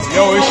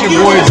Yo, it's your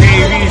boy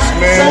Dave East,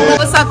 man.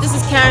 What's up? This is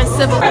Karen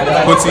Civil.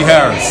 Quincy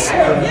Harris,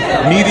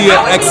 media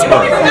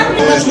expert.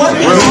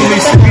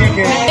 Literally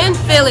speaking. In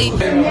Philly.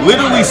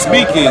 Literally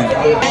speaking.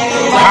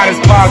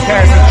 Hottest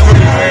podcast in Philly,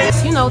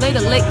 man. You know, they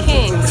the lit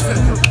kings.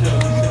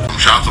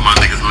 Shout out to my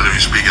niggas literally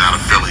speaking out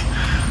of Philly.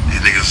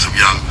 These niggas some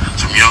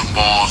young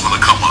balls on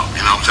the come up.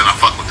 You know what I'm saying? I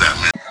fuck with that,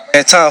 man.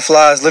 And Time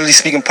Flies, Literally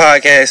Speaking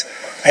Podcast.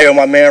 I'm here with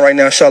my man right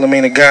now,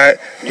 Charlamagne the God.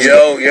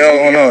 Yo,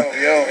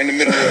 in the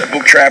middle of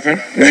book trapping.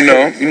 You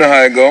know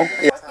how it go.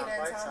 Yeah.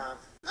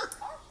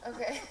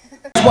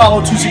 Swallow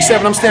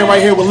 267. I'm standing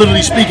right here with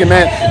Literally Speaking,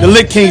 man. The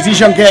Lit Kings, these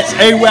young cats,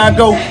 everywhere I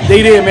go,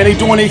 they there, man. They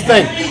doing their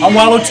thing. I'm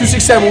Wallow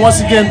 267 once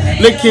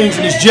again, Lit Kings,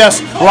 and it's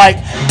just like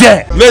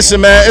that.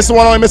 Listen, man, it's the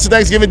one only Mr.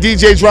 Thanksgiving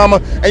DJ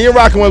Drama, and you're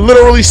rocking with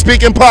Literally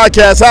Speaking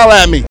Podcast.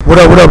 Holla at me. What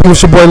up?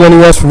 It's your boy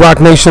Lenny S. from Rock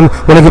Nation.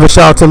 Want to give a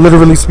shout out to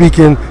Literally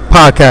Speaking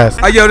Podcast.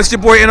 Yo, this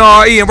your boy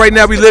NRE, and right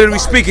now we literally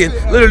speaking,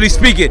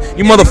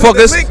 you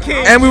motherfuckers.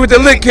 And we with the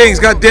Lit Kings,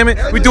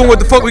 goddammit. We doing what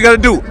the fuck we gotta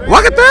do.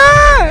 Rock it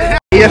down!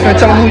 Yeah, man,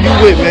 tell them who you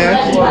with,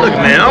 man. Look,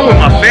 man, I'm with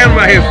my family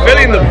right here,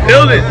 Philly in the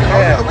building.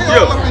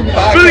 Yo,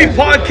 Philly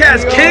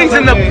Podcast Kings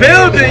in the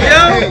building,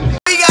 yo.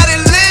 We got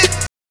it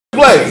lit.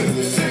 Play.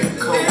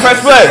 Press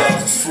play.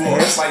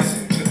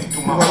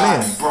 My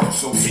man.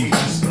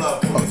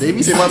 Oh,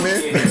 Davey, say my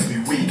man.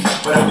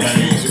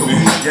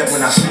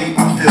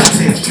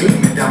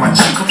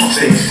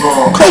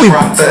 Kobe,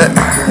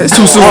 it's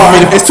too soon for me.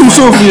 It's too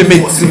soon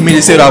for me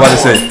to say what I'm about to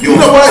say. You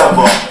know what?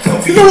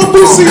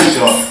 Boosie?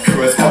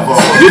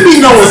 You be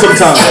knowing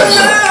sometimes.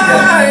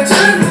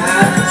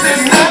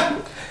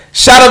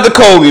 Shout out to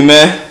Kobe,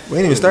 man. We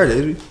ain't even started,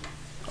 did we?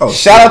 Oh,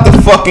 shout out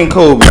to fucking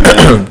Kobe.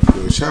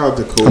 Yo, shout out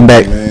to Kobe, I'm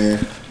back.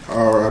 man.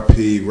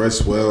 R.I.P.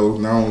 Rest well.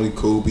 Not only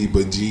Kobe,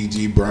 but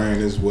Gigi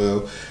Bryant as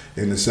well,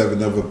 and the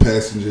 7 other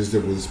passengers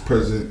that was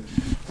present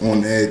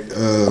on that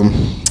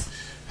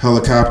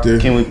helicopter.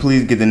 Can we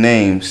please get the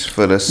names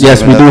for the?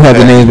 Yes, we do have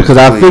the names because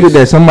I figured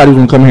that somebody was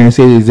gonna come here and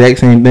say the exact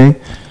same thing.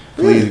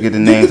 Please get the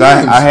names.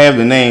 I have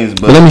the names,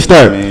 but let me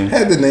start.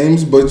 Had the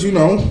names, but you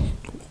know.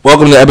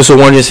 Welcome to episode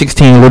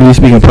 116, Literally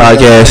Speaking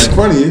Podcast. In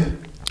front of you.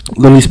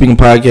 Literally Speaking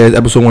Podcast,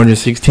 episode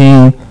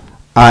 116.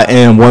 I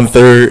am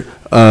 1/3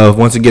 of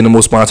once again the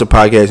most sponsored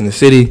podcast in the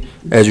city,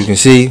 as you can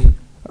see.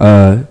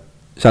 Shout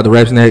out to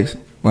Rap Snacks.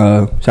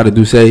 Shout out to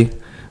Duce.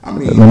 I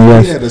mean,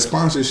 we had a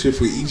sponsorship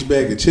for each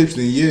bag of chips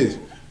in years.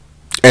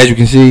 As you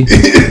can see,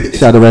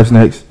 shout out to Rap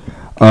Snacks.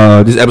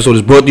 This episode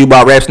is brought to you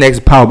by Rap Snacks,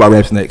 powered by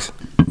Rap Snacks.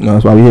 You know,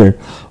 that's why we're here.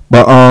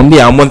 But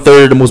yeah, I'm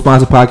 1/3 of the most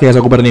sponsored podcast. I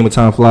go by the name of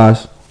Time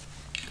Flies.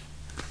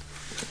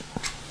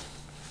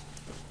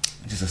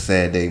 Just a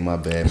sad day, my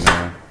bad,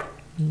 man.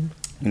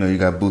 You know, you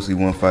got Boosie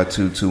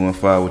 152,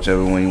 215,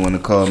 whichever one you want to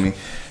call me.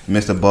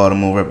 Mr.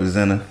 Baltimore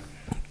representative.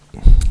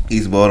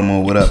 East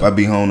Baltimore, what up? I'll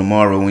be home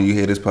tomorrow when you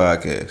hear this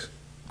podcast.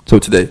 So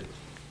today.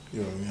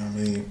 You know what I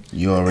mean?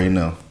 You already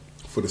know.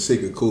 For the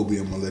sake of Kobe,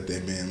 I'm going to let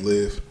that man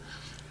live.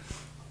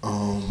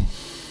 I'm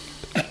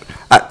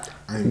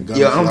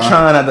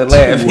trying not to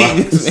laugh.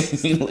 He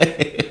just made me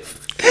laugh.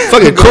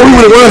 Fucking Kobe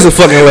would have was a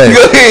fucking laugh.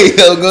 Go ahead,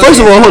 yo, First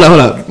of all, hold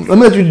on. Let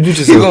me let you introduce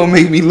yourself. You gonna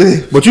make me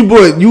live. But you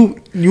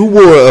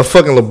wore a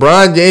fucking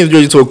LeBron James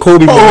jersey to a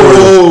Kobe.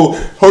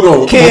 Hold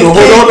on.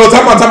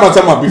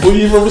 Time out. Before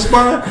you even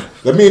respond,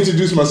 let me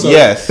introduce myself.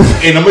 Yes.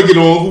 And I'm going to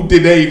get on who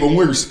did that even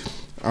worse.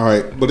 All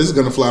right, but this is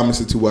going to fly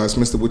Mr. Two Eyes,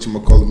 Mr.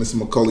 Whatchamacallit, Mr.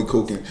 Macaulay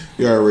Culkin.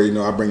 You already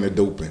know I bring the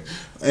dope in.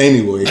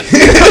 Anyway.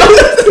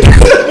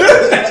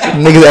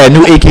 Niggas add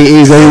new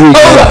AKAs every week.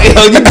 Hold on,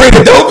 yo, you bring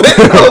the dope in.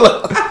 Hold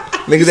on.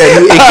 Niggas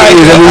add new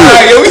AKAs every week.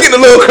 Alright, yo, we getting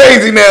a little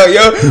crazy now,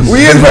 yo.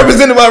 We is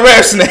represented by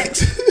Rap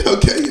Snacks.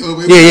 Okay.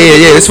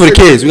 Yeah. It's for the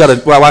kids. We got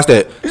to watch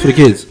that. It's for the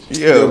kids.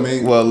 Yo,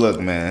 man. Well, look,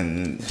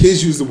 man.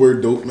 Kids use the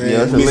word dope, man.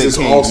 Yeah, it means it's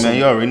awesome. Man,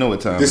 you already know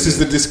what time this is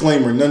the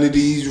disclaimer. None of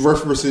these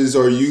references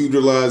are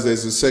utilized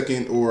as a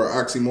second or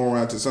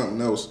oxymoron to something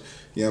else.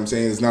 You know what I'm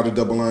saying? It's not a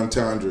double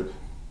entendre.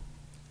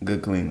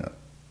 Good cleanup.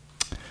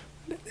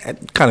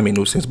 That kind of made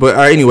no sense. But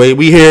all right, anyway,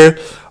 we here.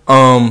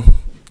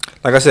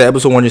 Like I said,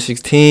 episode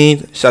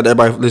 116. Shout out to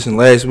everybody for listening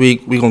last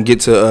week. We're going to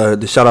get to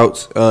the shout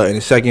outs in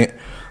a second.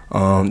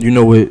 You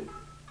know what?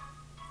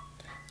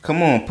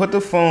 Come on, put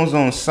the phones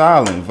on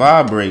silent,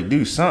 vibrate,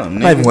 do something.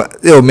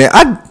 Nigga. Yo, man,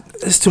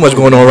 it's too much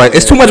going on right.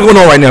 It's too much going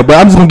on right now, but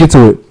I'm just gonna get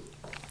to it.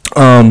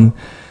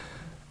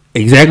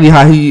 Exactly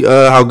how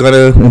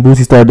Gunna and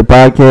Boosie started the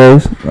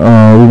podcast.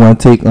 We want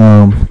to take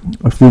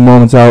a few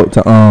moments out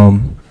to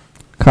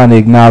kind of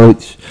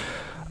acknowledge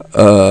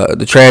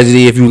the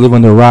tragedy. If you live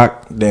under a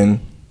rock, then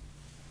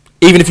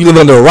even if you live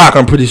under a rock,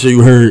 I'm pretty sure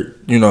you heard,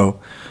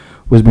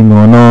 what's been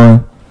going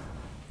on.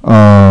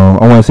 I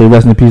want to say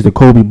rest in peace to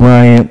Kobe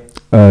Bryant,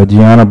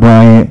 Gianna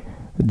Bryant,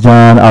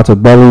 John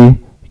Altobelli,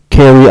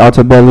 Carrie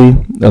Altobelli,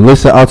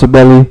 Alyssa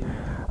Altobelli,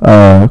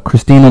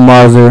 Christina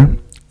Marzer,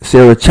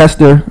 Sarah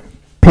Chester,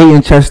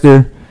 Peyton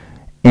Chester,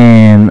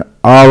 and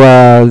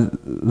Ara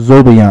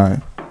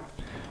Zobayan,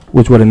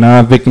 which were the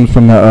 9 victims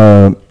from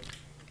the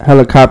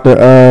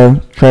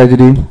helicopter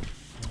tragedy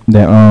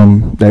that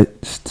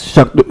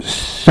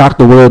shocked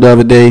the world the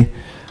other day.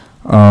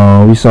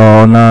 We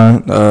saw all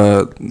 9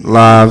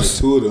 lives.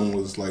 2 of them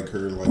was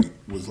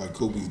like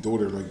Kobe's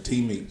daughter, like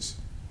teammates.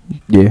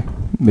 Yeah,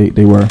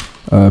 they were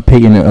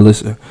Peyton and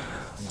Alyssa.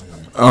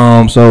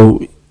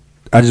 So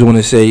I just want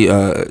to say,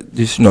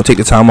 just take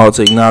the time out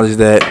to acknowledge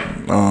that.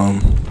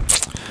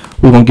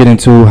 We're gonna get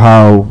into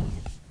how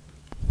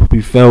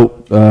we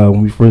felt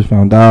when we first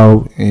found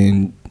out,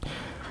 and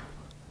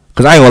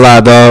cause I ain't gonna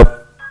lie, dog.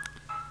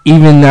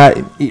 Even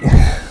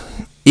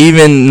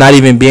not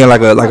even being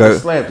like a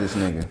slap this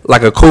nigga.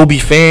 Like a Kobe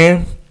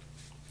fan,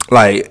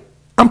 like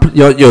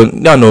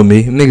y'all know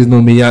me, niggas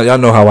know me, y'all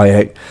know how I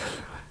act.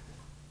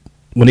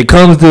 When it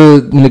comes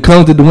to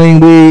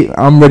Dwayne Wade,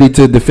 I'm ready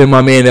to defend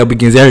my man up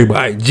against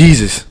everybody.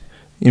 Jesus,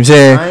 you know what I'm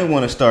saying? I ain't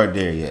want to start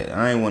there yet.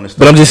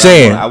 But I'm just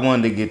saying. I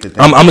wanted to get to.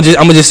 I'm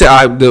gonna just say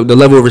the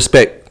level of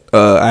respect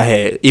I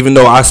had, even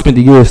though I spent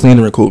the year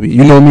slandering Kobe.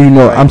 You know me,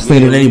 I'm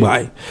slandering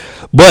anybody,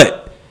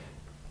 but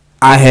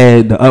I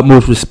had the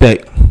utmost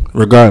respect,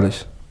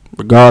 regardless.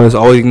 I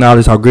always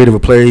acknowledged how great of a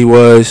player he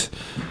was.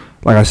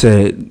 Like I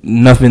said,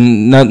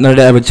 none of that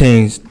ever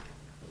changed.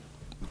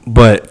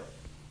 But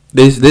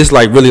this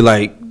like really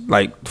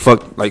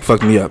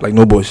fucked me up. Like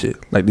no bullshit.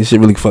 Like this shit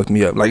really fucked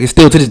me up. Like it's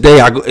still to this day.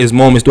 There's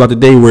moments throughout the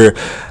day where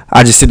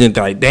I just sit there and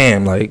like,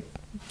 damn, like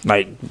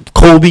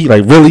Kobe,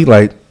 like really,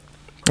 like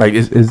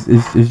it's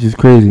just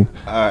crazy.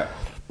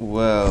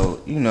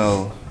 Well,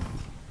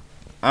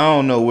 I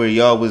don't know where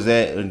y'all was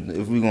at,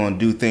 if we gonna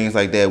do things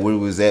like that. Where we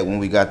was at when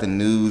we got the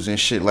news and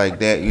shit like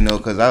that,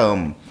 because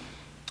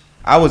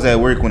I was at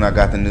work when I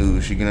got the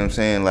news. You get what I'm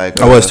saying? Like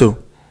I was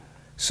too.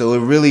 So it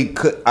really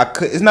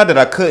it's not that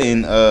I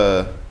couldn't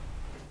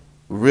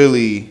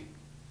really,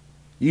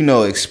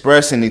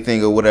 express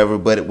anything or whatever.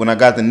 But when I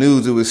got the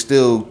news, it was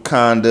still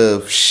kind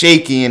of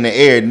shaky in the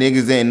air.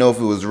 Niggas didn't know if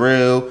it was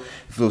real,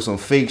 if it was some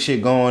fake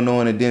shit going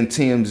on. And then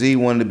TMZ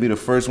wanted to be the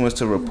first ones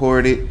to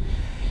report it,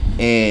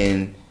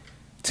 and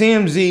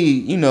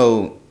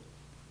TMZ,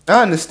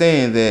 I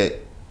understand that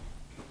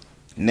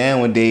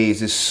nowadays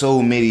there's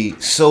so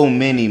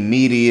many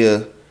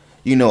media,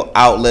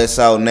 outlets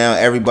out now.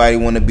 Everybody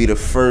want to be the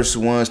first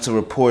ones to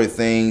report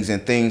things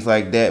and things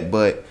like that.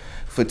 But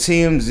for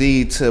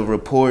TMZ to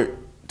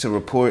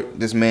report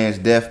this man's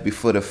death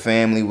before the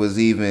family was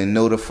even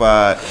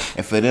notified,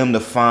 and for them to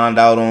find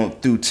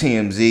out through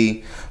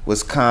TMZ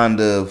was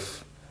kind of,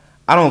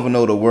 I don't even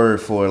know the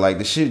word for it. Like,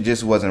 the shit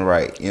just wasn't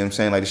right. You know what I'm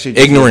saying? Like, the shit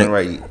just wasn't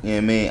right. You know what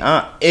I mean?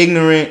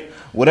 Ignorant,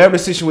 whatever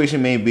the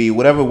situation may be,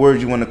 whatever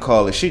word you want to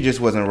call it, shit just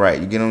wasn't right.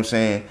 You get what I'm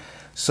saying?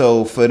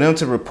 So, for them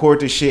to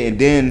report the shit and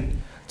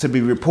then to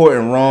be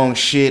reporting wrong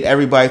shit,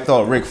 everybody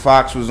thought Rick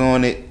Fox was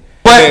on it.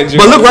 But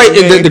look,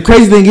 right, the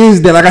crazy thing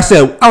is that, like I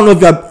said, I don't know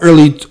if y'all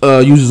early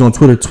users on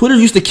Twitter. Twitter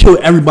used to kill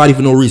everybody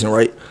for no reason,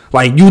 right?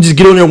 Like, you just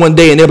get on there one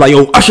day and they're like,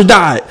 yo, Usher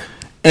died.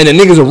 And the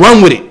niggas will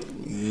run with it.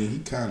 Yeah, he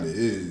kind of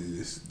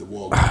is.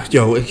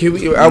 Yo, what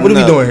are we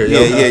doing here?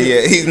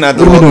 Yeah. He's not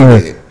the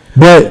one.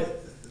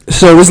 But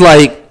so it's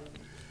like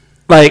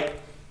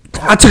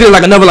I took it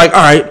like another, like,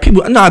 all right,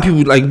 people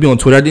like be on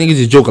Twitter. I think niggas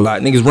just joke a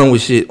lot. Niggas run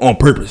with shit on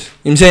purpose.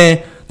 You know what I'm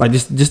saying? Like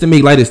just to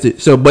make light of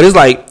it. So, but it's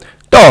like,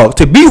 dog,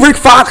 to be Rick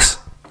Fox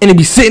and to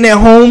be sitting at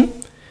home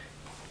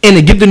and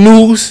to get the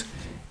news,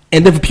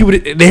 and then for people to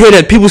hear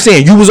that people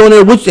saying you was on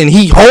there with and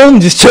he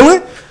home just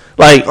chilling.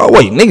 Like, oh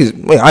wait,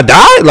 I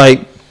died.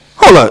 Like,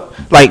 hold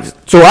up. Like,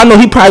 so I know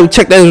he probably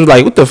checked that and was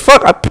like, what the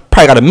fuck? I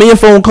probably got a million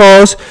phone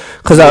calls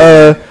because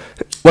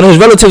one of his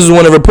relatives was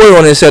one that reported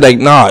on it and said, like,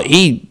 nah,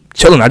 he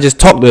chilling. I just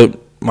talked to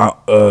my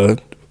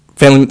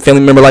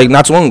family member like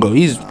not too long ago.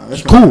 He's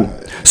cool.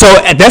 So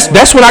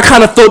that's when I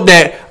kind of thought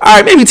that, all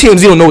right, maybe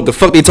TMZ don't know what the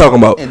fuck they talking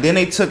about. And then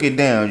they took it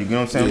down. You know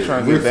what I'm saying? Yeah, I'm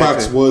trying to Rick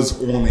Fox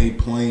was on a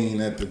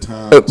plane at the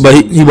time,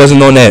 but he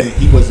wasn't on that.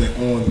 He wasn't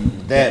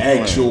on that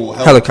actual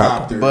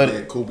helicopter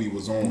that Kobe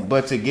was on.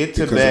 But to get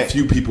to because back, a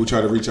few people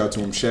tried to reach out to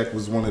him. Shaq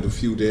was one of the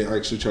few that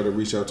actually tried to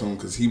reach out to him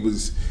because he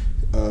was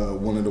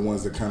one of the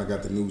ones that kind of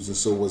got the news, and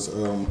so was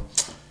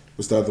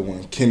what's the other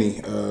one?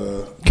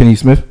 Kenny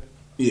Smith.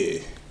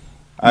 Yeah.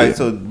 All right.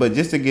 So, but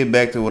just to get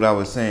back to what I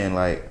was saying,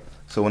 like.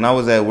 So when I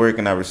was at work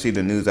and I received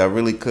the news, I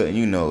really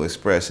couldn't,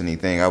 express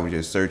anything. I was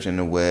just searching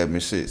the web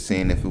and shit,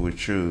 seeing if it was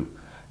true.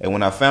 And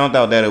when I found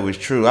out that it was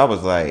true, I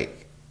was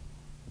like,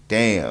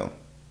 damn.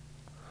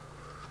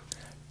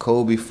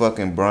 Kobe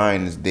fucking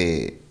Bryant is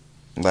dead.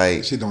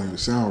 Like, shit don't even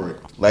sound right.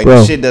 Like,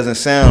 the shit doesn't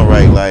sound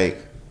right. Like,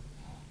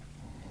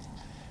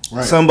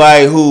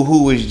 somebody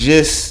who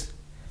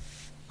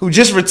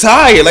just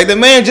retired. Like, the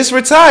man just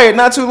retired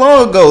not too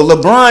long ago.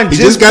 LeBron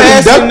just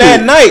passed him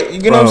that night.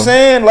 You get what I'm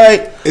saying?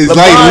 Like, it's LeBron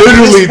like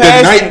literally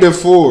the night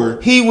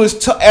before. He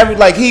was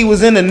he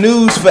was in the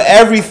news for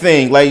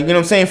everything. Like, you know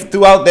what I'm saying?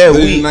 Throughout that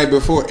week. The night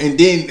before. And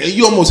then,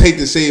 you almost hate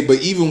to say it, but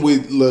even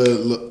with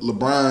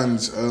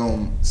LeBron's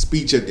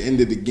speech at the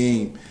end of the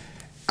game,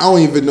 I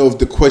don't even know if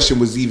the question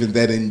was even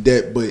that in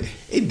depth, but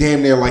it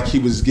damn near like he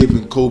was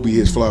giving Kobe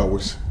his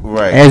flowers.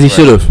 Right. As he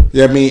should have.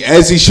 Yeah, I mean,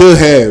 as he should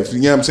have.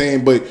 You know what I'm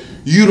saying? But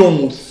you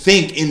don't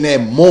think in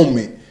that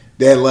moment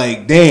that,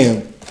 like, damn,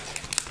 you know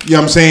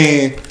what I'm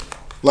saying?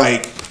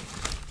 Like,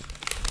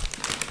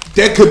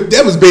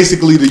 that was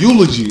basically the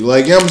eulogy.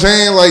 Like, you know what I'm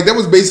saying? Like, that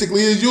was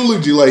basically his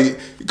eulogy. Like,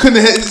 you couldn't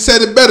have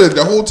said it better.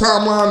 The whole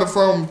timeline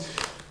from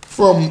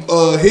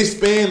his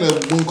span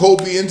of when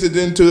Kobe entered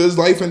into his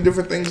life and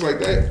different things like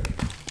that.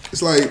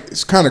 It's like,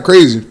 it's kind of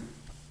crazy.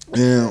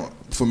 And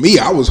for me,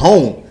 I was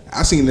home.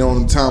 I seen it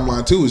on the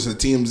timeline too. It's a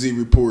TMZ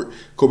report,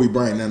 Kobe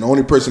Bryant. And the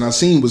only person I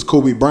seen was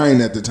Kobe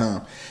Bryant at the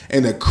time.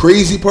 And the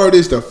crazy part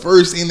is, the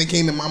first thing that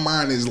came to my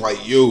mind is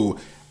like, yo,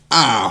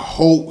 I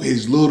hope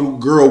his little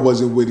girl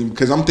wasn't with him,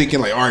 because I'm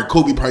thinking like, all right,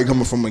 Kobe probably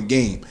coming from a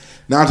game.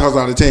 9 times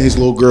out of 10, his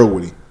little girl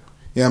with him.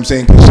 You know what I'm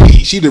saying?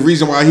 Because she the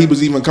reason why he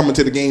was even coming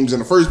to the games in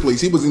the first place.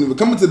 He wasn't even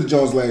coming to the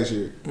Jones last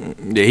year.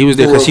 Yeah, he was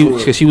there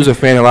because she was a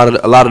fan of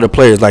a lot of the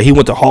players. Like, he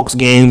went to Hawks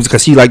games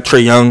because he liked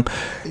Trae Young.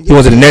 He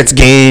went to the Nets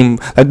game.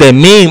 Like, that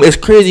meme, it's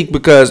crazy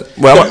because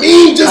the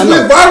meme just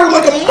went viral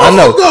like a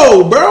month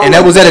ago, bro. And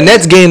that was at a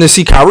Nets game to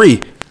see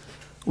Kyrie.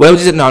 Well, it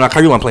was just not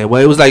Kyrie wasn't playing.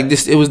 Well, it was like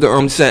this. It was the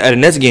at a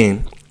Nets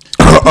game.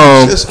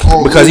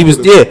 Because he was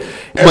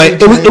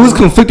but it was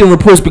conflicting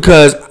reports,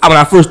 because when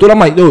I first thought, I'm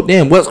like, yo,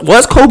 damn,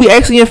 was Kobe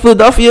actually in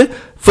Philadelphia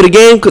for the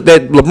game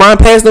that LeBron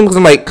passed him? Because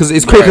I'm like, because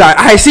it's crazy. Right.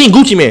 I had seen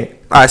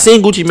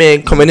Gucci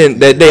Mane coming in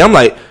that day. I'm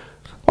like,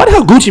 why the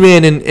hell Gucci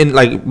Mane and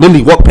like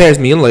literally walked past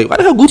me? I'm like, why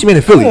the hell Gucci Mane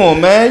in Philly? Come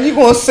on, man, you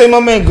gonna say my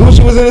man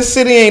Gucci was in the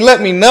city and ain't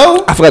let me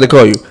know? I forgot to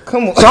call you.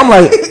 Come on. So I'm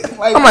like,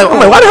 I'm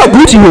like, why the hell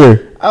Gucci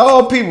here?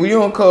 All people, you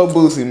don't call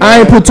Boosie, man. I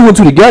ain't put 2 and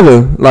 2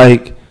 together.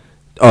 Like,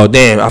 oh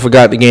damn, I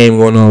forgot the game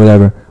going on,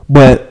 whatever.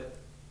 But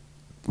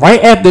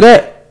right after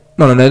that,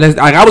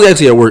 I was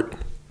actually at work,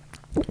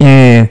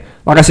 and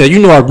like I said, you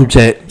know our group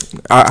chat,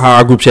 how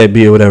our group chat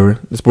be or whatever,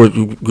 the sports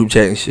group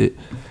chat and shit.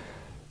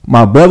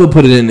 My brother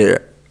put it in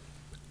there,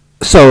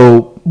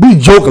 so we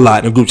joke a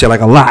lot in the group chat, like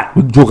a lot.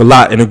 We joke a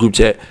lot in the group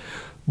chat.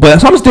 But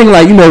so I'm just thinking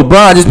like, you know,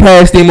 Bron just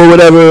passed him or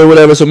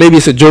whatever. So maybe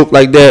it's a joke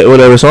like that or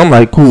whatever. So I'm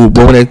like, cool.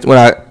 But when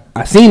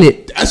I seen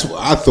it, that's what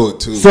I thought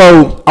too.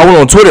 So I went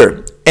on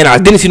Twitter. And I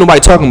didn't see nobody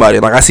talking about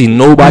it. Like, I see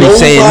nobody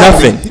saying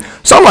nothing.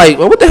 So I'm like,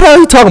 well, what the hell are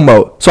you talking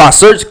about? So I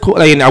searched,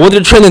 like, and I went to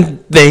the trending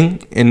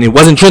thing, and it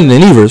wasn't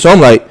trending either. So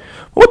I'm like,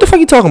 what the fuck are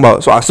you talking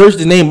about? So I searched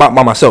the name by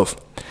myself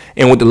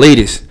and with the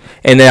latest.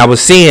 And then I was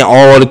seeing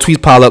all the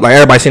tweets pile up, like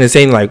everybody saying the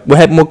same, like, what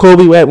happened with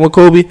Kobe? What happened with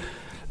Kobe?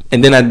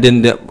 And then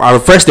I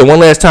refreshed it one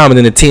last time, and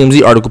then the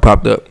TMZ article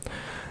popped up.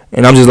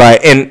 And I'm just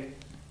like, and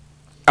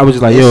I was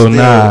just like,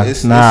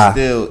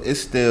 It's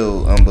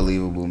still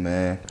unbelievable,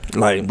 man.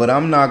 Like, but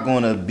I'm not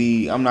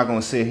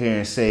gonna sit here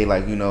and say,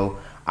 like, you know,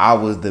 I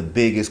was the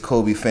biggest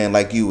Kobe fan,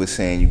 like you were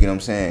saying. You get what I'm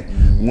saying?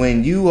 Mm-hmm.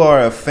 When you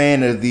are a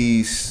fan of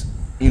these,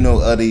 you know,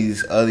 of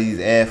these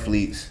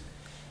athletes,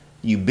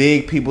 you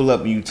big people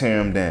up and you tear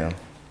them down.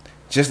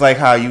 Just like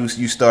how you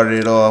started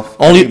it off.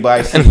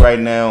 Everybody see right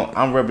now,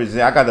 I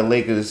got the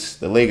Lakers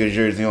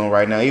jersey on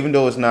right now. Even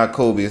though it's not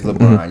Kobe, it's LeBron.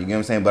 Mm-hmm. You get what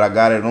I'm saying? But I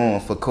got it on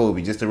for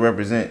Kobe just to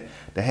represent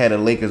the head of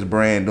Lakers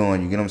brand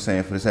on. You get what I'm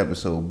saying, for this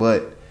episode.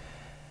 But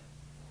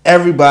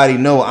everybody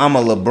know I'm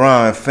a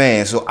LeBron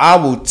fan, so I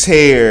will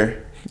tear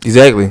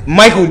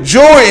Michael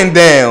Jordan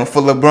down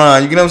for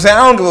LeBron. You get what I'm saying?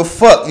 I don't give a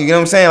fuck. You get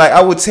what I'm saying? Like,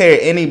 I would tear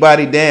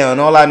anybody down.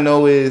 All I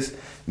know is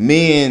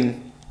me and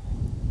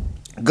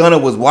Gunner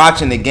was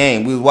watching the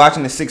game. We was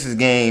watching the Sixers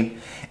game,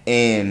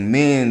 and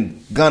me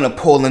and Gunner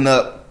pulling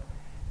up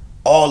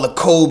all the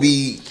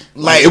Kobe.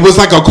 Like, it was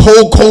like a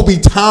cold Kobe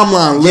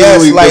timeline,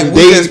 literally. Yes, like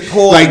we just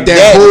pulled like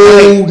that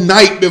whole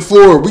night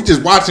before. We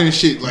just watching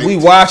shit. Like, we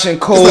watching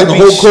Kobe. It's like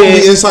a whole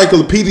Kobe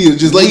encyclopedia,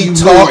 just letting you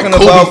talking know,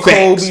 like, about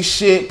Kobe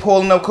shit,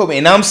 pulling up Kobe,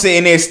 and I'm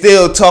sitting there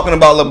still talking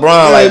about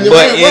LeBron.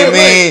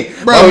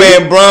 My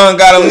man Bron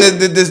got him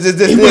this.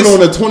 He went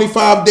on a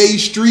 25-day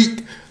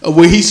streak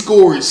where he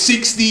scored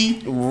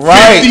 60,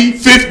 right.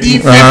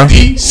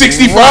 50,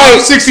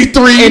 65,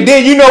 63. And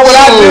then you know what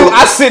I do?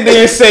 I sit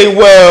there and say,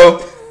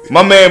 well,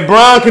 my man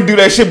Bron can do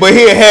that shit, but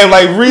he'll have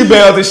like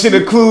rebounds and shit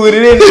included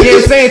in it. You know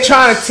what I'm saying?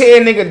 Trying to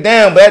tear a nigga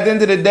down. But at the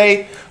end of the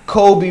day,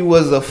 Kobe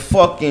was a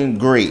fucking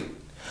great.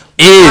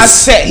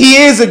 He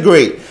is a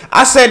great.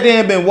 I sat there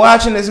and been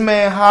watching this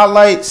man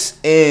highlights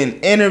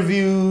and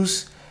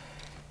interviews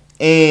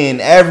and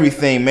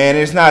everything, man.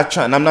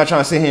 I'm not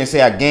trying to sit here and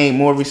say I gained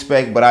more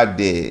respect, but I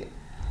did.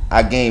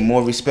 I gained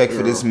more respect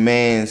for this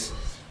man's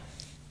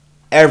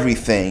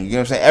everything. You know what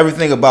I'm saying?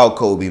 Everything about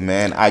Kobe,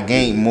 man. I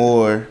gained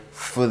more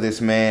for this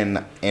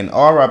man. And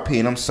R.I.P.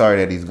 And I'm sorry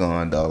that he's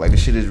gone, dog. Like,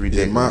 this shit is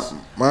ridiculous.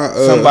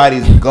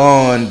 Somebody's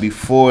gone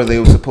before they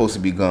were supposed to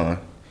be gone.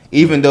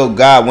 Even though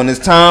God, when it's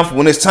time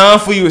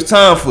for you, it's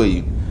time for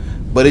you.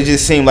 But it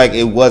just seemed like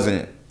it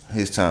wasn't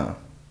his time.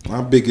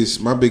 My biggest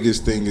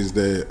thing is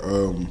that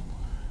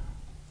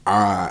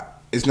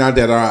it's not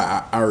that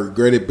I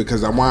regret it,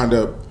 because I wound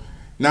up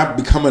not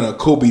becoming a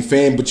Kobe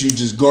fan, but you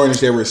just garnish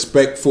that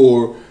respect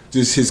for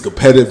just his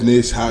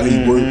competitiveness, how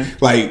he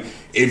worked. Like,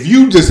 if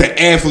you just an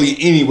athlete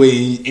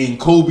anyway, and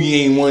Kobe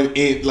ain't one,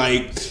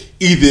 like,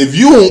 if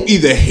you don't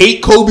either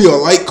hate Kobe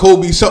or like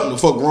Kobe, something the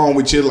fuck wrong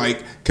with your,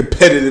 like,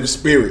 competitive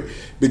spirit.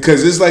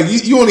 Because it's like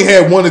you only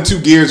had 1 or 2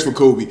 gears for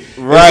Kobe.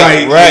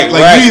 Right.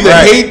 You either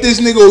hate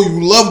this nigga or you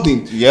loved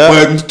him. Yeah.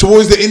 But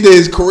towards the end of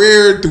his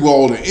career, through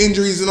all the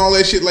injuries and all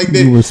that shit like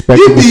that, you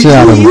respected the shit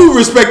out of him. You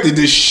respected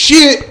the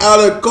shit out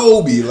of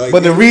Kobe. Like,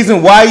 but the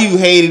reason why you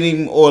hated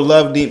him or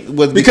loved him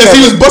was because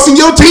he was busting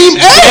your team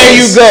ass. There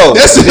you go.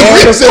 That's the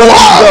reason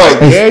why.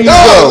 There you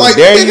go.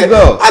 There you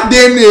go. I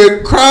damn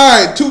near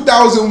cried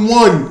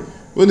 2001.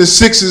 When the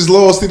Sixers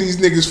lost to these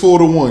niggas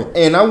 4-1,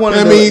 and I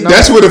wanted.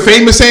 That's where the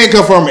famous saying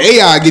come from.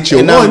 AI get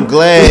your and one. I'm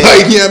glad.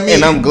 Like, you know what I mean?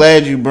 And I'm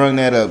glad you brought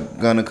that up,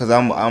 Gunner, because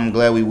I'm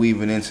glad we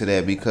weaving into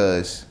that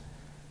because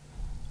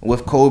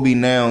with Kobe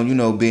now, you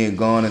know, being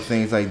gone and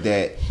things like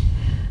that,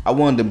 I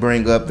wanted to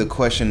bring up the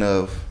question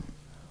of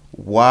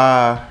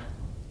why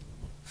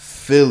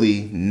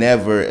Philly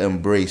never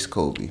embraced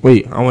Kobe.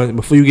 Wait,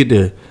 before we get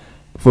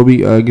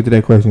to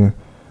that question,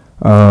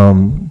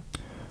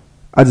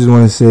 I just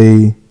want to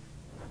say.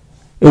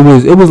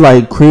 It was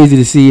like crazy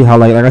to see how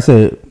like I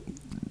said,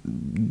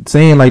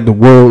 saying like the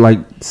world like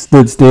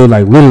stood still,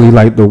 like literally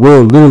like the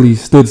world literally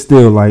stood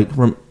still, like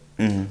from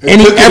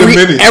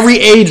every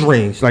age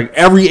range, like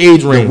every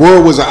age range. The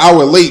world was an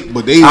hour late,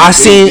 but I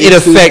seen it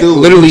affect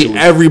literally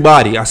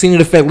everybody. I seen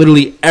it affect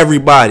literally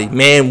everybody,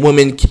 man,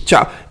 woman,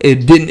 child.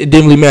 It didn't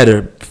really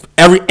matter.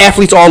 Every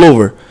athletes all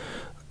over,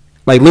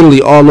 like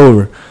literally all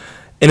over,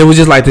 and it was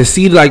just like to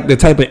see like the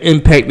type of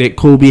impact that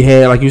Kobe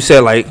had, like you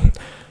said, like.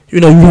 You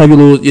know, you have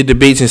your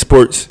debates in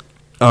sports.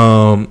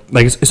 Like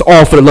it's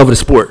all for the love of the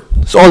sport.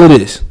 It's all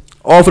it is.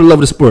 All for the love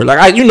of the sport. Like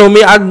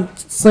I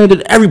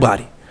slandered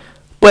everybody,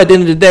 but at the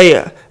end of the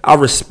day, I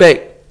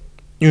respect,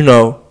 you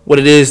know, what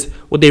it is,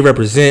 what they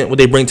represent, what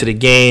they bring to the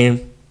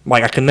game.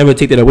 Like I can never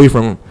take that away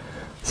from them.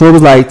 So it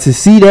was like to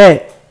see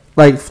that,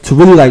 like to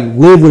really like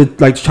live with it,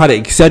 like to try to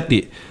accept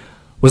it,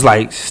 was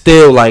like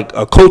still like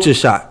a culture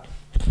shock.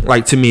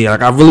 Like to me,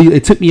 like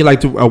it took me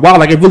like a while.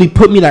 Like it really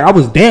put me like I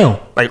was down,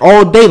 like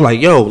all day,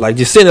 like yo, like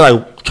just sitting there,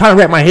 like trying to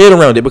wrap my head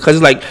around it because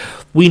it's like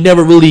we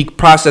never really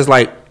processed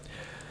like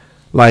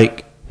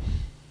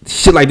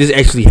shit like this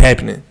actually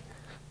happening.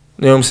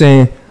 You know what I'm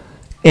saying?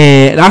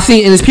 And I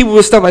see, and there's people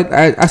with stuff like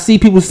I see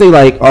people say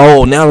like,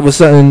 oh, now all of a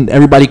sudden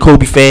everybody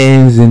Kobe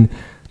fans and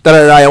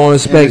I want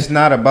to respect. It's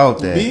not about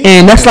that,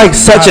 and that's like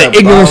such an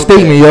ignorant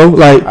statement, yo.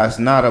 Like it's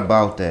not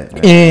about that,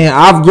 man. And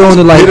I've grown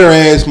to like bitter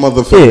ass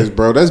motherfuckers,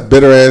 bro. That's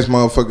bitter ass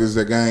motherfuckers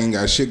that ain't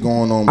got shit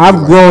going on.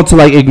 I've grown to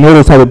like ignore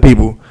those type of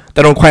people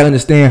that don't quite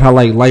understand how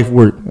like life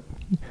works. You know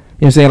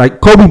what I'm saying? Like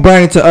Kobe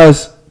Bryant to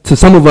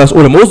some of us,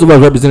 or to most of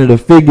us, represented a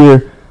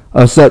figure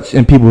of such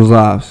in people's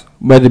lives.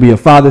 Whether it be a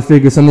father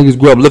figure, some niggas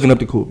grew up looking up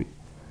to Kobe.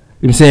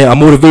 You know what I'm saying? A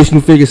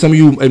motivational figure. Some of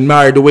you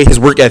admired the way his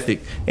work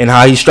ethic and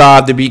how he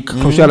strived to be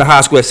coach out of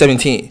high school at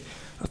 17.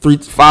 A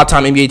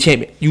 5-time NBA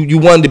champion. You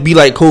wanted to be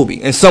like Kobe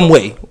in some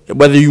way,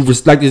 whether you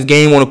respect his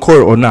game on the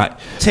court or not.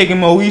 Taking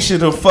Moesha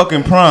to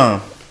fucking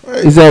prom.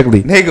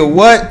 Exactly. Nigga,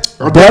 what?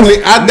 I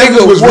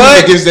definitely was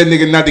rooting against that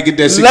nigga not to get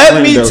that 6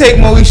 Let me take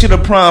Moesha to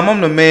prom. I'm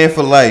the man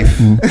for life.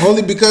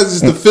 Only because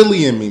it's the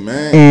Philly in me,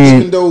 man.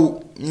 Even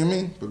though, you know what I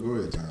mean? But go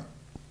ahead, Tom.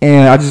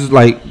 And I just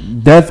like,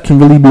 death can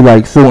really be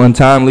like so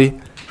untimely.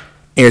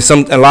 And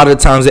a lot of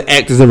the times it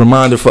acts as a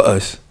reminder for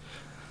us.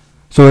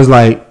 So it's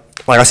like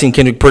I seen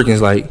Kendrick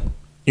Perkins, like,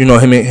 you know,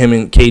 him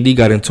and KD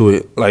got into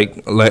it like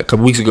a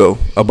couple weeks ago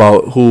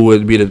about who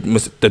would be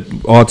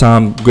the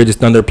all-time greatest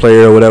Thunder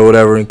player or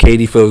whatever. And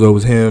KD feels it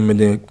was him, and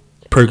then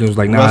Perkins was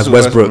like, nah, it's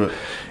Westbrook.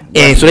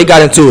 And so they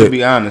got into it. To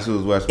be honest, it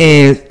was Westbrook.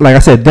 And like I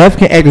said, death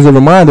can act as a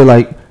reminder.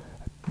 Like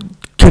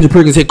Kendrick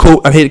Perkins hit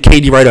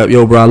KD right up.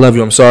 Yo, bro, I love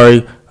you. I'm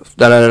sorry.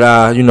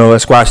 You know,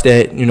 squash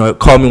that. You know,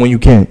 call me when you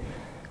can.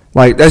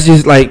 Like, that's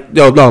just like,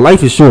 yo,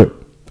 life is short.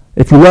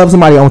 If you love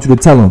somebody, I want you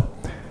to tell them.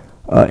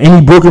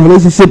 Any broken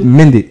relationship,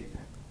 mend it. You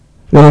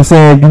know what I'm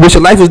saying? You wish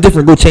your life was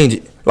different, go change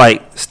it.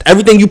 Like,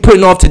 everything you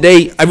putting off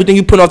today, try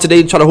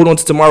to hold on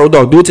to tomorrow,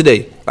 dog. Do it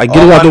today. Like,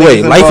 get it out the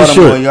way. Life is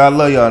short. Y'all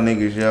love y'all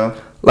niggas, yo.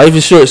 Life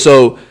is short,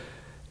 so,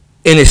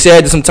 and it's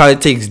sad that sometimes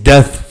it takes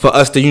death for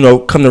us to, you know,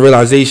 come to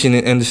realization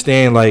and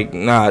understand, like,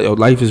 nah, yo,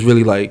 life is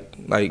really like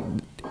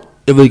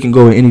it really can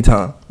go at any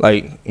time,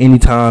 like any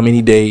time,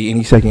 any day,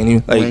 any second.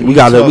 We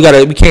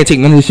can't take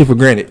none of this shit for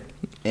granted.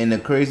 And the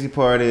crazy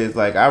part is,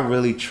 like, I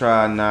really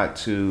try not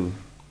to,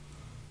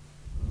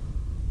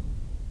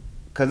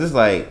 cause it's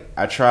like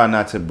I try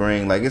not to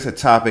bring, like, it's a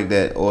topic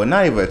that, or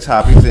not even a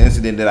topic, it's an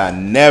incident that I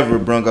never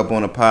brung up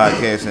on a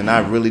podcast, and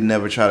I really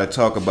never try to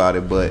talk about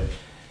it. But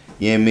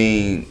you know what I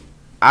mean,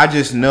 I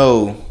just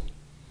know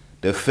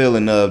the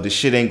feeling of the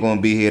shit ain't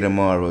gonna be here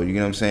tomorrow. You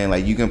know what I'm saying?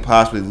 Like, you can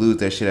possibly lose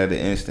that shit at the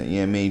instant. You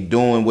know what I mean?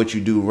 Doing what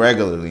you do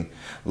regularly.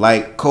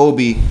 Like,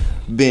 Kobe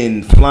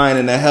been flying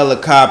in a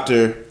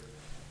helicopter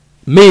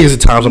millions of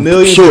times.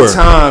 Millions of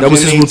times. That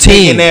was his routine.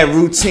 Taking that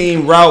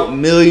routine route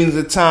millions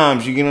of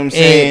times. You get what I'm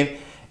saying?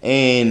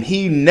 And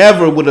he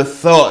never would have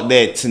thought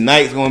that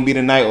tonight's gonna be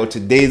the night, or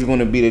today's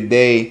gonna be the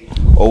day,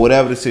 or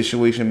whatever the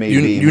situation may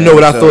be. You know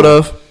what I thought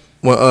of?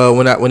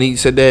 When he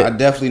said that, I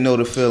definitely know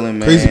the feeling,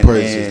 man. Crazy part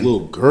is his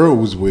little girl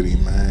was with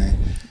him, man.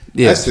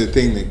 That's the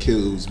thing that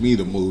kills me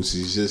the most.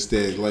 Is just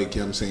that, like,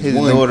 you know what I'm saying, his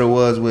daughter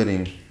was with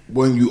him.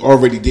 When you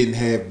already didn't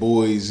have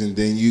boys, and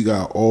then you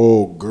got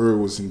all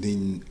girls, and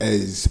then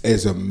as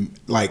a,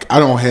 like, I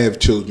don't have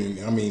children.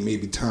 I mean,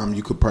 maybe Tom,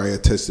 you could probably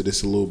attest to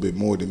this a little bit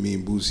more than me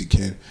and Boosie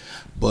can,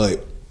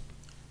 but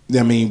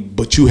I mean,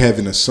 but you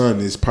having a son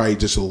is probably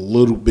just a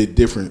little bit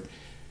different.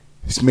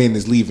 This man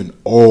is leaving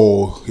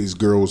all his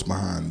girls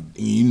behind.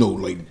 You know,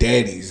 like,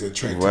 daddies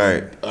attracted.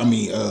 Right. I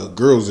mean,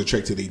 girls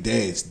attracted to their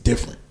dads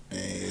different.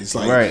 It's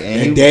like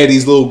and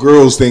daddy's little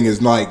girls thing is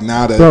like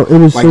not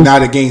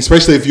a game,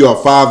 especially if you're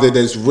a father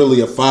that's really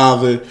a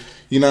father.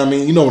 You know what I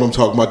mean? You know what I'm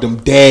talking about, them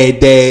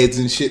dads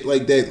and shit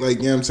like that. Like,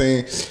 you know what I'm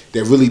saying?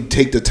 That really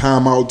take the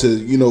time out to,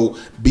 you know,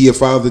 be a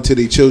father to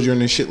their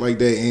children and shit like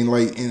that. And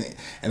like,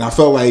 and I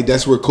felt like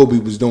that's where Kobe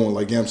was doing.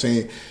 Like, you know what I'm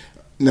saying?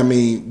 I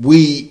mean,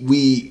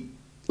 we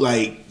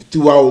like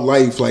throughout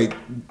life, like,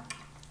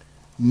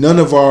 none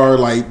of our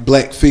like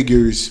black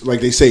figures,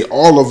 like they say,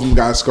 all of them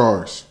got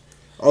scars.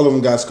 All of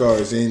them got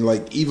scars. And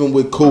like, even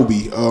with Kobe,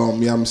 you know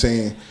what I'm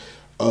saying,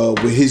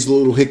 with his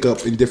little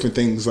hiccup and different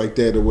things like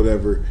that or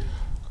whatever,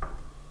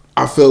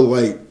 I felt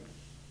like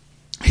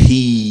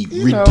he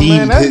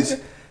redeemed his.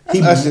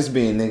 That's us just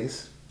being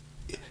niggas.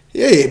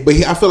 Yeah, but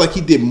I feel like he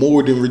did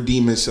more than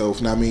redeem himself.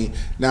 And I mean,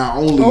 not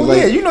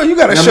only you know, you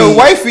gotta show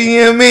wifey.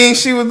 You know what I mean?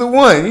 She was the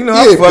one. You know,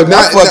 yeah, I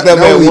fucked up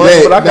at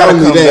once, but I gotta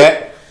come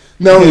back.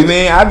 No, you know what I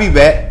mean, I'll be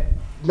back.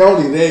 Not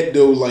only that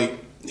though, like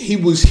he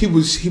was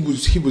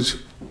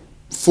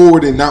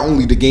forward in not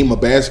only the game of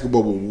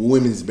basketball, but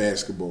women's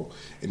basketball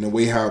and the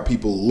way how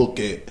people look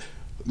at,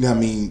 you know what I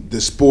mean,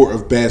 the sport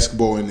of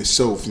basketball in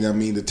itself. You know what I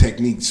mean, the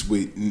techniques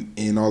with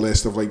and all that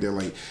stuff like that.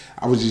 Like,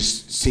 I was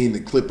just seeing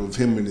the clip of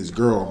him and his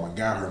girl. Oh my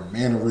God, her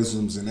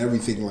mannerisms and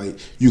everything. Like,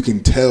 you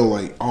can tell,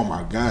 like, oh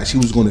my God, she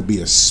was going to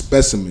be a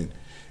specimen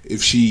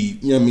if she,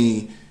 you know what I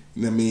mean.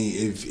 You know what I mean,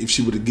 if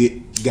she would have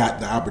got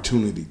the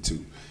opportunity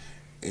to.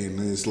 And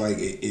it's like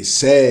it's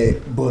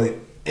sad, but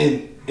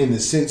in a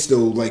sense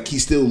though, like, he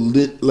still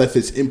left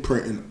his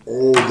imprint in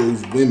all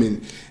those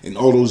women and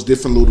all those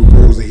different little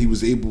girls that he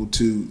was able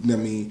to, you know what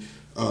I mean,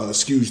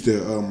 excuse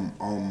the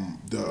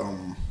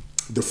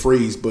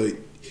phrase, but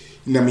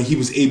you know what I mean, he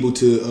was able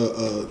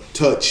to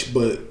touch,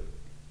 but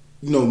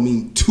you know what I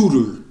mean,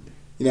 tutor,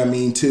 you know what I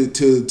mean, to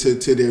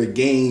their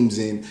games,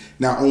 and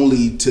not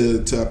only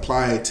to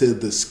apply it to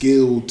the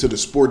skill, to the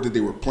sport that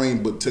they were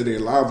playing, but to their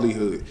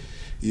livelihood.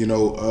 You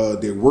know,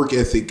 their work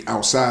ethic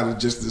outside of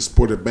just the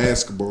sport of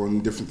basketball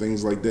and different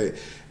things like that.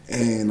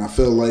 And I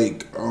feel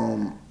like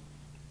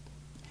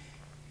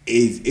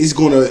it's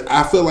gonna.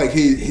 I feel like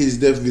his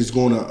death is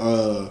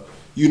gonna.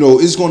 You know,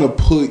 it's gonna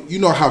put. You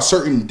know how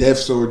certain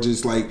deaths are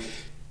just like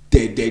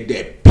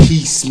that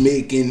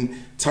peacemaking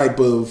type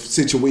of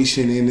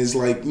situation, and it's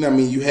like, you know what I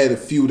mean, you had a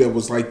few that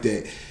was like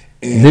that.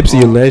 And,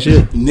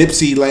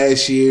 Nipsey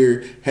last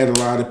year had a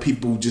lot of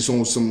people just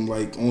on some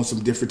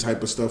different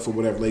type of stuff or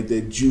whatever like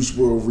that. Juice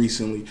WRLD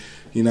recently,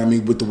 you know what I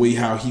mean, with the way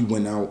how he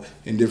went out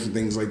and different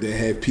things like that,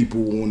 had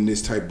people on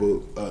this type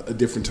of a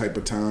different type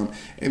of time.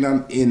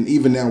 And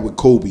even now with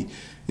Kobe, you know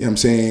what I'm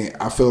saying,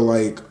 I feel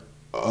like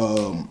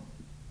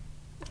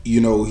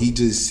you know,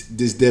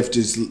 this death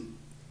just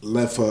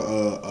left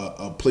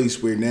a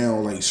place where now,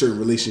 like, certain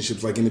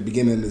relationships, like in the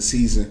beginning of the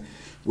season,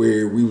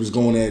 where we was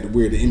going at,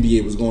 where the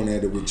NBA was going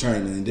at it with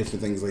China and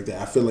different things like that.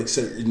 I feel like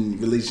certain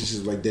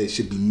relationships like that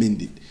should be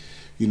mended,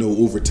 you know,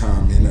 over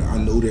time. And I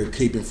know they're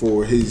caping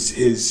for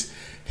his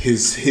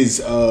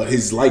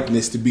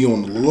likeness to be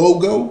on the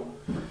logo.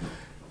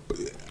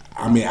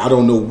 I mean, I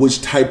don't know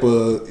which type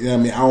of, you know what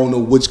I mean, I don't know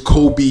which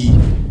Kobe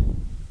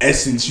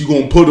essence you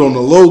gonna put on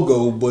the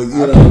logo, but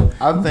you know,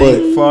 I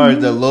think as far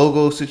as the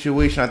logo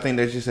situation, I think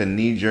that's just a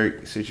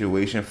knee-jerk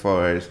situation as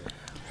far as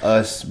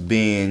us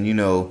being, you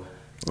know,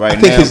 right now.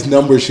 I think his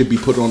number should be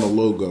put on the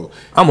logo.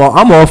 I'm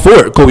all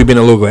for it, Kobe being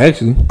a logo,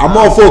 actually. I'm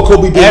all for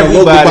Kobe being a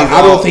logo, but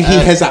I don't think he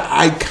has an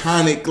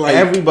iconic, like...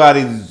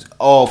 Everybody's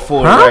all for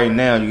it right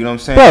now, you know what I'm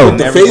saying? Bro,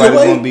 and everybody's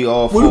going to be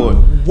all for it.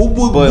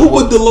 What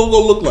would the logo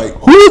look like?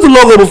 Who was the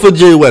logo before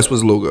Jerry West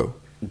was the logo?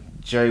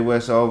 Jerry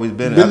West always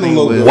been the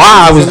logo.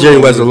 Why was Jerry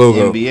West a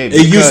logo? NBA,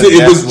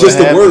 it was just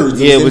the words.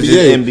 Yeah, it was just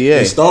NBA.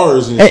 And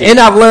stars and shit. And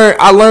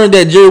I learned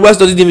that Jerry West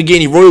doesn't even get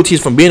any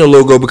royalties from being a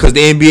logo because the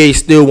NBA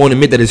still won't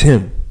admit that it's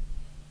him.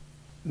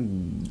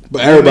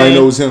 But everybody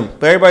knows him.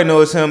 But everybody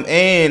knows him,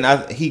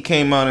 and he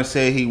came out and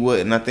said he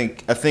wouldn't. I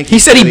think he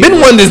said he been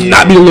wanting to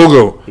not be the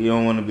logo. He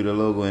don't want to be the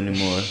logo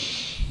anymore.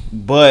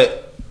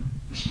 But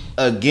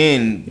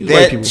again,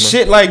 that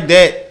shit like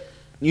that,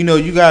 you know,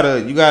 you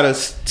gotta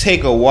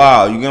take a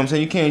while. You know what I'm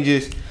saying? You can't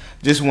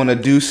just want to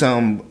do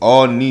something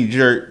all knee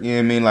jerk. You know what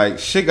I mean? Like,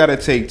 shit gotta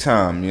take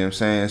time. You know what I'm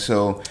saying?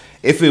 So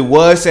if it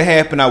was to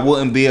happen, I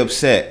wouldn't be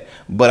upset.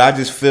 But I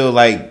just feel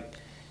like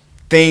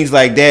things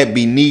like that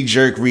be knee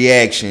jerk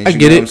reactions. I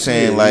get it. You know what I'm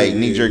saying? Like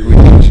knee jerk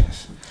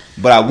reactions.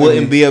 But I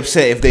wouldn't be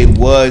upset if they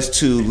was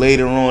to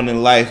later on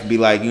in life be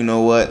like, you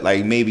know what?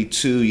 Like maybe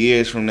 2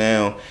 years from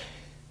now,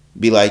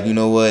 be like, you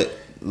know what?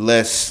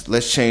 Let's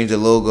change the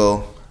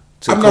logo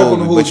to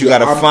Kobe. But you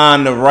gotta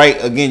find the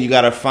right. Again, you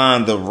gotta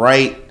find the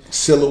right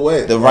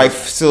silhouette. The right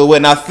silhouette.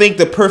 And I think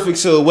the perfect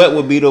silhouette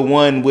would be the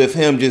one with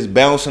him just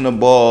bouncing the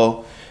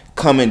ball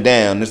coming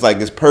down. It's like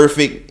it's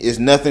perfect. It's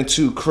nothing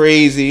too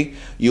crazy.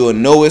 You'll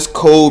know it's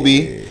Kobe.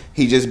 Yeah.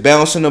 He just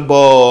bouncing the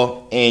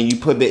ball and you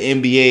put the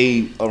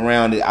NBA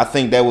around it. I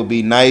think that would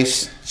be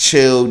nice,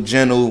 chill,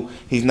 gentle.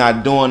 He's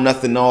not doing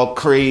nothing all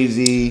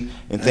crazy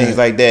and things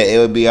like that. It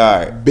would be all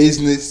right.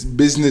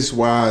 Business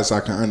wise,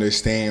 I can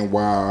understand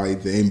why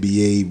the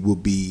NBA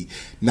would be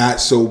not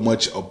so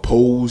much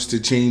opposed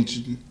to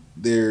changing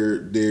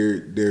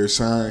their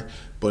sign.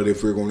 But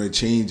if we're going to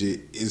change it,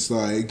 it's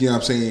like, you know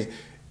what I'm saying,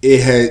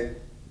 it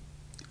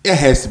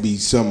has to be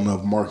something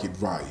of market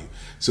value.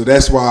 So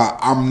that's why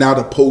I'm not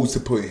opposed to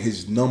putting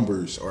his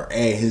numbers or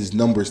add his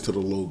numbers to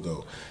the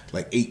logo,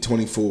 like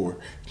 824. You know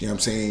what I'm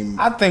saying?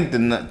 I think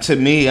to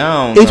me,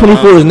 I don't.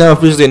 824 is now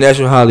officially a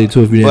national holiday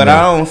too. If you didn't but know.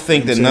 I don't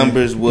think the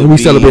numbers would. We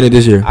be, celebrated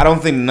this year. I don't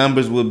think the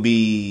numbers would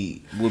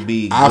be.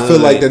 I feel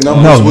like the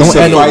numbers would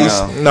suffice.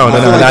 No.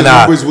 The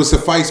numbers would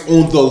suffice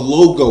on the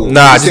logo.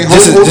 Nah,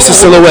 this is a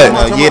silhouette.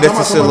 That's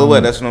a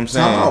silhouette. That's what I'm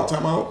saying.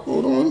 Time out.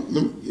 Hold on.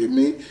 Let me get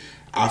me.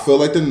 I feel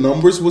like the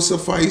numbers will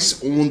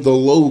suffice on the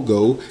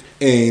logo,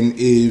 and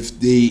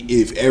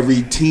if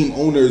every team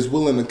owner is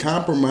willing to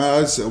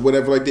compromise or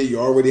whatever like that, you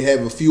already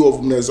have a few of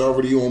them that's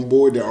already on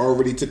board that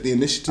already took the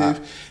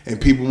initiative,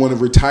 and people want to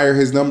retire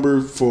his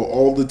number for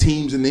all the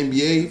teams in the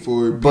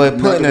NBA. But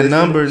putting a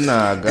number,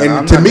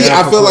 and to me,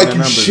 I feel like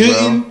you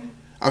shouldn't. Bro.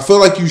 I feel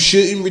like you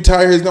shouldn't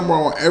retire his number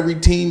on every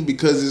team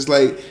because it's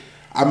like.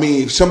 I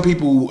mean, some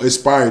people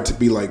aspire to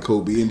be like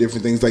Kobe and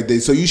different things like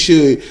that. So it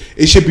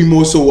should be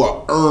more so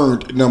a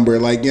earned number.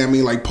 Like, you know what I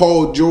mean? Like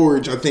Paul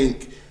George, I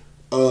think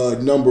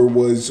number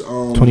was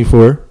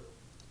 24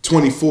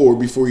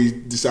 before he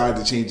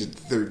decided to change it to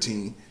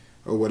 13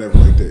 or whatever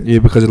like that. Yeah,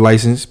 because of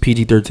license,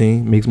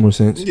 PG-13 makes more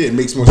sense. Yeah, it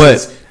makes more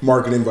sense.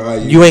 Marketing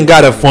value. You ain't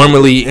gotta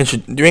formally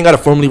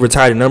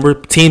retire the number.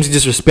 Teams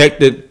just respect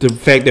the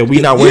fact that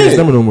we not wearing this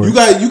number no more. You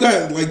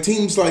got like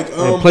teams like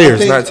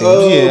players, not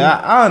teams.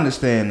 I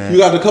understand that. You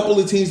got a couple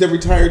of teams that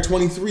retired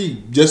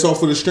 23 just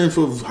off of the strength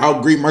of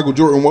how great Michael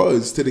Jordan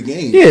was to the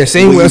game. Yeah,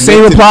 same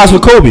applies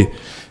with Kobe.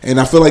 And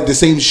I feel like the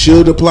same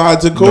should apply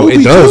to Kobe. No,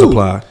 it does too.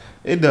 apply.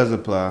 It does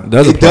apply.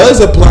 It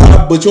does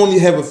apply, but you only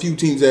have a few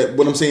teams that.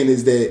 What I'm saying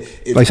is that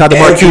if like shout out to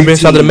Mark Cuban,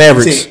 shout out to the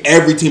Mavericks.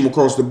 Every team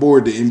across the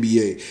board, the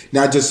NBA,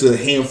 not just a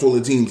handful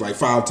of teams. Like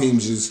 5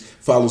 teams just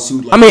follow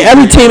suit. Like I mean,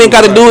 every team ain't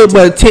got to do it,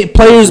 but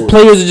players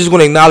are just going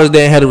to acknowledge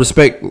that and have the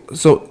respect.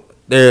 So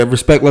their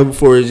respect level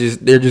for it is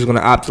they're just going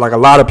to opt. Like a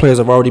lot of players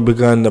have already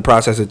begun the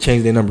process of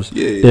changing their numbers.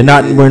 They're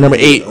not wearing number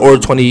 8 or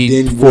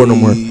 24 no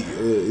more.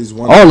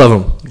 All of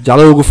them.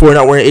 Jaleel Okafor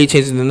not wearing 8,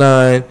 changing to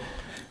 9.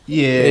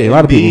 Yeah, a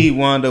lot of people. He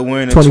wound up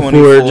wearing a 24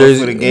 jersey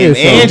for the game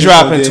and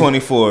dropping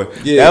 24.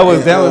 Yeah, that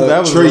was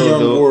Trae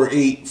Young wore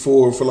 8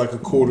 for like a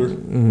quarter.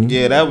 Mm-hmm.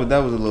 Yeah, that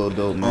was a little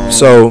dope, man.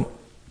 So,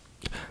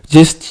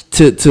 just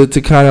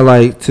to kind of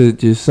like to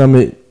just sum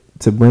it,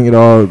 to bring it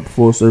all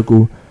full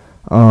circle.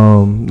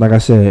 Like I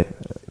said,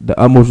 the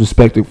utmost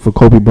respect for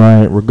Kobe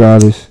Bryant,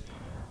 regardless.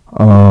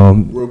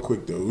 Real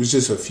quick though, it was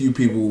just a few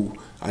people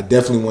I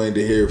definitely wanted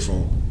to hear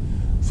from.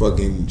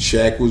 Fucking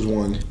Shaq was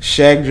one.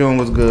 Shaq Jones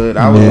was good.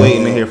 I was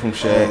waiting to hear from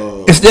Shaq.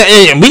 We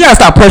gotta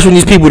stop pressuring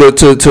these people to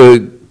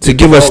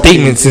give us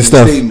statements and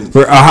stuff,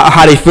 or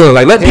how they feel.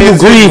 Like let people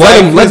grieve,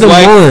 let them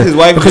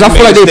mourn. Because I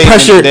feel like they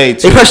pressure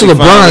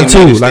LeBron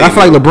too. Like I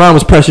feel like LeBron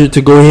was pressured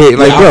to go ahead.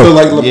 Like bro, I feel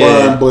like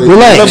LeBron, but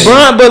relax.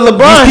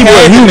 LeBron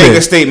had to make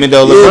a statement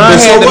though. LeBron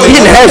he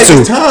didn't have to.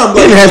 He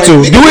didn't have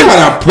to do it.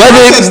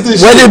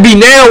 Whether it be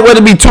now,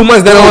 whether it be 2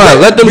 months down the line,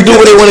 let them do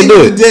what they want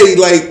to do.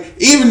 Like.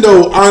 Even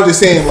though I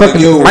understand, like,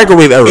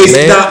 microwave error,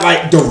 it's not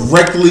like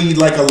directly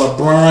like a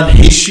LeBron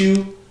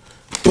issue,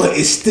 but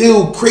it's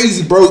still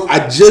crazy, bro.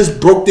 I just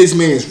broke this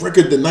man's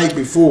record the night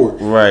before.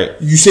 Right.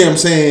 You see what I'm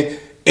saying?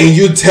 And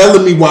you're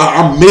telling me while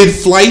I'm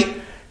mid-flight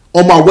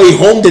on my way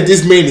home that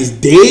this man is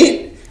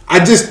dead? We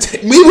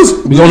was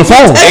on the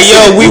phone.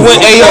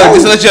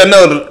 Just to let y'all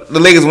know,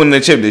 the Lakers winning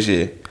the chip this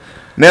year.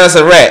 Now it's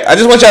a wrap. I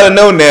just want y'all to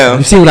know now.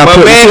 You see what I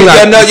put? Y'all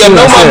know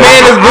my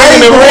man is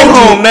bringing the ring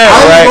home now,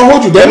 right?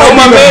 You know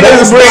my man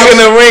is bringing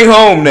the ring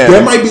home now.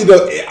 That might be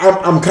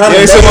I'm kind of.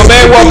 Yeah, so my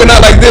man walking out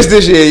like this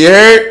year. You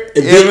heard?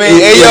 You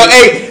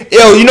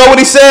know what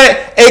he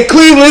said? Hey,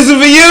 Cleveland, this is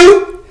for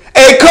you.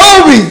 Hey,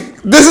 Kobe,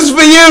 this is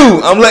for you.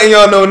 I'm letting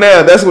y'all know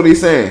now. That's what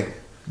he's saying.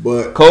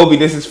 But Kobe,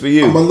 this is for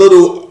you. I'm a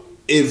little.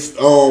 If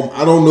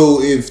I don't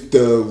know if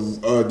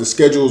the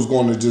schedule is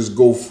going to just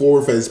go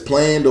forth as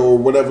planned or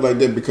whatever like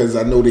that, because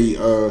I know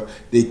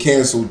they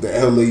canceled the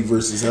LA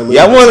versus LA.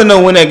 Yeah, I want to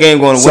know when that game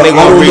going. When they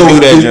going to redo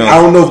that joint.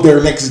 I don't know if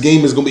their next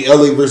game is going to be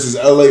LA versus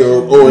LA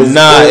or it's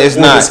not. It's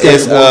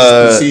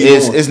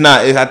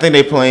not. I think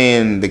they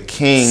playing the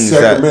Kings.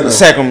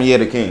 Sacramento. Yeah,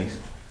 the Kings.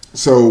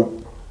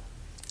 So,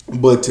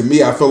 but to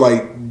me, I feel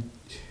like.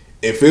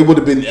 If it would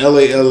have been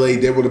LA,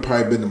 that would have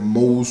probably been the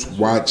most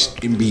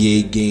watched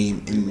NBA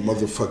game in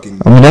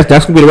motherfucking. I mean,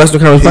 that's gonna be the Western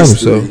Conference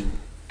Finals. So, you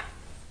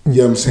know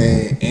what I'm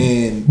saying?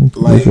 And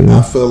like,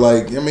 I feel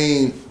like, I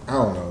mean, I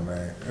don't know,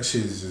 man. That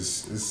shit is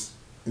just.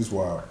 It's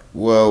wild.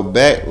 Well,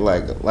 back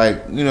like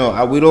you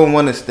know, we don't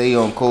want to stay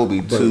on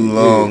Kobe too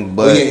long,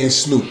 but and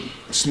Snoop,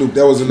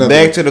 that was another.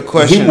 Back to the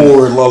question. He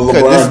wore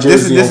LeBron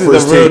jersey on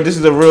first take. This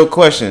is a real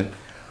question.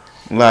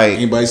 Like,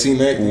 anybody seen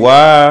that?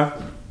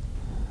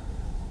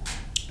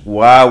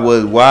 Why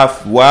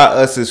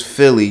us as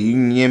Philly? You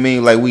know what I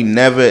mean? Like, we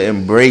never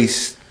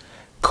embraced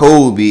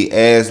Kobe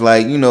as,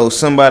 like, you know,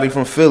 somebody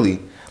from Philly.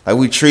 Like,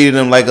 we treated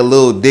him like a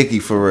little Dicky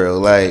for real.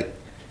 Like,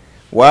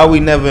 why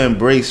we never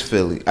embraced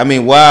Philly? I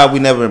mean, why we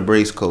never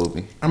embraced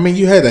Kobe? I mean,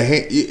 you had I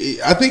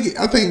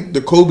think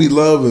the Kobe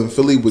love in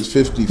Philly was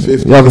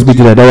 50-50. Y'all can speak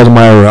to that. That wasn't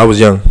my era. I was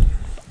young.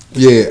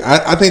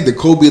 Yeah, I think the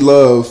Kobe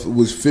love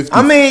was 50.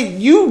 I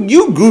mean,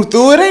 you grew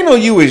through it. Ain't no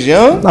you was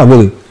young. Not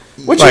really.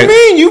 What you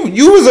mean?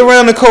 You was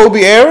around the Kobe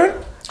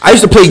era. I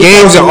used to play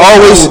games and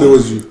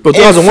always. But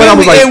 2001, I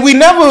was like. And we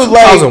never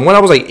like. 2001, I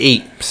was like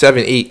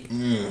 7, 8.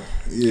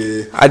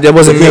 Yeah. That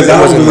wasn't me. I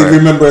don't really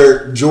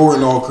remember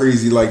Jordan all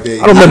crazy like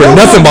that. I don't remember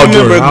nothing about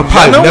Jordan. I've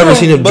probably never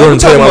seen him Jordan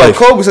play in my life.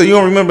 Kobe, so you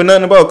don't remember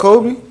nothing about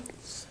Kobe?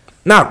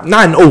 Not in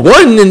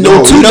 01 and 02.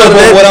 No,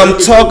 but what I'm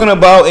talking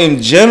about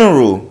in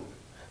general.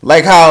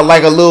 Like how,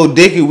 like a little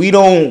Dicky, we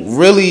don't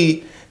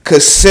really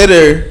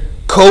consider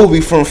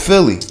Kobe from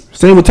Philly.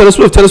 Same with Taylor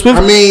Swift. Taylor Swift,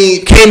 I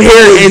mean, came here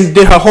and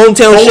did her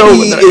hometown show,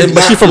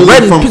 but she's from really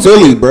Redden, from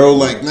Philly, bro.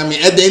 Like, I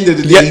mean, at the end of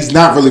the day, he's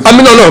not really. I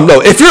mean, no.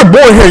 If you're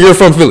born here, you're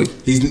from Philly.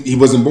 He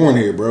wasn't born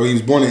here, bro. He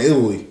was born in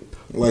Italy.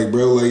 Like,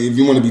 bro, like if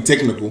you want to be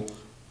technical,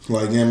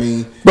 like, I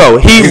mean, bro,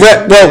 he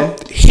put that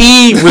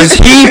he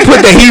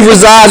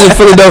resides in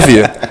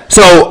Philadelphia,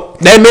 so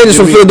that man is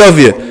from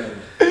Philadelphia.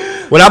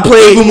 When I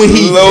played, when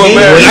he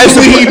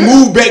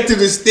moved back to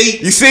the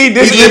States, you see,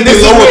 this is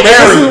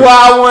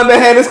why I wanted to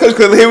have this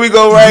because here we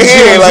go right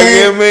here. Like, you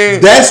know what I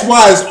mean? That's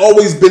why it's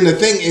always been the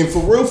thing. And for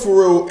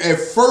real, at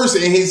first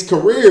in his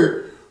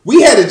career,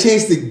 we had a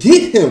chance to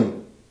get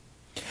him.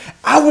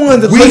 I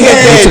wanted to look at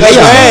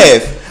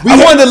that draft.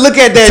 I wanted to look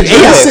at that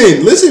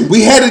draft. Listen,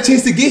 we had a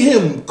chance to get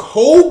him.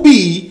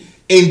 Kobe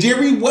and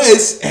Jerry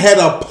West had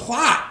a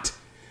plot.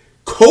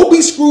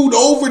 Kobe screwed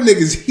over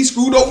niggas. He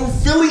screwed over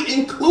Philly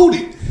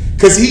included.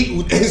 Because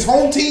his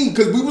home team,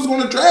 because we was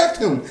going to draft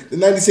him in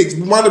 96.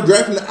 We wound up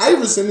drafting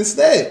Iverson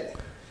instead.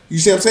 You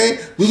see what I'm saying?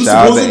 We was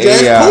supposed to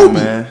draft Kobe.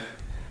 Man.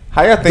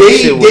 How y'all think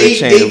shit would have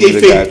changed? They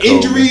faked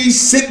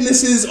injuries,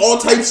 sicknesses, all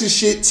types of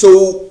shit,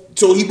 so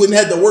he wouldn't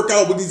have to work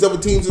out with these other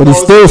teams. But he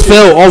still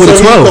fell over the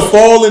 12. So he could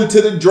fall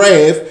into the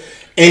draft.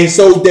 And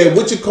so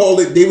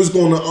that they was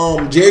going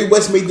to Jerry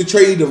West made the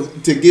trade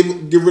to get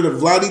rid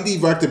of Vlade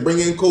Divac to bring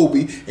in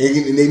Kobe,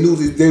 and they knew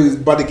that they was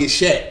about to get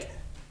Shaq.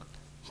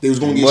 They was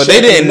going to get Shaq.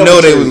 They didn't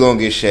know they was going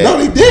to get Shaq. No,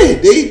 they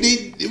did.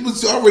 It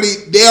was already.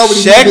 They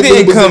already. Shaq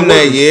didn't come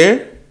that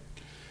year.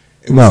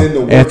 It was in the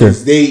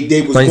workers.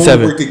 They was going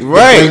to work to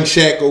bring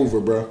Shaq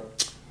over, bro.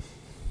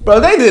 Bro,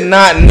 they did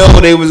not know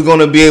they was going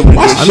to be able to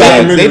get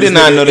Shaq. They did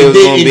not know they was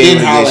going to be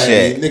able to get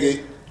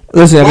Shaq.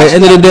 Listen, at the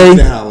end of the day,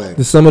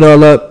 to sum it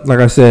all up, like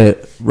I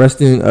said,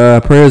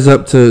 prayers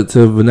up to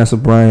Vanessa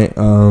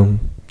Bryant.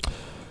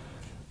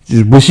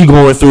 Just what she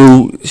going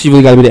through, she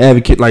really got to be the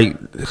advocate, like,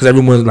 because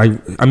everyone's like,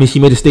 I mean, she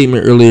made a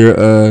statement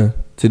earlier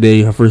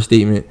today, her first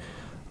statement,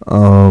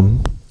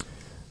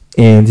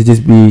 and to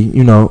just be,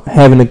 you know,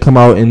 having to come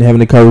out and having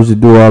the courage to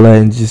do all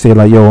that and just say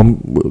like, yo,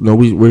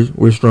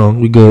 we're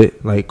strong, we good.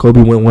 Like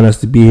Kobe wouldn't want us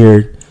to be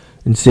here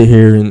and sit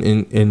here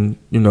and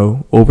you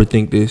know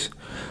overthink this.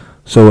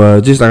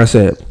 So just like I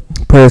said,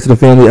 prayers to the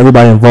family,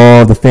 everybody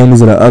involved, the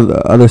families of the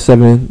other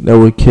 7 that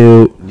were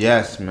killed.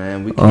 Yes,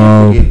 man, we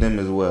can't forget them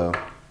as well.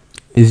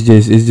 It's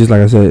just like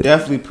I said.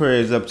 Definitely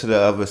prayers up to the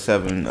other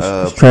 7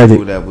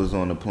 people that was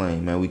on the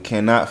plane, man. We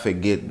cannot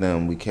forget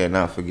them.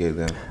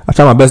 I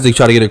try my best to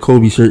try to get a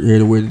Kobe shirt here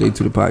to wear today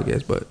to the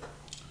podcast, but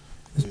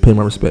just pay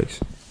my respects.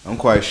 I'm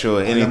quite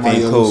sure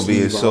anything Kobe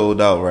is sold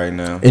out right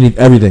now.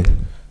 Everything.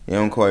 Yeah,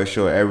 I'm quite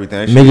sure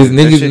everything.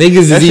 Niggas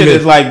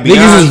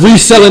is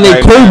reselling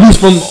their Kobe's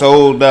from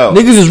sold out.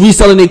 Niggas is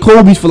reselling their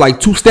Kobe's for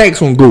like 2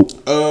 stacks on Goat.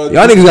 Y'all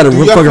niggas gotta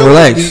fucking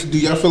relax. Do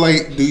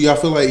y'all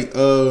feel like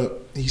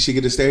he should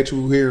get a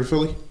statue here in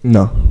Philly?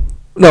 No,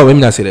 let me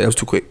not say that. That was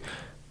too quick.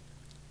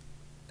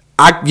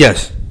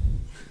 Yes.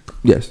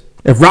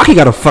 If Rocky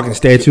got a fucking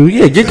statue,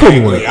 yeah, get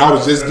Kobe one. I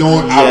was just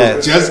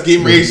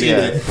getting ready to say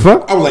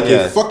that. I was like,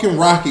 if fucking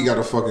Rocky got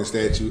a fucking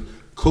statue,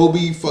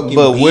 Kobe fucking.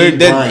 But we're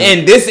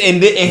and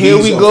here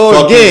we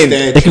go again.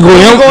 They can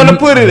go going to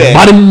put it at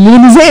by the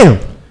museum.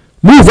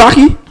 Move,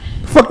 Rocky.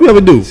 The fuck we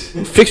ever do?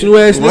 Fictional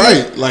ass nigga.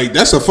 Right, like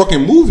that's a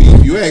fucking movie.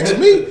 If you ask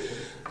me.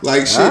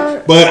 Like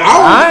shit, but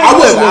I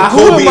wouldn't want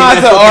Kobe. Who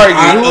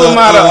am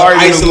I to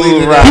argue?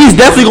 He's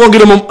definitely gonna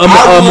get a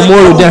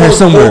memorial down here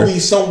somewhere. Kobe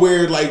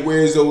somewhere like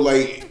where as though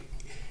like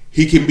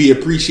he can be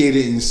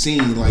appreciated and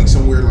seen, like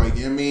somewhere like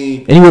I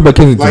mean anywhere but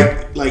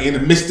Kensington, like in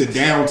the midst of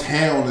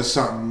downtown or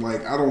something.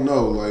 Like I don't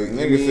know, like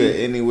nigga said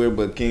anywhere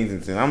but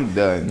Kensington. I'm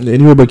done.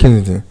 Anywhere but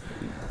Kensington.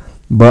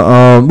 But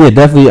yeah,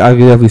 definitely I can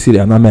definitely see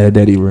that. I'm not mad at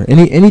that either.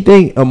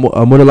 Anything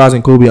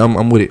immortalizing Kobe,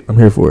 I'm with it. I'm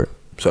here for it.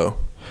 So.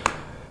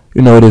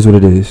 You know, it is what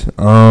it is.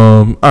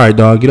 All right,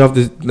 dog. Get off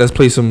this. Let's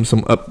play some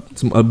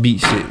upbeat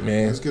shit,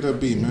 man. Let's get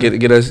upbeat, man.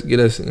 Get us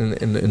in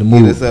the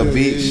mood. Get us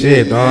upbeat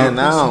shit, dog. Man,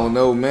 I don't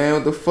know, man.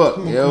 What the fuck,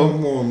 yo?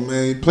 Come on,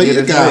 man. Play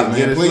your guy,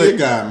 man. Play your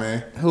guy,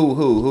 man.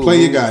 Who?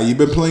 Play your guy. You've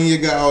been playing your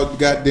guy all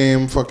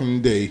goddamn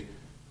fucking day.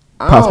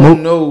 I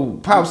don't know.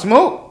 Pop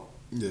Smoke?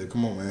 Yeah,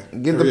 come on, man.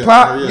 Get the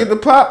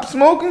pop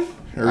smoking?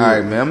 All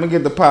right, man. I'm gonna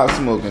get the pop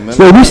smoking, man.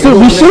 So we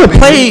should have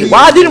played.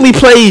 Why didn't we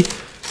play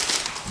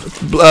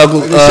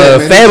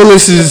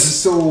Fabulous's?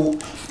 So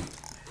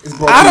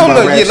I don't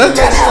know. Yeah, let's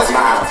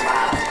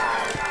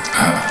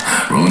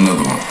roll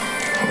another one.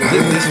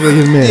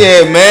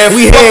 Yeah, man.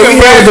 We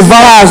have the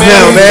vibes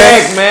now,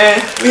 man.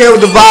 We have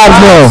the vibes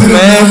now,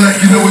 man.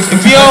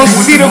 If you don't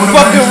see the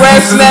fucking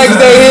rap snacks,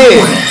 they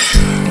here.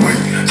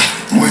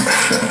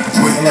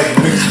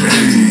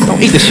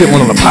 Don't eat the shit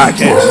one on the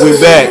podcast. We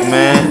back,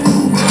 man.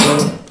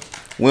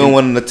 We don't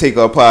want them to take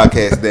our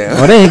podcast down.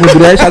 Oh, they ain't gonna do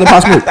that. Shout out to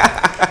Pop Smoke.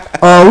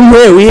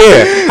 We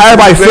here. How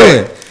everybody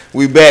feeling?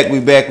 We back,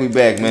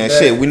 man.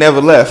 Shit, we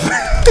never left.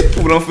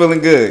 But I'm feeling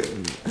good.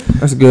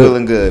 That's good.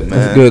 Feeling good,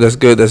 man. That's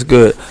good.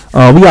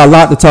 We got a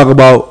lot to talk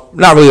about.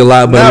 Not really a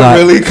lot, but not a lot.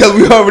 really, because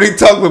we already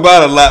talked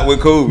about a lot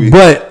with Kobe.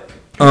 But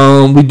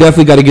we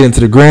definitely got to get into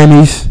the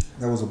Grammys.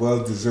 That was a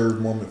well-deserved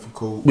moment for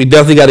Kobe. We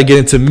definitely got to get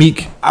into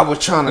Meek. I was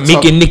trying to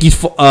Meek and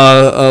Nicki's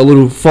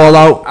little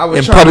fallout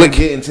in public. To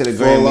get into the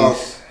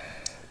Grammys.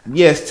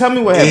 Yes, tell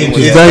me what happened.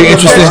 Which is very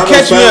interesting.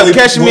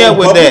 Catch me up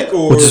with that.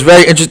 Which is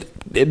very interesting.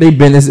 They've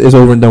been it's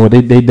over and done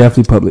with. They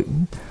definitely public.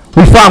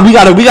 We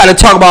gotta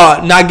talk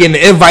about not getting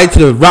an invite to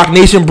the Rock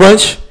Nation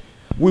brunch.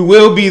 We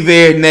will be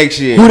there next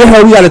year. Who the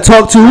hell we gotta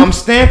talk to? I'm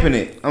stamping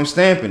it. Who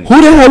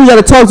the hell we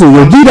gotta talk to?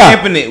 Yo, I'm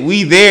stamping it.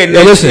 We there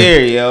next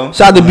year, yo.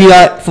 Shout out to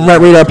B-Dot from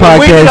Rap Radar Podcast.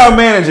 Where did our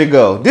manager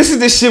go? This is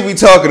the shit we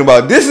talking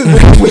about. This is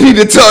what we need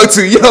to talk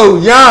to. Yo,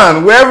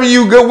 Jan, wherever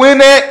you go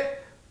win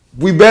at,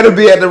 we better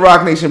be at the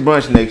Rock Nation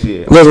brunch next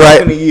year. Look,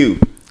 right. To you.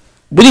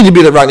 We need to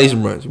be at the Rock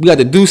Nation brunch. We got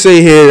the Duce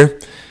here.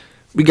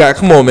 We got,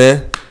 come on,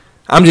 man.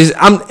 But I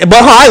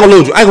ain't gonna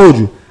hold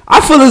you. I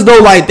feel as though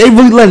like they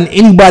really letting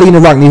anybody in the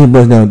Rock Nation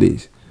brunch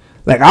nowadays.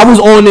 Like I was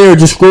on there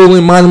just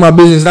scrolling, minding my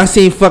business, and I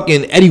seen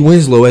fucking Eddie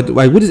Winslow at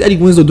what is Eddie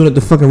Winslow doing at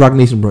the fucking Rock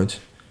Nation brunch?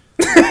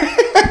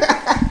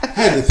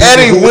 Eddie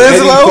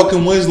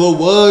fucking Winslow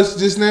was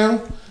just now,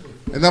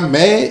 and I'm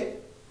mad.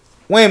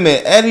 Wait a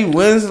minute, Eddie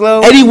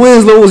Winslow? Eddie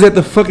Winslow was at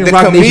the fucking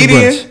Rock Nation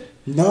brunch.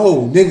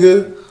 No,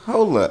 nigga.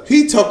 Hold up.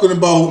 He talking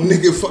about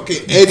nigga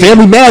fucking Eddie.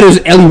 Family Matters,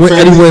 Eddie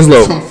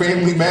Winslow. Some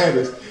Family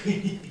Matters.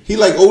 He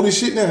like old as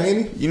shit now,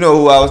 ain't he? You know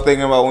who I was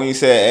thinking about when you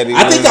said Eddie?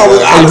 I think I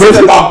was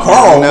thinking about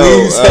Carl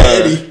when you said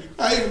Eddie.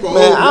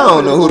 Man, I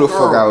don't know who the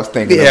fuck I was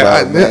thinking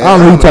about. I don't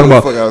know who you talking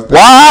about.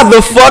 Why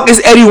the fuck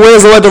is Eddie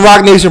Winslow at the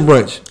Rock Nation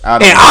brunch?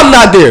 And I'm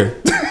not there.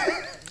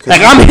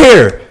 Like I'm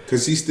here.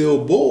 Cause he's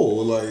still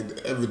bull,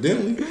 like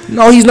evidently.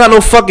 No, he's not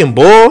no fucking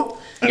bull.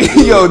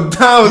 Yo,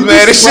 Thomas,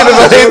 man, this shit is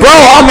bro.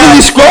 I'm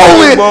really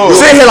scrolling.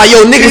 Saying here like,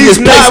 yo, niggas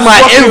just placed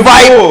my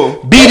invite.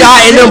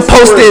 B-Dot and them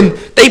posting.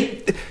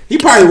 He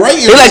probably right.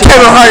 They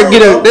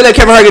let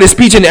Kevin Hart get a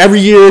speech in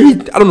every year.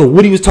 I don't know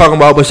what he was talking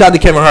about, but shout out to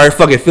Kevin Hart.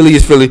 Fuck it, Philly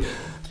is Philly.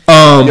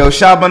 Yo,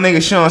 shout out my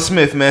nigga Sean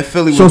Smith, man.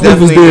 Philly was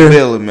definitely in the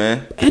building,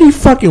 man. Eddie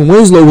fucking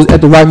Winslow was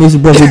at the Rock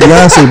Nation brunch with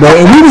Beyonce, bro,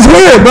 and we was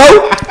here,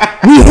 bro.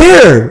 We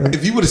here.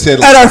 If you would have said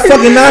like, at our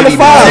fucking 9 to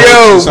 5.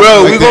 Yo,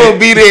 bro, we gonna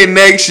be there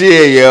next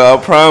year, yo. I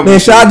promise. Man,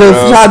 shout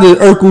out to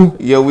Urkel.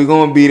 Yo, we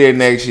gonna be there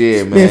next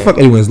year, man. Man, fuck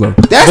Eddie Winslow.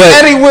 That's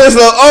Eddie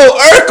Winslow. Oh,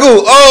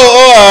 Urkel. Oh,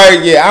 all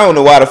right, yeah. I don't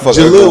know why the fuck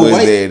Urkel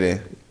was there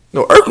then.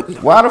 No,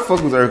 Urkel. Why the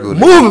fuck was Urkel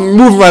there?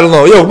 Moving right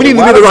along. Yo, we need to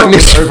get the Rock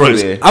Nation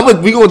brunch.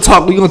 We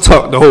gonna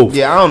talk the whole.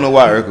 Yeah, I don't know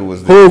why Urkel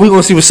was there. We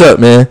gonna see what's up,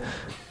 man.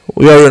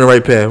 We already on the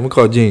right path. We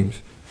call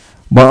James.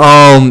 But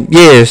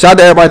yeah, shout out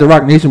to everybody at the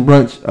Rock Nation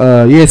brunch.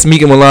 Yes,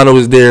 Meek and Milano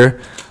was there.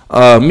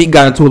 Meek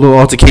got into a little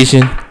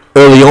altercation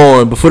early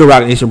on before the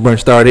Rock Nation brunch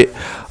started,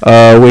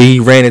 where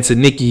he ran into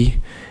Nicki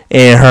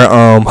and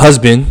her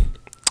husband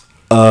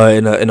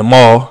in a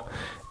mall,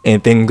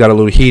 and things got a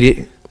little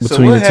heated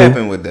between the two. So what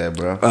happened with that,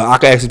 bro? I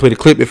could actually play the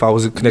clip if I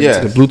was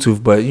connected to the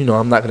Bluetooth, but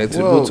I'm not connected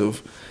to the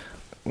Bluetooth.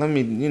 Let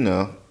me,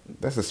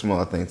 that's a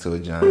small thing to a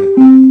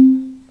giant.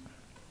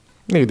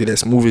 Nigga did that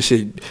smooth as shit.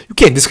 You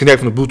can't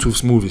disconnect from the Bluetooth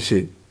smooth as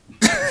shit.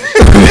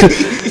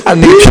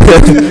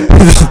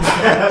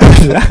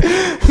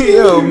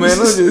 Yo, man, I'm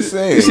just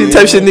saying. You see the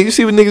type of shit niggas, you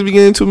see what niggas be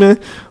getting into, man?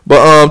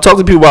 But talk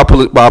to people while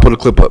I put a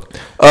clip up.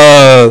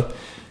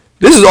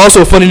 This is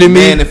also funny to me.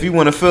 Man, if you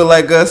want to feel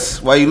like us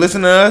while you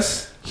listen to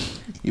us,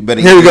 you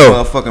better Here get we these go.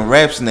 motherfucking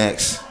rap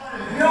snacks.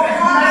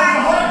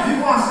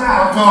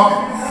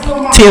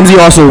 TMZ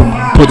also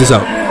put this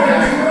out.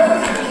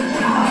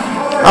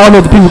 I don't know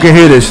if the people can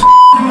hear this.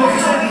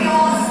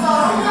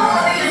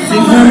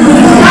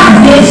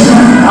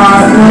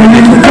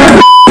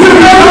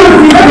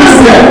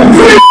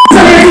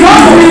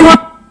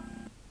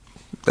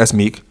 That's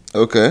Meek.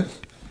 Okay.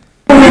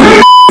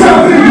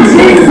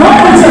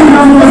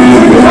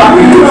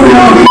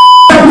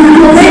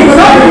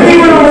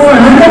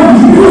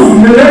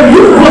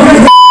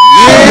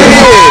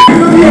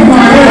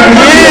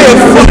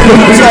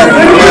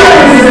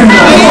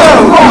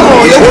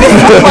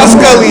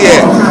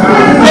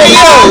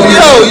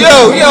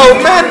 Yo,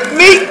 man.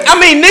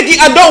 Nikki,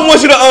 I don't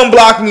want you to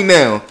unblock me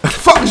now. The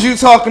fuck is you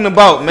talking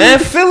about, man?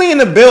 Philly in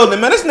the building,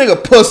 man. This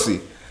nigga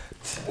pussy.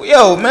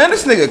 Yo, man,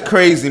 this nigga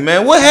crazy,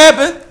 man. What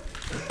happened?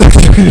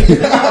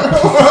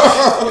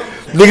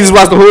 Niggas just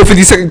watched the whole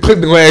 50-second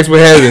clip to go ask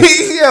what happened.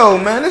 Yo,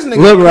 man, this nigga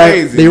Look,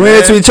 crazy. Right, they ran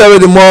into each other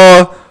at the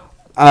mall.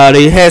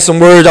 They had some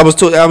words. I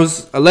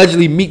was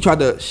allegedly Meek tried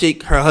to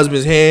shake her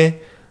husband's hand.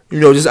 You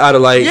know, just out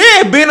of like.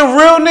 Yeah, being a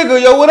real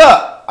nigga. Yo, what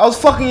up? I was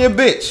fucking your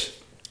bitch.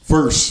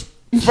 First,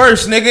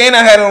 nigga, and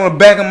I had it on the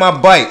back of my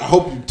bike. I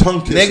hope you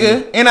tongue kiss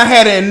nigga, and I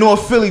had it in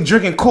North Philly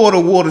drinking quarter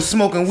water,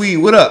 smoking weed.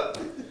 What up?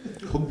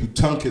 Hope you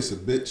tongue kiss a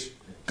bitch.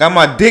 Got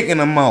my dick in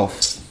the mouth.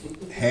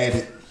 Had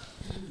it.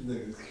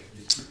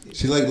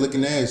 She like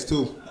licking ass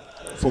too,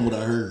 from what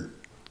I heard.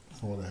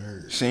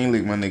 She ain't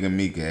lick my nigga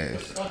Meek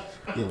ass.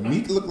 Yo,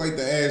 Meek look like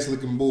the ass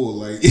licking bull.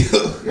 Like,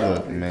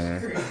 look,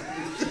 man.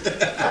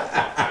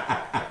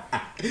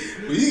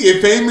 When you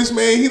get famous,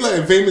 man, he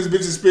like famous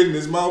bitches spit in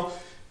his mouth.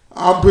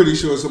 I'm pretty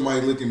sure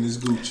somebody licking this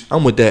gooch.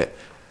 I'm with that,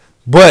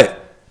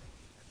 but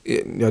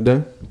y'all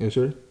done? You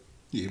sure?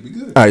 Yeah, we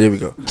good. All right, there we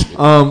go. Shout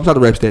out to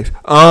Rap Stacks.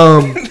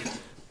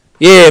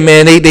 Yeah,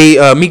 man,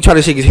 they Meek tried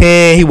to shake his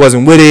hand. He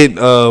wasn't with it.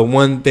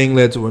 One thing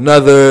led to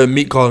another.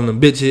 Meek calling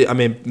them bitches. I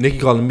mean, Nicki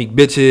calling Meek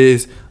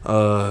bitches.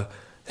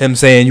 Him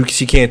saying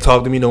she can't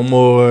talk to me no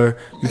more.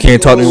 You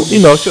can't talk to me.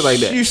 You know, shit like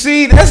that. You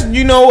see,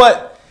 you know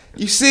what?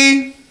 You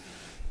see.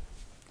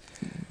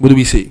 What do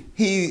we see?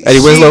 Eddie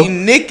Winslow?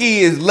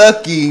 Nicki is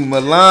lucky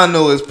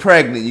Milano is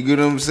pregnant. You get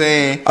what I'm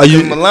saying? Are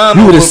you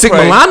Milano would have sick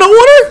Milano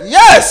on her?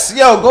 Yes.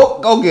 Yo,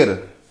 go get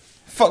her.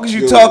 Fuck is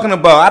you talking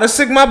about? I'd have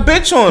sick my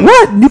bitch on her.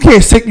 What?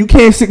 You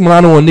can't sick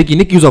Milano on Nicki.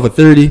 Nicki was off at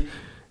 30. You know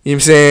what I'm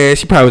saying?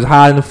 She probably was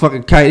high in the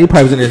fucking kite. He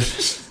probably was in there.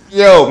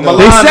 Yo, Milano.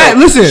 They said,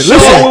 listen.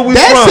 Where we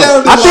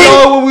from? I think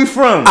where we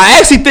from. I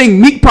actually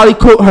think Meek probably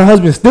caught her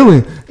husband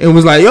stealing and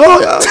was like, yo.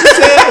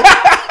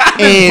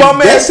 And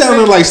that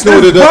sounded like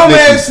snorted up. Bum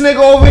ass nigga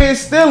over here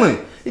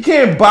stealing. You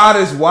can't buy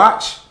this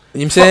watch. You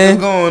know what I'm saying?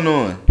 What's going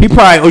on? He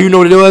probably, you know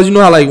what it was? You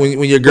know how like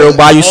when your girl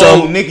buy you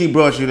something? Oh, Nicki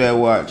brought you that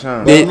watch,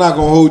 huh? But I'm not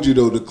gonna hold you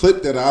though. The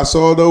clip that I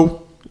saw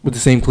though, with the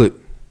same clip.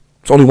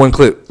 It's only one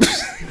clip. You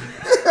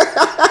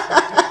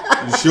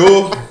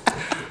sure?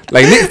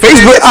 Like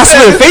Facebook, I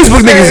swear,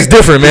 Facebook niggas is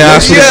different, man. I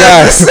swear to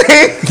God.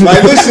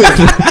 Like, listen,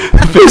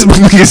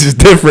 Facebook niggas is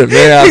different,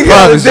 man. I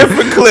promise.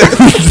 Different clip.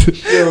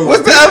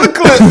 What's the other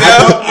clip, yo?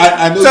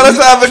 I know Tell us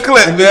the other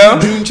clip, yo. You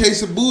didn't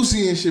chase a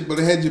Boosie and shit, but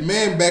it had your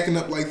man backing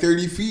up like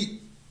 30 feet.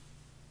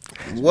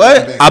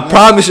 What? I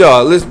promise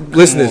y'all,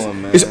 listeners,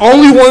 it's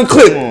only one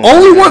clip.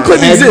 Only one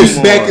clip exists.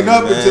 Backing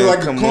up into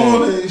like a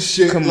corner and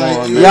shit. Come like,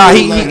 on, yeah,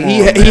 he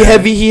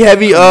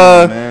heavy.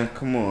 Man,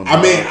 come on.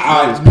 I mean,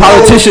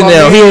 politician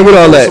now. He ain't with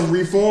all that. Some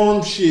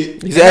reform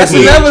shit.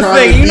 Exactly. That's another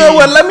thing. You know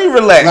what? Let me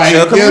relax, like,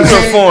 yo. Cause we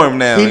reform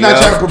now. He's not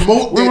trying to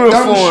promote we that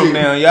dumb reform shit.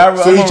 now, y'all.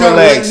 So I'm he gonna trying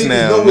relax to let niggas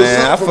now, know what's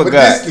man. I up from a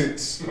forgot.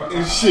 distance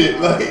and shit.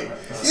 Like,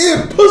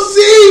 yeah,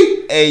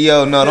 pussy. Hey,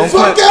 yo, no, don't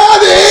Fuck play. out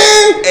of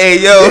here.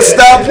 Hey, yo,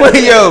 stop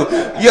playing,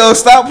 yo,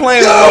 stop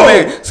playing with my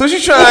man. So she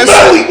trying to, yo,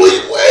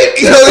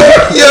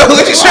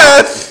 what you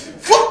trying?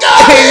 Fuck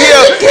out of Hey, yo,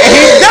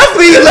 he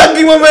definitely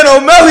lucky when man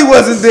O'Malley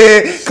wasn't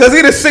there, cause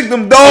he'd have sick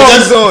them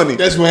dogs on him.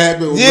 That's what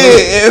happened.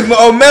 Yeah, if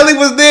O'Malley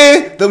was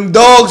there, them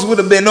dogs would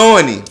have been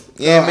on him.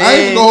 Yeah, man. I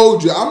ain't gonna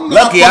hold you. I'm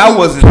not Lucky I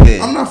wasn't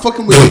there. I'm not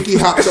fucking with Nicki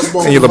hopped up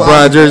on In your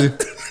LeBron jersey.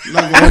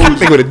 I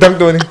think would have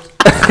dunked on him.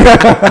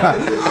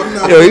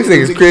 Yo, these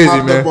niggas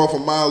crazy, man. Up off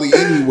of Molly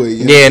anyway.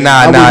 Yeah,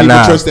 I wouldn't nah.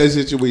 even trust that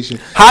situation.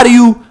 How do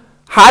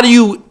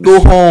you go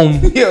home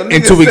Yo,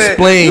 and to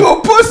explain? You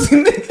a pussy,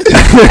 nigga.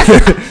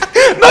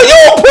 No, you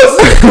a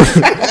pussy.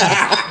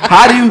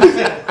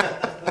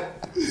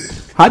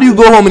 How do you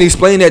go home and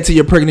explain that to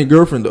your pregnant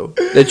girlfriend though?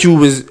 That you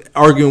was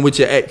arguing with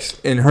your ex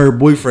and her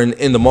boyfriend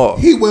in the mall.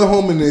 He went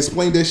home and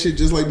explained that shit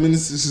just like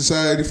Minister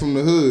Society from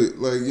the hood.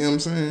 Like, you know what I'm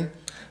saying?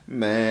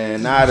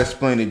 Man, I'd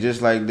explain it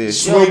just like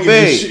this. Yo, Swinging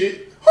babe, this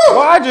shit.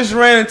 why I just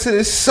ran into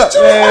this suck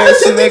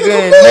ass nigga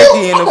and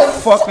Nicki in the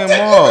fucking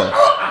mall?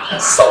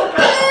 So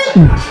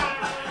bad.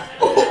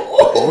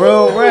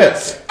 Real rap.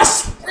 I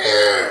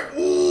swear.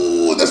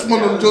 Ooh, that's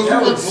one of them jokes.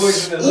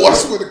 Ooh, I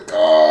swear to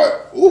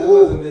God.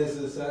 Ooh.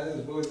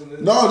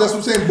 No, that's what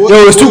I'm saying. Boys,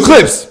 Yo, there's two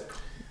clips.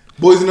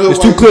 Boys in the Hood. There's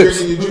two clips.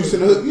 Drinking your juice in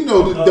the hood. You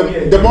know,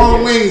 the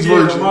Marlon Wayans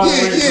version.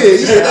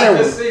 Yeah, that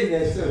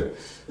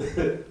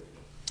one.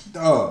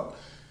 Dog.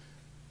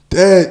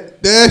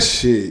 That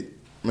shit,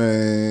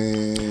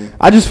 man.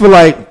 I just feel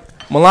like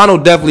Milano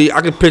definitely.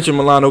 I can picture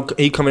Milano.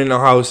 He coming in the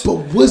house.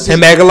 But was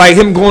him acting like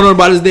him going on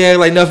about his dad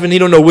like nothing. He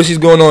don't know what she's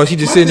going on. She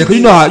just sitting there. 'Cause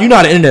you know how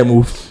the internet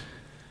move.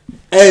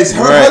 As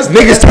her husband,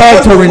 niggas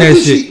tag touring that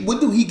shit.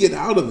 What do he get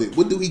out of it?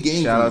 What do he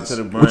gain? Shout from out this? to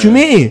the brand. What you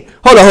mean?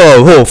 Hold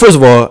on. First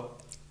of all,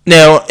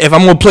 now if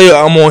I'm gonna play,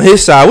 I'm on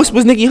his side. What's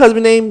Nicki's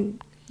husband name?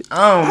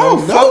 I don't know.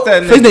 Fuck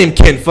that nigga. His name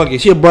Ken. Fuck it.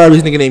 She a Barbie.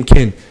 His nigga named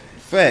Ken.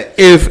 Fact.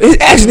 If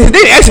his name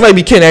actually might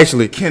be Ken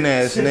actually. Ken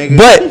ass nigga.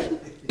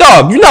 But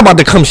dog, you're not about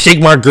to come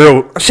shake my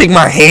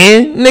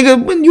hand,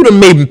 nigga. When you done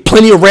made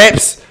plenty of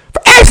raps,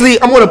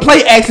 Actually, I'm gonna play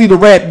the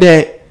rap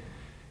that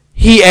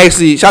he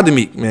actually. Shout out to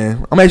Meek,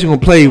 man. I'm actually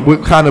gonna play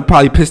what kind of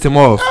probably pissed him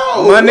off.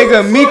 My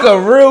nigga Meek a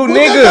real What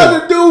nigga. that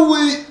got to do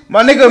with?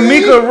 My nigga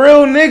Meek a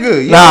real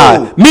nigga. Yo.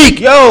 Nah, Meek.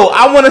 Yo,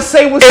 I wanna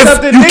say what's If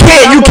up to you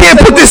niggas. you can't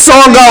put this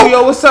song out.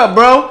 Yo, what's up,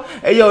 bro?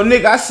 Hey, yo,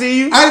 Nick, I see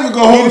you. I ain't even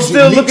gonna hold you.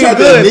 Still Meek looking tried to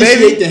good, initiate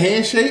baby. the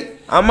handshake.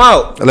 I'm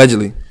out.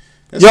 Allegedly.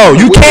 That's Yo, kinda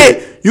you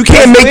weird.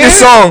 can't make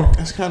this weird. song.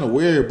 That's kind of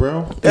weird,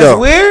 bro. That's Yo.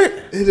 weird.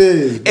 It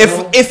is.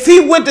 Bro. If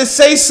he went to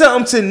say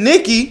something to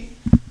Nicki,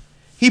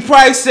 he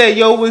probably said,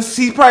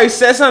 he probably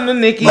said something to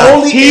Nicki.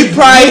 Only He if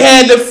probably Nicki-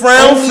 had the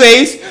frown only-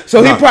 face,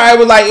 so he probably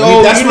was like, I mean,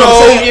 oh, that's you what I'm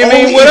know, saying. you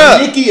mean, Only what if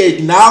up? Nicki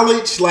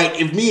acknowledged,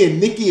 like if me and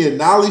Nicki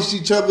acknowledged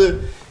each other,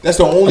 that's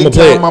the only I'ma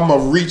play time it. I'm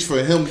gonna reach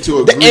for him to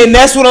agree. And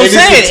that's what I'm And it's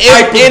the saying.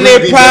 type of And breathing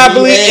it that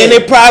probably, he had. and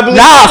it probably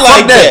Nah, went fuck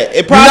like that. that.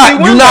 It probably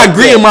You're went not like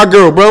agreeing that. with my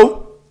girl,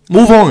 bro.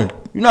 Move on.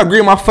 You're not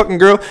agreeing with my fucking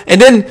girl.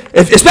 And then,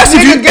 especially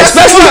Nigga, if you, guess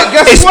what?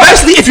 Guess what?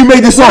 especially if you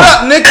made this song. What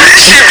up, nigga?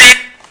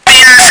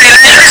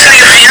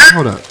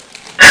 Hold up.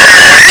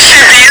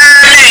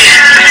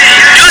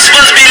 You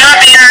supposed to be my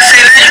Beyonce,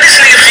 now you this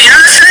nigga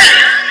fiance?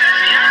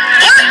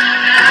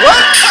 What?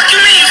 Fuck you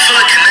mean you feel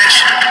a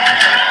connection?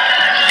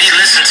 He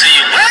listen to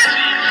you, what?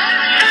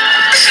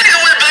 This nigga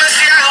with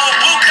Balenciaga with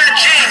bootcut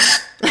jeans.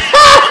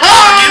 Come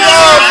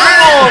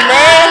on,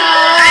 man.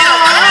 Hey, yo,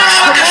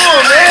 Come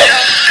on, man.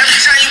 every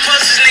time you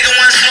post this nigga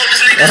wanna smoke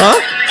this nigga. Uh-huh.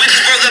 We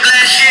just broke up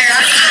last year.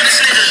 How you know this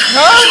nigga?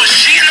 Huh? You was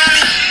cheating on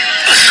me?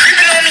 You was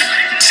creeping on me?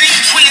 See you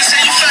tweeting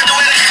saying you felt the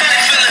way that you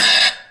feeling.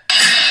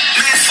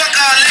 Man, fuck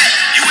all that.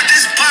 You with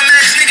this bum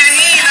ass nigga, he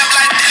ain't up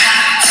like that.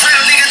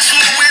 Real nigga to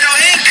a weirdo,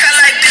 he ain't cut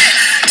like that.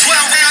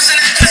 12 rounds in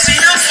that pussy,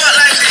 he don't fuck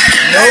like that.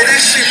 Nope.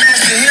 That shit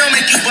nasty, he don't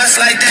make you bust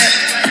like that.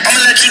 I'ma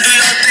let you do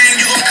your thing,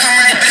 you gon' come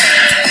right back.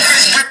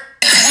 Chris Brown,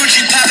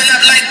 Gucci popping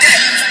up like that.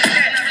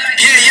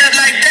 Yeah,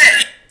 like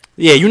that.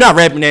 Yeah, you're not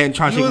rapping that and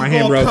trying to You shake was my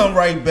hand, gonna bro. come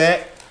right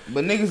back,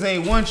 but niggas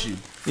ain't want you. You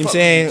know what I'm Fuck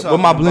saying? you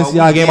With my talking about?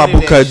 Balenciaga and my We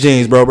hated bootcut that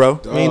jeans, bro. We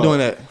ain't Dog. doing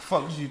that.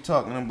 Fuck is you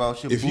talking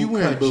about? Your If you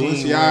wearing bootcut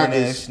jean wearing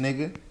ass Balenciagas,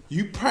 nigga.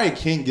 you probably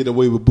can't get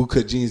away with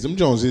bootcut jeans. Them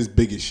Jones is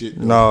big as shit.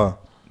 No.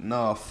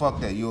 No, fuck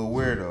that. You a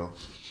weirdo.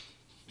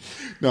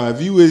 No,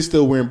 if you is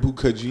still wearing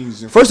bootcut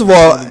jeans, in First of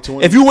all,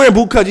 2020, if you wearing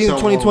bootcut jeans in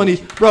something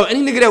 2020, bro,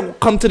 any nigga that will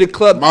come to the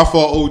club, my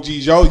fault,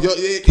 OGs, y'all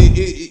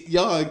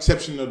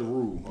exception of the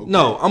rule. Okay?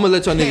 no, I'm gonna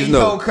let y'all niggas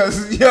know.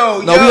 Cause No,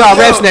 we got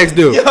rap snacks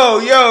do. Yo.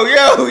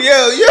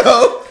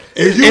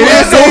 If you And was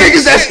there's some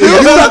niggas that still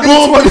if you was sucking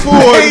born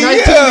before Hey, yo.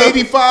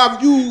 1985,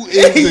 you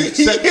is the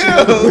exception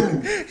of the rule.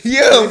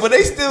 Yo, but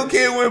they still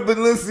can't wear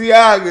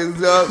Balenciagas,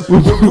 dog.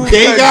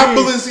 They ain't got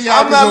Balenciagas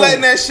I'm not on.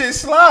 letting that shit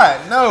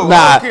slide. No, Nah,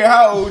 I don't care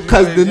how old you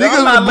Cause is. the yo. I'm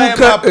niggas not with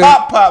letting bootcut,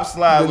 my pop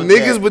slide the with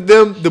niggas that. with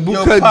them, the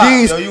bootcut Pop,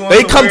 jeans, yo, you on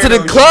they some come to the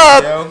weirdo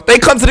club. shit, yo. They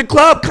come to the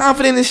club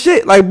confident as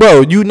shit. Like, bro,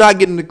 you not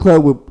getting in the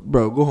club with,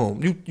 bro. Go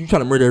home. You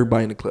trying to murder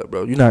everybody in the club,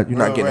 bro. You're not Real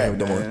getting rap, in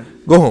with them. man.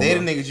 Go home. They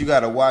Bro. the niggas you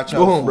gotta watch out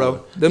Go home, for. bro.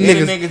 Them They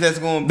niggas, the niggas that's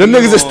gonna them be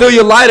niggas that on steal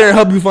your lighter and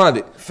help you find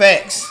it.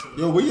 facts.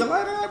 Yo, where your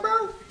lighter at,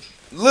 bro?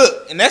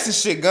 Look, and that's the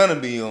shit gonna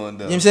be on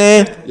though. You know what I'm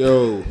saying?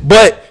 Yo,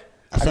 But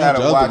I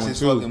gotta watch this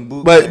fucking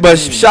boot. But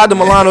shout out to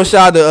Milano,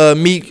 shout out to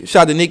Meek,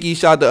 shout out to Nicki,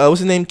 shout out to what's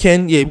his name?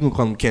 Ken? Yeah, we can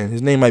call him Ken.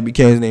 His name might be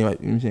Ken. His name might,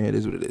 you know what I'm saying? It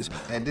is what it is.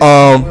 At this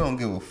point, we don't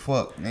give a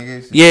fuck,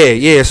 niggas.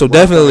 Yeah. So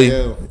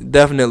Raphael.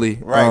 definitely.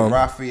 Right,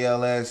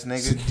 Raphael ass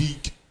nigga.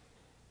 Sadiq.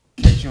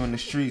 Catch you in the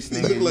streets, He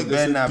nigga. look You like a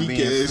better not be in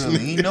Sadiq ass Philly.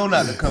 nigga. He know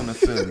not to come to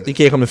Philly. He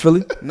can't come to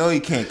Philly. No, he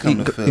can't come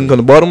to He Philly. can come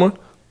to Baltimore.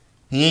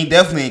 He ain't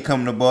definitely ain't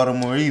coming to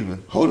Baltimore either.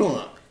 Hold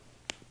on.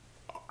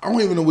 I don't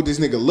even know what this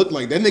nigga look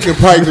like. That nigga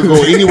probably could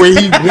go anywhere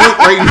he want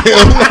right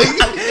now. Like,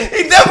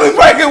 He definitely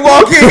probably could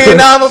walk in here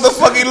and I don't know what the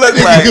fuck he look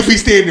nigga like. could be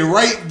standing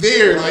right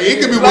there. Like it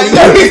could be Like,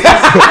 one of these.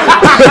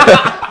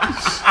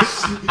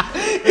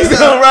 He's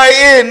going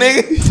right in,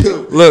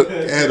 nigga. Look,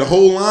 Had a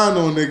whole line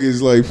on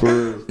niggas like for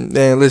real.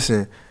 man,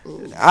 listen.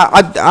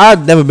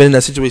 I've never been in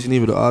that situation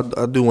either. Though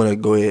I do want to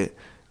go ahead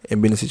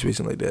and be in a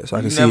situation like that, so I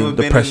can You see never the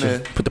been in pressure.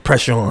 the- Put the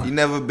pressure on. You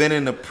never been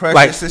in a pressure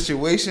Like-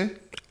 situation?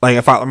 Like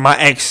if my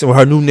ex or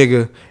her new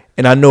nigga,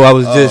 and I know I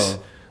was just,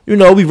 you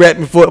know, we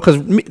rapping for because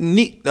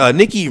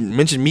Nicki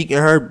mentioned Meek in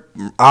her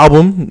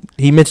album.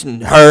 He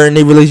mentioned her in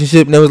their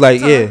relationship, and it was like,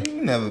 yeah.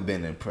 You never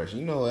been in pressure.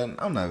 You know what?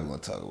 I'm not even gonna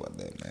talk about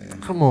that, man.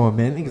 Come on,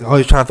 man. Niggas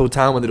always trying to throw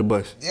time under the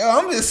bus. Yo,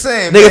 I'm just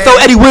saying, Nigga, man. throw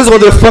Eddie Winslow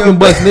under the fucking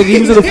bus, nigga. He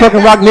was in the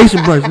fucking Rock Nation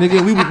bus,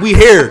 nigga. We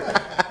here.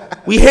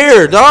 We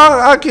here,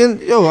 dog.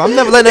 I'm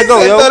never letting that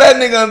go, yo. Throw that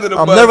nigga under the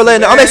bus. I'm never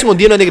letting that. I'm man. actually gonna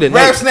deal that nigga tonight.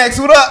 Rap Snacks,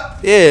 what up?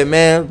 Yeah,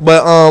 man.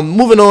 But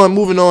moving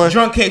on.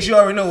 Drunk Cakes, you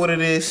already know what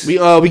it is. We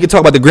can talk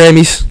about the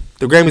Grammys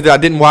that I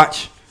didn't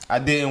watch. I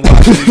didn't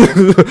watch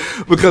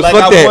it because like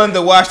fuck I that. wanted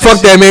to watch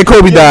Fuck that, man.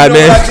 Kobe died, you know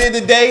man. What I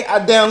did today? I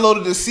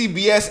downloaded the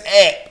CBS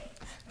app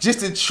just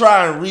to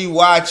try and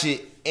rewatch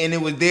it, and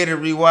it was there to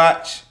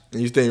rewatch.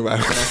 And you still ain't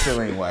watching. I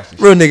still ain't watching.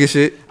 Real nigga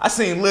shit. I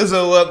seen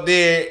Lizzo up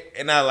there,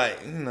 and I like,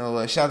 you know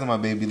what? Shout out to my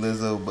baby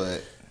Lizzo,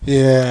 but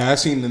Yeah, I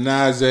seen the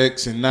Nas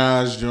X and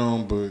Nas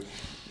Jones, but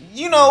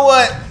you know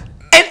what?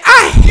 And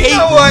I hate. You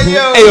know what,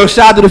 yo? Hey, yo,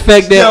 shout out to the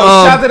fact that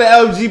shout out to the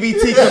LGBT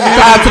community.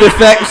 shout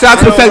out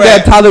to the fact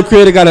that Tyler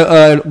Creator got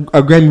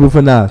a Grammy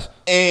for Nas.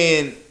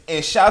 And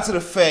shout out to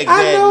the fact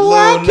that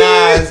Lil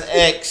Nas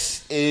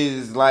X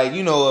is like,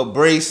 you know,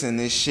 embracing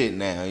this shit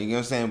now. You know what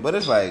I'm saying? But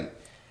it's like,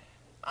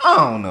 I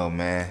don't know,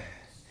 man.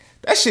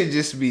 That shit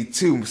just be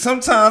too.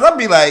 Sometimes I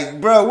be like,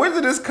 bro, where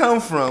did this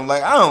come from?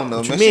 Like, I don't know,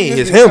 What man. you mean? She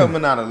just It's be him.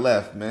 coming out of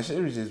left, man. She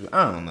was just,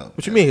 I don't know.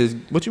 What you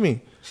mean? What you mean?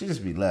 She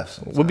just be left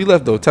sometimes. What be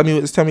left though? Tell me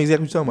exactly what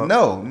you're talking about.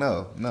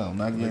 No, I'm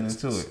not getting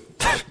into it.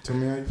 Tell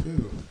me how you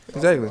feel.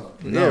 Exactly.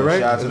 No, Yeah, right.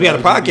 shout out to We the had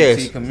a podcast.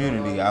 LGBT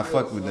community. I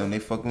fuck with them. They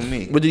fuck with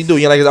me. What did he do?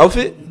 You like his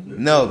outfit?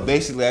 No,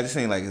 basically, I just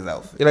ain't like his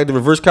outfit. You like the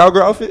reverse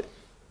cowgirl outfit?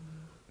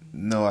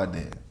 No, I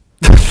didn't.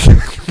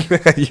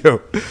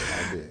 Yo.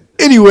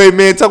 Anyway,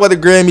 man, talk about the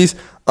Grammys.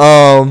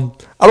 I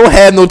don't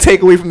have no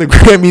takeaway from the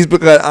Grammys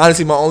because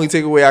honestly, my only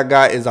takeaway I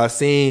got is I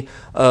seen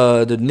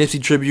the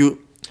Nipsey tribute.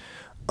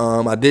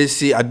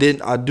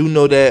 I do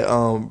know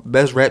that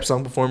best rap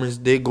song performance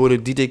did go to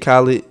DJ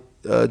Khaled,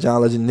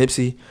 John Legend,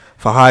 Nipsey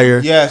for Hire.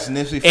 Yes,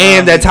 Nipsey.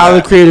 And that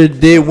Tyler Creator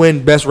did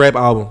win best rap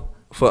album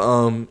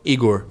for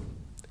Igor,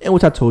 and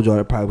which I told y'all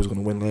that probably was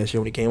gonna win last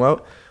year when it came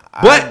out.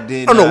 But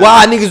I don't know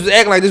why niggas was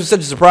acting like this was such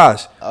a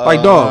surprise.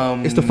 Like,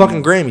 dog, it's the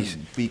fucking Grammys.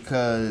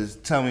 Because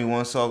tell me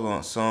one song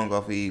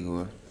off of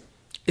Igor.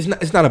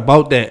 It's not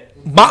about that.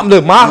 My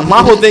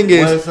whole thing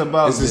is what it's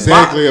about. It's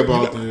exactly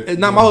about that. It's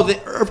not my whole thing.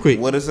 Earthquake.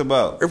 What it's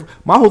about.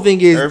 My whole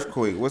thing is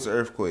Earthquake. What's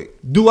Earthquake?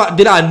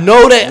 Did I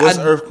know that? What's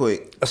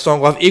Earthquake? A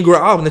song off Igor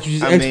album that you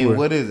just asked for.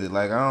 What is it?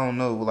 Like, I don't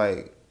know.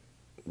 Like,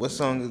 what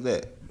song is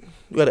that?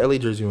 You got an LA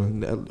jersey on.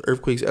 The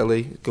Earthquake's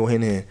LA. Go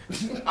hand in hand.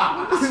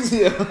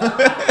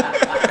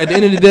 At the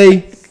end of the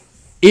day,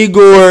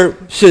 Igor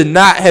should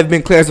not have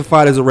been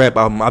classified as a rap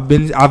album.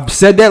 I've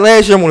said that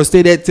last year. I'm going to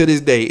say that to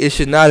this day. It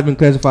should not have been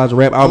classified as a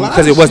rap album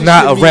because it was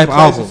not a rap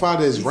album.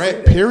 Classified as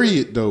rap,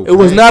 period, though. It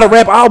was not a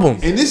rap album.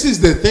 And this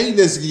is the thing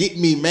that's getting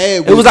me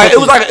mad. It was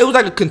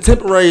like a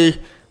contemporary.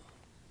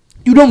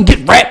 You don't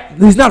get rap.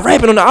 He's not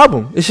rapping on the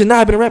album. It should not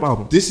have been a rap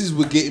album. This is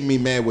what getting me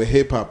mad with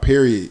hip hop.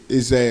 Period.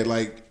 Is that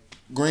like,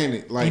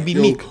 granted, like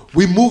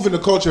we moving the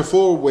culture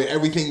forward with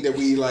everything that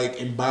we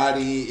like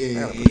embody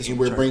and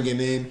we're bringing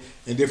in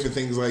and different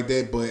things like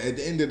that. But at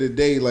the end of the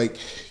day, like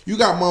you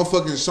got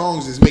motherfucking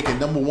songs that's making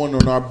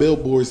 #1 on our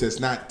billboards that's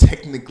not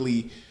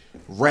technically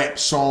rap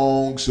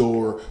songs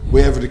or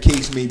whatever the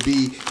case may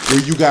be.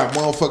 Where you got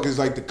motherfuckers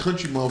like the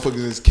country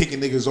motherfuckers that's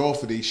kicking niggas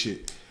off of their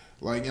shit.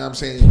 Like, you know what I'm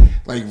saying?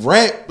 Like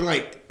rap,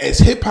 like as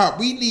hip hop,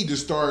 we need to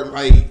start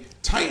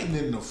like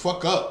tightening the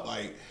fuck up.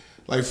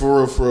 Like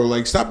for real,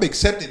 like stop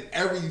accepting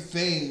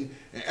everything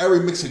and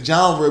every mix of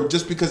genre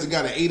just because it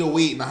got an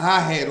 808 and a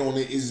hi-hat on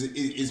it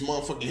is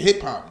motherfucking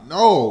hip hop.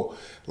 No.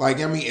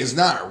 Like, I mean, it's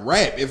not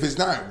rap. If it's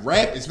not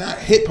rap, it's not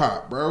hip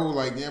hop, bro.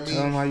 Like, you know what I mean?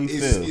 Tell them how you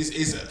feel.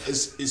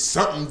 It's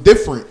something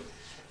different.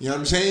 You know what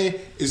I'm saying?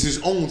 It's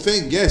his own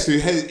thing. Yes,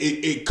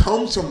 it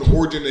comes from the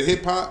origin of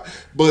hip hop,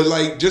 but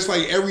like just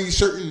like every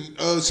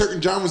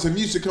certain genres of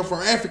music come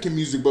from African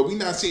music, but we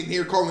not sitting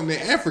here calling it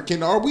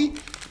African, are we?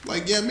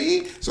 Like, you know what I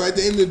mean? So at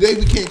the end of the day,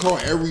 we can't call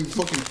every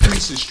fucking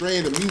piece of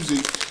strand of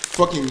music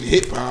fucking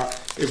hip hop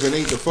if it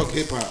ain't the fuck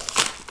hip hop.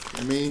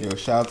 I mean, yo,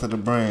 shout out to the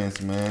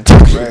brands, man.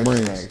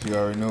 Brands. You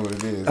already know what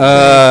it is.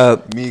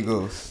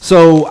 Migos.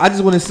 So I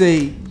just want to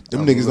say,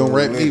 them niggas don't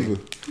rap either.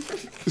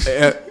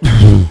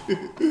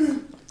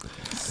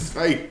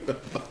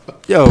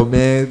 Yo,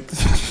 man.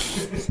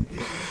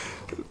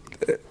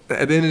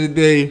 At the end of the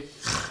day,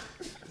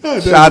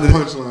 shout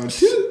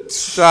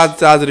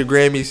out to the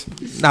Grammys.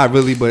 Not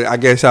really, but I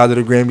guess shout out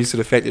to the Grammys to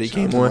the fact that he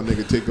came on.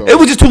 It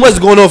was just too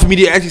much going on for me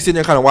to actually sit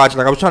there and kind of watch.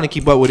 Like I was trying to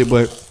keep up with it,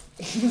 but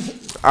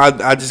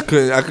I just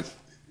couldn't.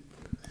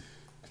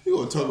 You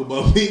gonna talk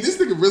about me? This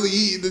nigga really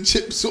eating the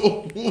chips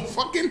on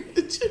fucking.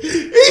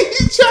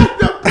 He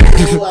chopped up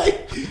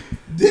like.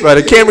 Bro,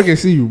 the camera can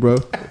see you, bro.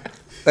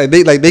 Like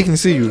they can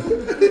see you.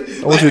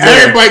 I want you to know.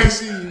 Everybody can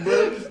see you,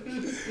 bro.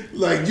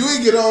 Like you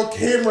ain't get on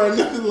camera or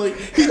nothing. Like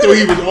he thought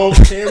he was on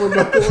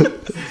camera.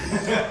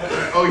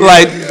 Oh,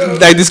 yeah.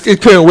 Like this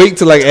kid couldn't wait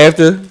till like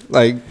after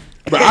like.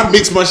 Bro, I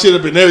mixed my shit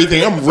up and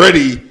everything. I'm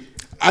ready.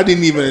 I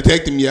didn't even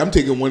attack them yet. I'm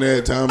taking one at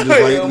a time. Just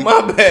like, yo,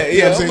 my bad.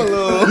 You know what I'm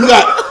saying? You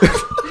got.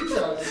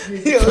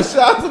 Yo, shout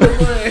out to the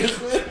brands,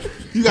 man.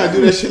 You gotta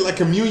do that shit like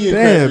communion.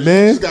 Damn,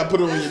 man. You just gotta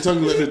put it on your tongue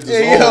and let it dissolve.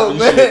 Hey, yo,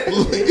 man.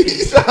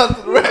 Shout out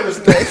to the rappers,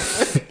 man.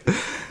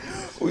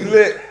 We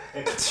lit.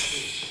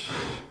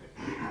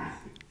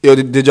 Yo,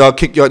 did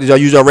y'all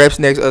use your rap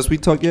snacks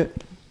sweet talk yet?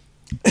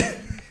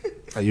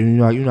 you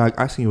know,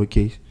 I seen you a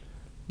case.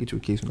 Get you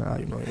a case now.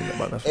 You know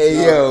about nothing.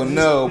 Hey, yo,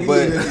 no,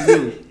 but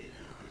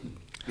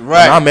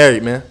right. I'm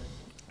married, man.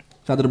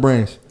 Shout out to the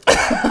brands.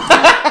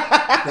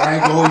 I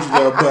ain't gonna hold you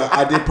there, but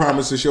I did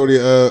promise to show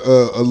you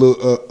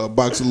a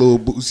box of little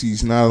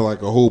Boosies, not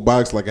like a whole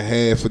box, like a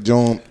half a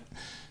joint.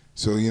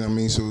 So you know what I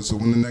mean. So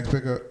when the next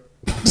pickup?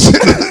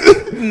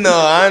 No,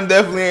 I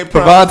definitely ain't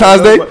for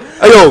Valentine's Day.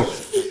 Hey, yo,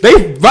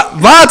 They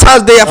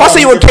Valentine's Day. If I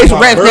say you in case of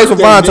Rap Snacks for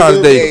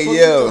Valentine's Day,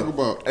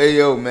 Hey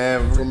yo,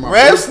 man,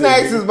 Rap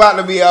Snacks is about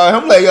to be out.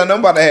 I'm like, yo, I'm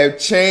about to have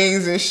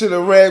chains and shit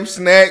of Rap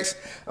Snacks.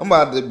 I'm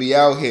about to be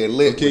out here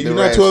lit. Okay, with you're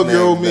the not Rap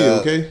 12-year-old Snacks, me,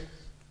 dog. okay?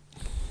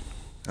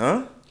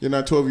 Huh? You're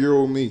not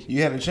 12-year-old me.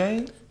 You had a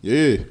chain?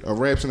 Yeah, of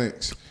Rap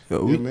Snacks.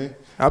 Yo, Yeah, man.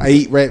 I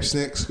eat Rap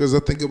Snacks because I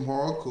think I'm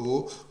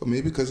hardcore, or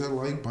maybe because I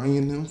like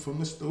buying them from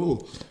the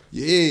store.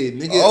 Yeah,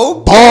 nigga.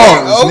 Okay,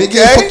 bars, okay.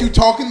 nigga. What you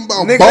talking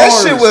about? Nigga,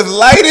 bars. that shit was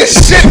light as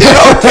shit.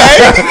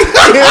 Okay.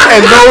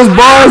 and those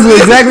bars are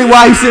exactly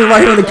why he's sitting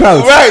right here on the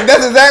couch. Right,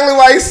 that's exactly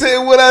why he's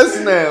sitting with us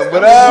now.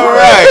 But all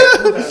right.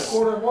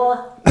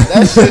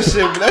 That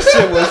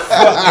shit was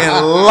fucking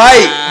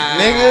light,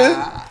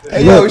 nigga.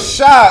 Hey, yo,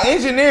 Shaw,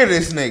 engineer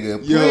this nigga,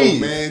 please. Yo,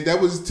 man,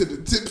 that was to the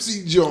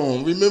Tipsy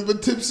John. Remember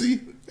Tipsy?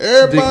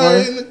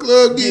 Everybody in the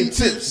club getting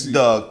tipsy.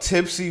 Dog,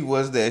 Tipsy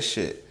was that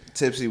shit.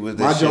 Tipsy was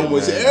that My shit. John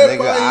was man.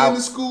 everybody Nigga, in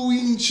the school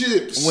eating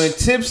chips. When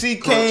Tipsy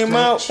came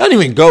out, That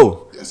don't even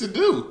go. Yes, it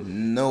do.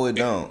 No, it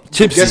don't.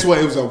 Tipsy. Guess what?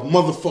 It was a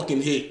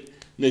motherfucking hit,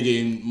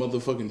 nigga, in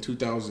motherfucking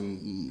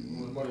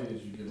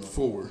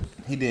 2004.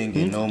 He didn't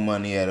get no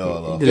money at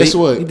all. Guess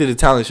what? He did a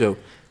talent show.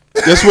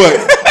 Guess what?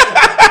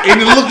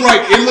 And it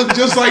looked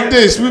just like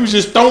this. We was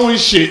just throwing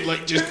shit,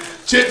 like just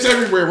chips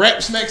everywhere,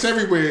 Rap Snacks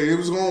everywhere. It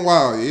was going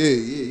wild.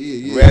 Yeah.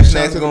 Rap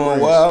Snacks going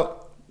wild.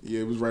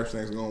 Yeah, it was Rap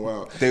Snacks going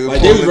wild. They Like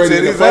they was ready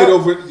to titties fight out?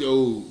 over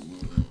yo.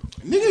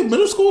 Nigga,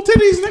 middle school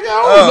titties, nigga.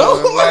 I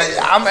don't know. Like,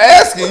 I'm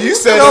asking. You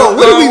said Yo, it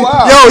was going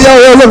wild. Yo,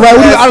 look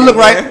right. I look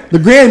right. The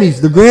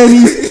Grammys.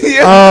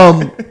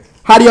 Yeah.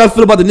 How do y'all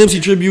feel about the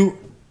Nipsey tribute?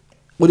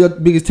 What are your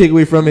biggest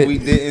takeaway from it? We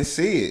didn't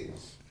see it.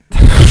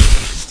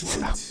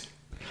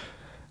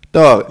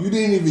 Dog. You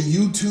didn't even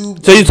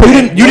YouTube. So you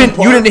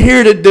didn't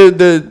hear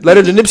the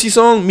Letter to Nipsey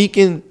song, Meek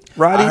and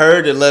Roddy? I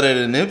heard the Letter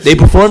to Nipsey. They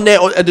performed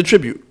that at the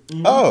tribute.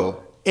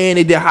 Oh. And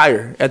they did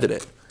higher after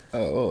that.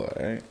 Oh, all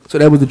right. So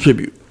that was the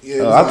tribute.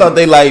 Yeah, I thought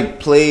they like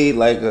played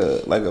like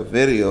a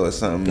video or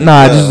something.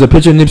 Nah, this is a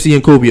picture of Nipsey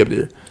and Kobe up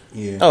there.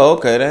 Yeah. Oh,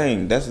 okay.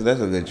 That's a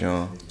good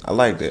job. I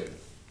liked it.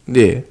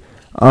 Yeah.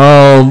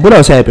 What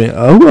else happened?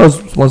 Who else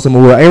won some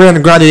award?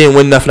 Ariana Grande didn't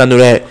win nothing. I knew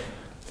that.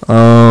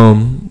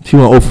 She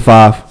went 0 for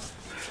 5.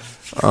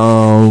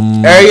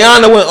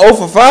 Ariana went 0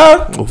 for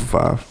 5? 0 for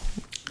 5.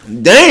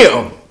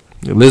 Damn.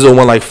 Lizzo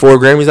won like 4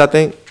 Grammys, I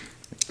think.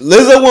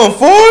 Lizzo won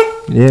 4?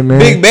 Yeah, man.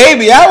 Big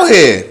baby out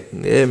here.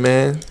 Yeah,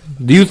 man.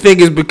 Do you think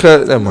it's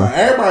because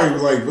everybody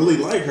like really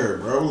like her,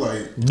 bro?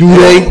 Like, do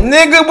they?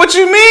 Nigga, what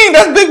you mean?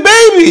 That's Big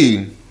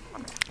Baby.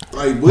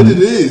 Like, what it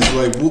is?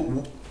 Like,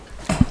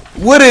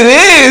 what it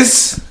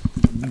is?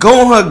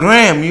 Go on her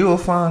gram, you will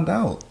find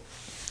out.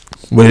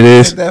 What it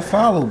is? Hit that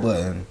follow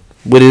button.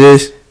 What it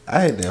is?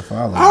 I hit that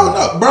follow. I don't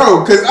know,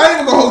 bro, because I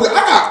ain't even gonna hold it.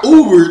 I got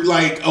Ubered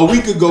like a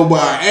week ago by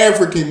an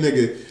African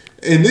nigga,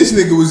 and this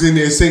nigga was in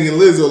there singing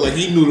Lizzo like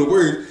he knew the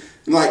words.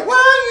 Like,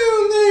 why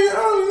you nigga?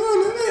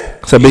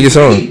 It's a biggest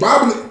song.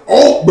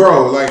 Oh,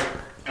 bro, like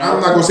I'm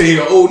not gonna say he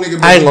an old nigga,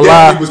 but I ain't he gonna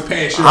lie. definitely was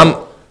past your. I'm.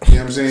 You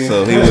know what I'm saying?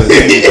 So he was well.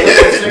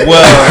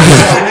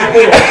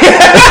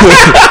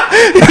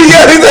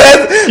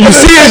 You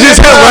see it's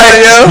just him,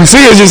 right? You see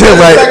it's just him,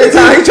 right? Second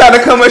time he tried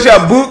to come at your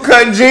boot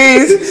cut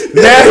jeans.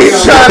 Now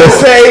he's trying to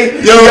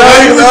say, yo,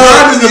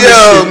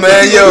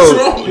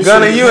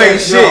 Gunna, you ain't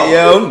shit,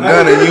 yo.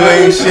 Gunna, you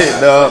ain't shit,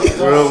 dog.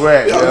 Real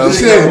rap, yo.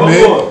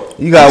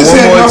 You got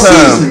one more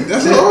time.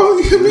 That's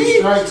all you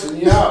mean.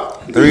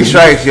 3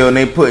 strikes, yo, and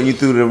they putting you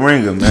through the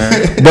ringer, man.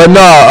 But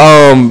no,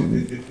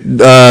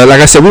 like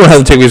I said, we don't have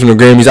to take away from the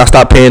Grammys. I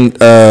stopped paying.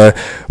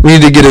 We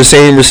need to get the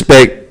same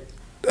respect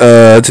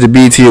to the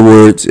BET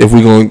Awards if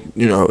we're going.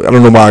 I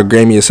don't know why a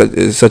Grammy is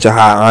such a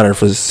high honor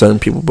for certain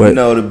people, but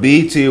no, the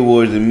BET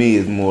Awards to me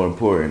is more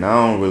important.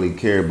 I don't really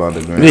care about the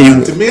Grammys.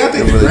 Yeah, to me, I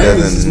think the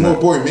Grammys is more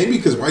important. Maybe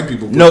because white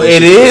people. No,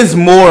 it is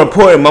more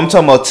important. But I'm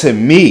talking about to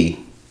me.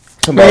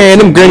 Man,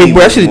 them Grammy,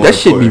 bro, that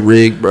shit be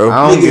rigged, bro.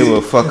 I don't give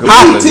a fuck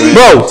about BET,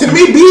 bro. To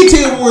me, BET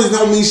Awards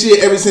don't mean shit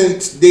ever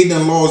since they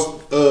done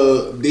lost.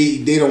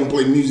 They don't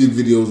play music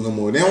videos no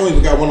more. They don't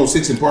even got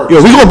 106 in Park.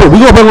 Yo, we gonna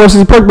bring 106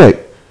 in Park back.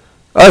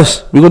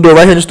 Us, we gonna do it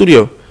right here in the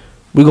studio.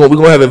 We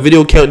gonna have a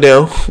video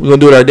countdown. We gonna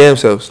do it our damn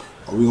selves.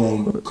 Are we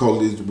gonna call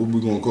this? What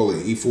we gonna call it?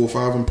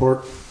 845 in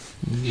Park?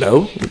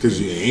 No, because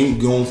you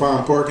ain't gonna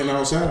find parking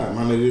outside,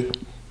 my nigga.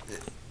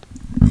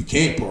 You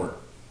can't park.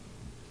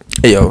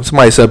 Hey yo,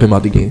 somebody sub him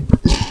out the game.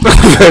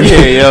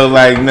 Yeah, yo,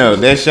 like no,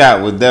 that shot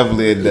was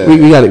definitely a dub.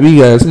 We got it.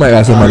 Somebody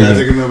got somebody.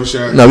 Take another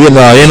shot. No,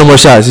 ain't no more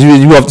shots.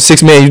 You off the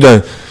 6 man, you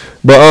done.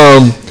 But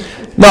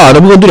no,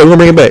 we're gonna do that. We're gonna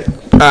bring it back.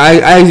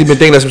 I actually been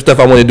thinking of some stuff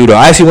I want to do though.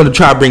 I actually want to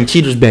try to bring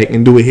cheaters back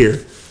and do it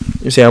here.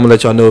 You see, I'm gonna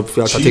let y'all know if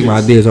y'all take my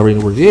ideas already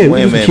in the works. Yeah,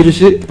 wait a minute. Cheater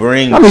shit.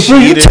 Bring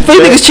cheaters.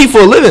 Niggas cheat for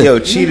a living. Yo,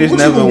 cheaters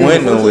never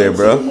went nowhere,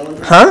 bro.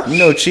 Huh? You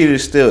know,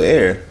 cheaters still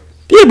air.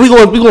 Yeah, we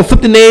gonna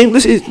flip the name.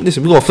 Listen,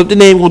 we gonna flip the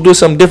name. We're gonna do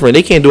something different.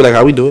 They can't do it like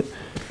how we do it.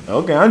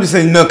 Okay, I'm just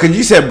saying no, cause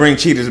you said bring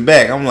cheaters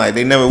back. I'm like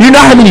they never. You know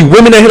how many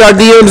women that hit our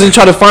DMs and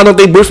try to find out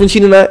they boyfriend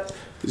cheating or not?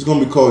 It's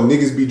gonna be called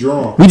niggas be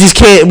drawn. We just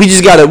can't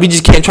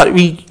try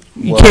to.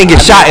 You can't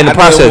get shot in the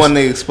process. I didn't want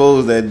to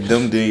expose that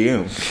dumb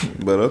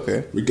DM, but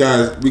okay. We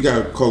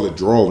gotta call it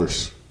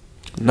drawlers.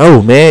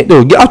 No, man.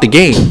 Dude, get out the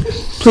game.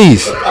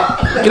 Please.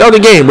 Get out the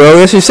game, bro.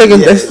 That's your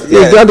second.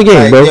 Get out the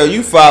game, bro. Yo,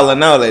 you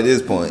fouling out at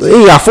this point. He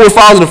got 4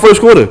 fouls in the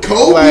first quarter.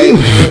 Kobe.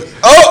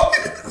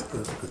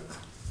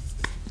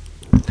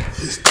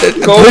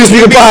 Please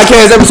Speaking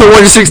Podcast, episode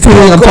 116.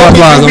 I'm Todd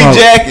Vlogs. Kobe do be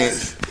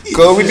jacking.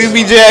 Kobe do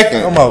be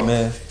jacking. I'm out,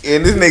 man.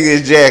 And this nigga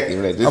is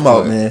jacking. At this I'm point.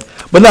 out, man.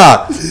 But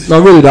nah,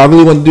 no, really, though, I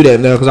really want to do that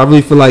now because I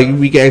really feel like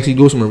we can actually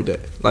go somewhere with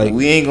that. Like,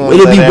 we ain't gonna.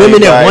 It'll be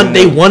women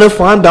that want to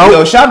find out.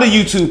 Yo, shout out to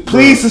YouTube.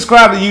 Please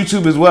subscribe to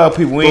YouTube as well,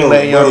 people. We ain't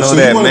letting y'all know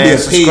that, man.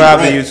 Subscribe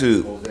to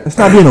YouTube. That's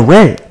not being a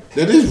rat.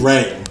 That is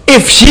rat.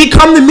 If she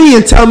come to me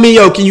and tell me,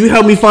 yo, can you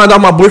help me find out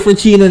my boyfriend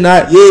cheating or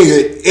not?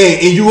 Yeah,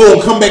 and you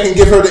won't come back and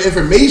give her the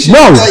information.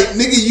 No. Like,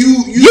 nigga,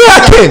 you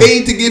I can.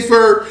 paid to give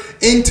her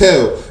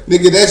intel.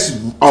 Nigga, that's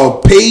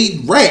a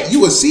paid rent.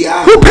 You a CI.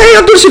 Who paying?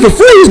 I'm doing shit for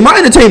free. It's my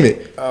entertainment.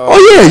 Oh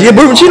yeah, your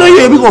boyfriend cheating on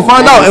you. We gonna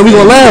find out and we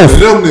gonna laugh.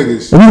 Them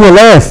niggas. And we gonna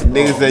laugh.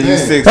 Niggas that you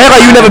 6. Act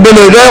like you never been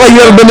to. Act like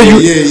you never been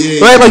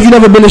to. Act like you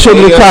never been to show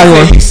me the car.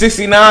 You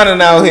 69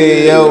 and out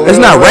here, yo. It's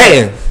not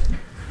ratting.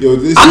 Yo,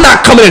 I'm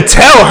not coming to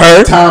tell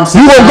her.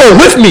 You gonna go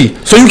with me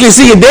so you can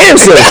see your damn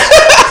self,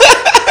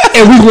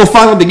 and we gonna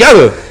find out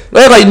together.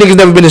 Act like niggas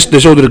never been to the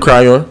shoulder to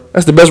cry on.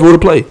 That's the best role to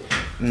play.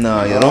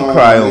 No, yo, don't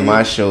cry on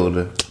my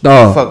shoulder.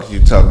 No. What the fuck you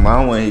talking about? I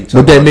don't want you talking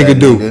What that about nigga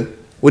do?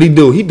 What he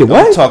do? He did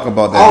what? Don't talk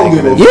about I that don't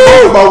give a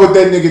nigga. fuck about what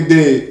that nigga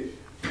did.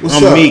 What's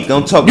I'm up? meek.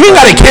 Don't talk. You ain't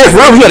gotta care for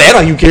real. You gotta act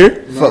like you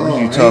care.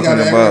 Fuck you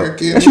talking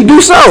about? Yes, you do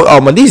so.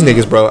 Oh man, these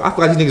niggas, bro. I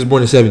forgot these niggas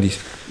born in the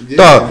 70s.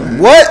 Dog,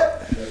 what?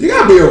 You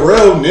gotta be a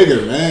real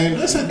nigga, man.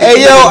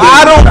 Hey yo,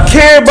 I don't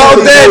care about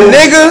that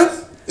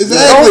nigga.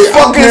 Exactly.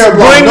 Don't fucking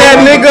bring that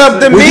nigga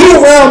up to when me.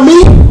 you around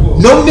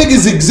me, no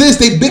niggas exist.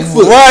 They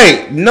Bigfoot.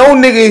 Right. No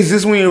nigga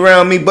exists when you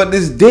around me, but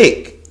this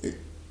dick.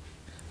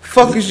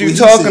 Fuck is you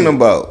talking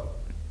about?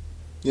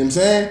 You know what I'm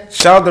saying?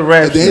 Shout the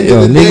rap.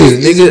 yo,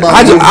 niggas.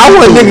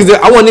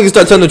 I want niggas to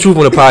start telling the truth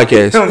on the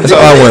podcast. That's all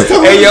I want.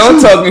 Hey yo,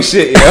 I'm talking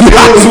shit. Yo. The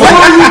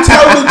more you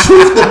tell the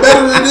truth, the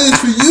better it is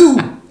for you.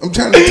 I'm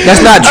trying to.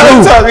 That's not true.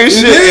 I'm talking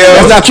shit, yo.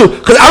 That's not true.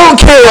 Cause I don't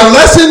care.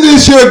 Unless it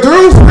is your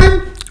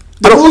girlfriend,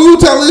 the more you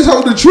tell this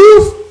hoe the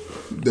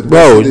truth,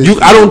 bro,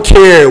 I don't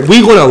care.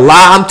 We gonna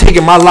lie. I'm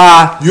taking my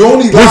lie. You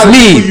only lie to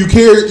people you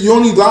care. You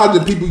only lie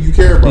to people you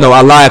care about. No,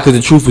 I lie because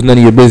the truth is none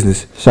of your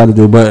business. Shout out to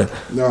Joe Budden.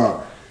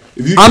 Nah.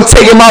 I'm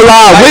taking my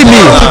lie with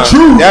me. The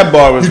truth. That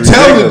bar was you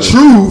tell the ridiculous.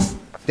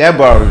 truth. That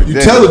bar was You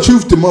ridiculous. tell the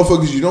truth to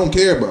motherfuckers you don't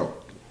care about.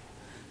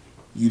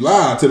 You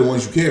lie to the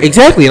ones you care about.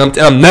 Exactly, and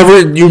I'm never.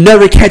 You're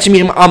never catching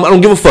me. I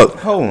don't give a fuck.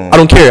 Hold on. I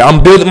don't care.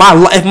 I'm building my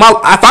life. If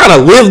I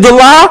gotta live the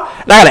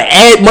lie, and I gotta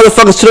add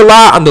motherfuckers to the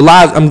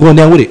lie, I'm going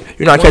down with it.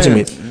 You're not catching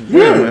me.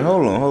 Yeah.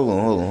 Hold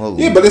on.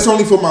 Yeah, but it's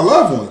only for my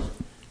loved ones.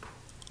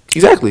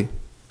 Exactly.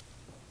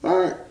 All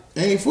right.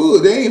 They ain't full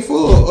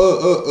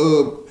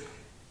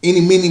any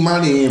mini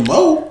money and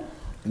mo.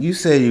 You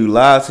say you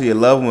lie to your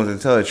loved ones and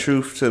tell the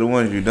truth to the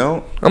ones you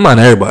don't? I'm not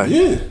everybody.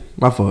 Yeah.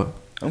 My fault.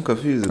 I'm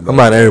confused about I'm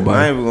not that. everybody.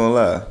 I ain't even gonna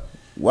lie.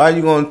 Why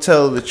you gonna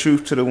tell the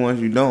truth to the ones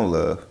you don't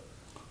love?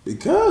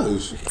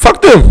 Because.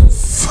 Fuck them.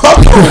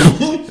 Fuck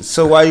them.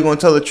 So why you gonna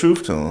tell the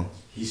truth to them?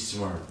 He's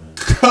smart, man.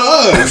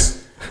 Because.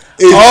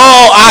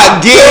 I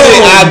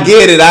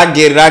get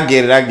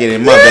it.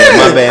 My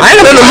bad. I ain't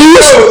gonna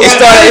lose. It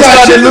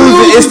started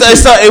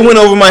losing. It went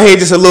over my head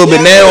just a little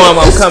bit. Now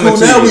I'm coming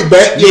to now it. we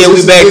back. Yeah,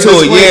 we back to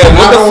it. Yeah,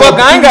 what the fuck?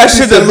 I ain't got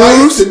shit to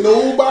lose.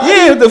 Nobody.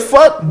 Yeah, the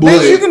fuck?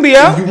 Bitch, you can be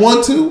out. You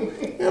want to?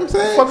 You know what I'm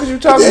saying? What the fuck are you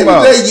talking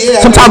about?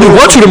 Sometimes we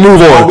want you to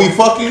move on. Are we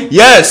fucking?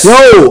 Yes.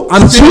 Yo,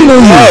 I'm cheating on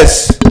you.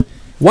 Yes.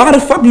 Why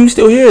the fuck are you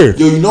still here?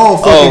 Yo, you know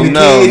I'm fucking the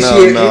kid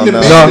shit in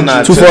the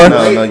not too far.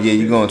 No, yeah,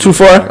 you going too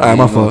far. Alright,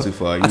 my fault. Too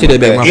far. I take that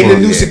back. My And fault.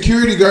 the new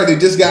security guard that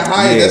just got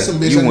hired. Yeah, That's some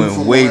bitch. you I knew went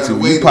from way around too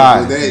the way,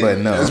 pie, that- but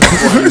no. That's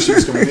before new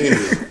shit's coming in.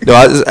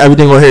 No,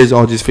 everything on here is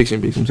all just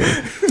fiction, bitch. I'm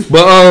saying.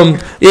 But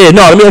yeah,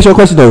 no. Let me ask you a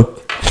question though.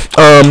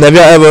 Have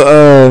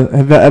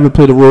y'all ever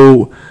played a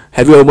role?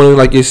 Have you ever went on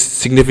like your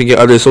significant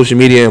other social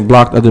media and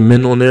blocked other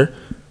men on there,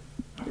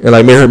 and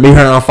like made her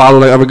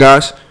unfollow like other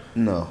guys?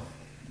 No.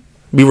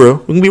 Be real.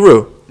 We can be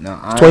real. No,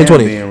 I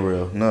 2020. am being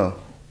real. No.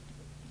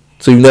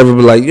 So you never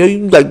be like, yo,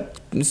 you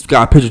like this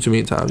got a picture too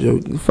many times, yo.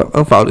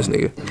 Unfollow this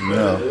nigga.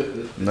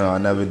 No, I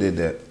never did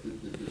that.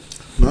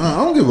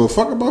 Nah, I don't give a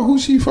fuck about who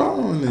she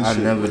following. I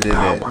never did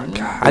that. Oh my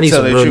god, I need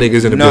some real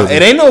niggas in the building.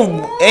 It ain't no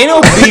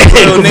big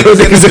real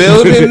niggas in the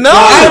building. No,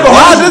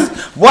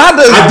 why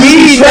does I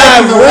he do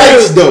track not the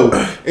likes real?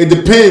 though. It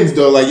depends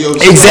though. Like yo,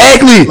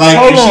 Exactly. Like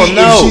Hold if on, she,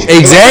 no. if she,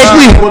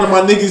 Exactly. if one of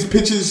my niggas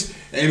pictures.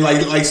 And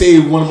like say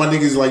one of my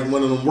niggas like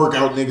one of them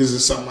workout niggas or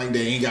something like that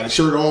ain't got a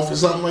shirt off or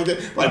something like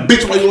that. Like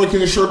bitch, why you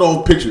liking this shirt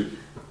off picture?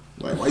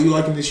 Like why you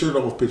liking this shirt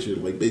off picture?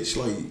 Like bitch,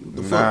 like what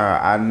the fuck? Nah,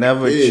 I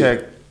never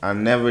checked. I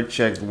never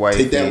checked white.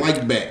 Take that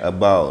like back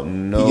about You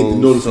no get the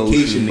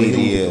notification, social but you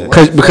media.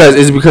 don't-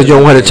 Because you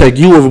don't want to check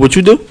you over what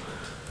you do.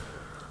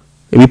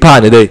 And we pie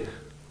today.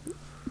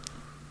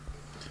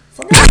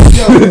 Fuck out of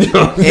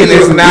And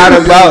it's not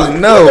about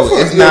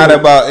it's not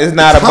about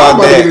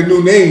that. A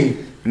new name.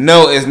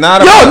 No, it's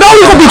not Yo, about. no,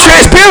 we gonna be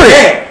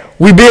transparent.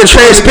 We being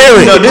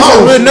transparent. No, this is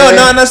real. No,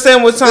 I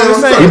understand what Tom is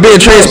saying. We being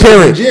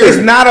transparent. It's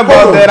not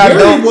about that. I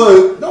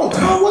don't.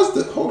 Tom was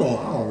the. Hold on,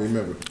 I don't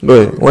remember. Go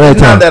ahead.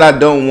 It's not that I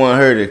don't want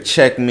her to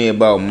check me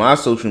about my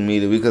social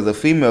media, because a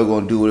female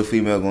gonna do what a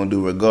female gonna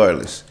do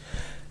regardless.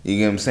 You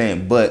get what I'm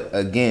saying? But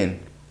again,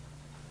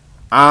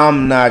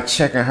 I'm not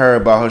checking her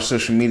about her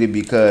social media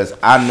because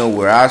I know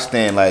where I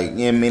stand. Like, you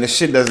know what I mean? The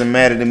shit doesn't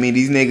matter to me.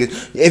 These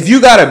niggas, if you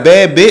got a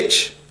bad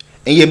bitch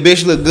and your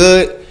bitch look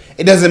good,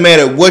 it doesn't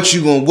matter what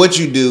you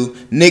do.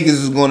 Niggas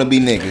is gonna be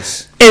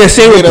niggas. And the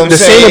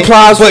same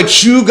applies.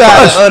 But you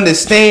gotta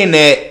understand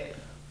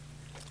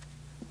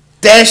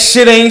that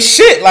shit ain't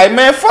shit. Like,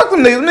 man, fuck them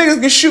niggas. Niggas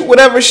can shoot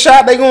whatever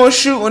shot they gonna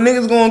shoot, or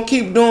niggas gonna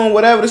keep doing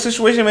whatever the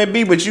situation may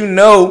be. But you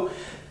know,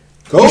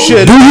 you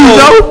should. Do you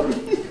know?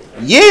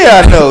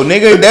 Yeah, I know,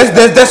 nigga.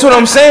 That's what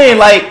I'm saying.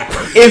 Like,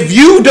 if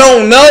you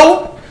don't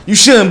know, you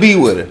shouldn't be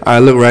with her. All right,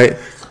 look, right.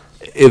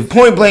 If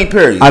point blank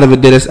period. Out of a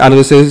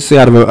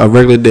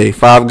regular day,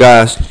 5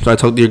 guys try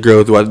to talk to your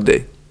girl throughout the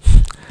day.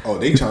 Oh,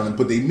 they trying to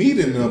put their meat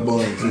in their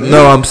buns. Man.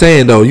 No, I'm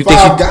saying though, you 5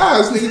 think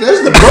guys, nigga,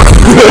 that's the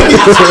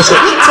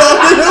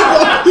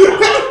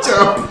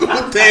trying to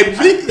put that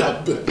meat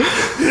up.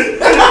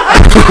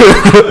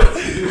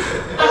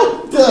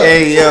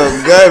 Hey, yo,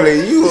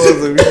 Gummy, you on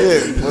some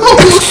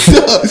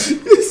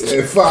shit. He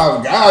said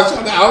 5 guys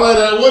trying to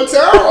holler at one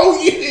time. Oh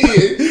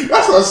yeah,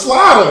 that's a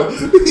slaughter.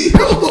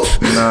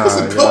 That's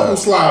a couple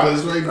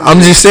slaughters right there.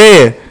 I'm just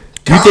saying.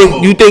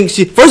 You think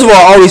she? First of all,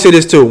 I always say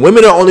this too.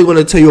 Women are only going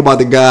to tell you about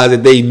the guys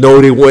that they know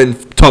they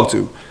wouldn't talk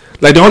to.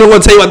 Like, they only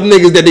want to tell you about the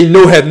niggas that they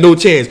know have no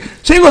chance.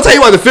 She ain't gonna tell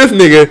you about the 5th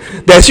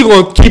nigga that she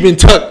gonna keep in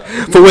tuck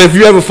for when if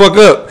you ever fuck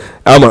up.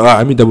 I'm like, all right,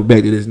 let me double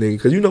back to this nigga,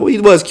 because you know he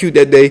was cute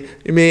that day.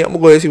 I mean, I'm gonna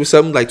go ahead and see what's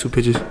up. Like 2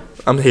 pictures.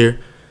 I'm here.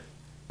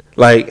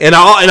 Like, and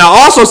I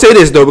also say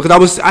this though,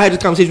 because I had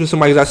this conversation with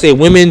somebody. Because I say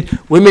women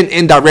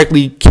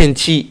indirectly can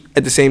cheat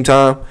at the same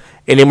time,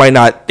 and they might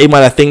not think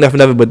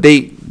nothing of it, but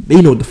they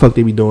know what the fuck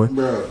they be doing.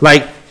 Bro.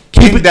 Like,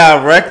 keep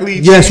indirectly.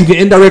 Yes, you can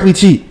indirectly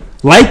cheat.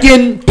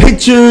 Liking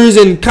pictures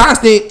and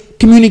constant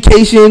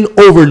communication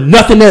over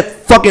nothing at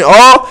fucking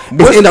all.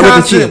 What's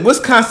indirectly cheating? What's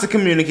constant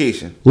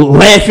communication?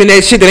 Laughing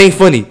at shit that ain't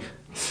funny.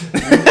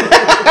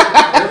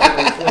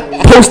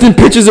 Posting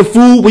pictures of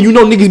food when you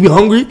know niggas be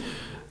hungry.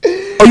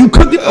 Oh, you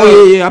cooked it?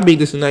 Oh yeah, I made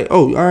this tonight.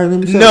 Oh, all right, let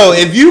me. No,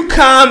 if you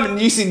come,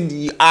 you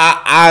see,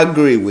 I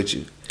agree with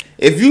you.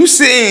 If you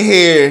sitting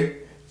here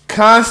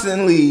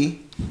constantly,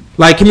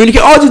 like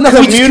communicate, just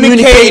nothing.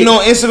 Communicating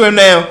on Instagram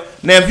now.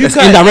 Now, if you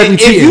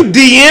if you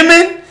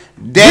DMing.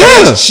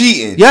 That's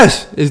cheating.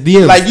 Yes, it's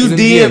DM. Like you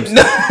DM.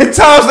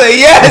 Tom say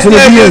yes.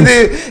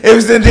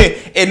 It's in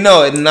DM. And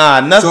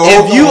nothing. So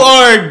if you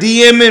are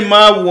DMing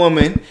my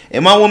woman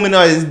and my woman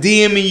is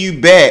DMing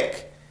you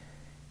back,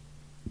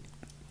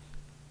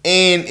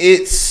 and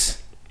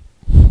it's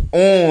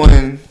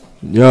on.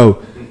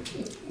 Yo.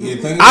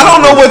 I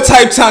don't know what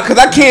type time, because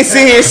I can't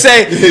sit here and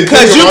say,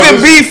 because you can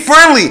be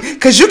friendly.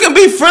 Because you can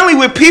be friendly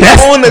with people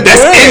on the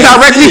That's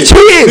indirectly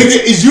cheating.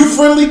 Nigga, is you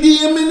friendly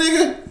DMing,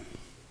 nigga?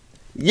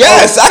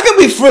 Yes, I can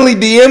be friendly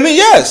DMing.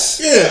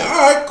 Yes. Yeah.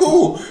 All right.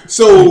 Cool.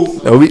 So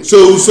I don't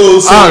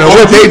know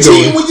what they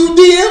doing when you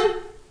DM.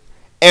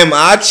 Am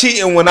I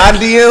cheating when I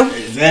DM?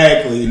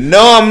 Exactly.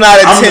 No, I'm not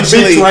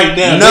intentionally. I'm the bitch right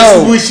now. No,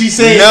 this is what she's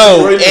saying.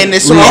 No, right and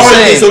this is what I'm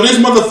saying. So this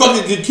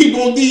motherfucker can keep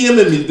on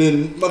DMing me.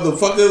 Then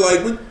motherfucker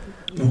like.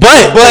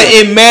 But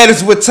it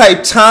matters what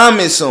type time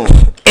it's on.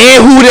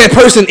 And who that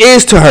person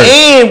is to her.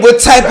 And what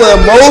type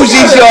of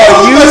emojis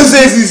y'all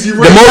using.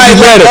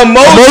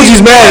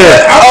 Emojis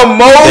matter.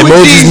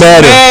 Emojis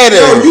matter.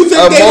 Yo, you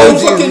think they don't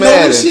fucking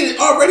know this shit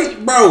already?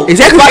 Bro.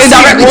 Exactly.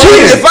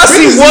 If I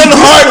see one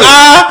heart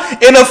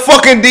eye in a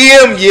fucking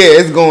DM, yeah,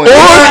 it's going. Or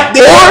heart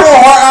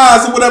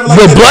eyes or whatever.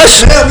 Like the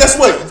blush. Damn, guess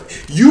what?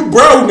 You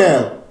bro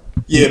now.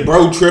 Yeah,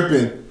 bro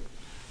tripping.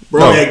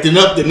 Bro acting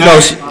up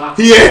tonight.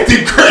 He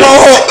acting crazy.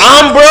 Oh,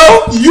 I'm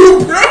bro. You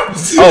bro.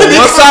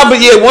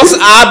 Once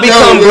I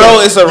become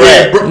bro, it's a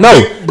wrap.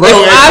 Bro,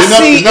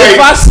 if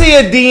I see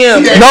a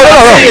DM,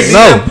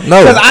 no,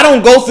 because I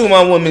don't go through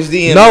my woman's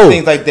DM and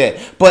things like that.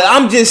 But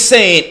I'm just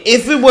saying,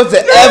 if it was to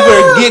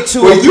ever get to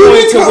a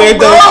point to where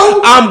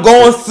I'm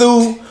going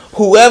through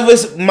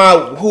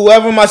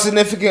whoever my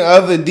significant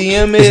other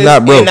DM is,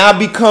 and I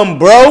become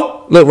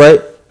bro. Look, right.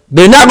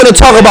 They're not gonna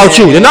talk about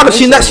you. They're not.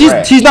 She's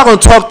not gonna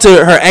talk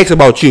to her ex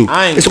about you.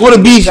 It's gonna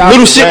be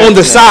little shit on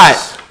the side.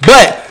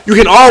 But you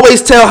can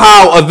always tell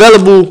how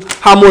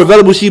more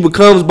available she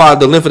becomes by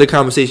the length of the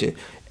conversation.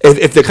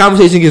 If the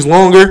conversation gets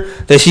longer,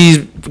 then she's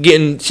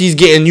getting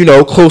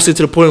closer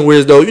to the point where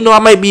as though I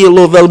might be a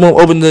little available,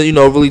 open to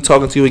really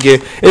talking to you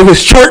again. If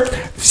it's chirp,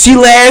 she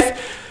laugh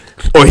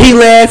or he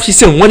laugh, she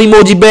send one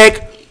emoji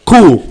back.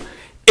 Cool.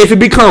 If it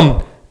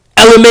become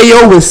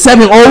LMAO with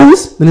 7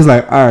 O's, then it's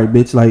like, all right,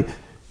 bitch, like.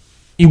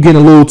 you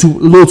getting a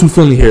little too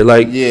friendly here.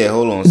 Like, yeah,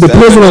 hold on. The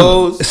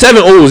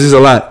 7 O's is a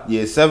lot.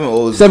 Yeah, 7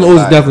 O's. 7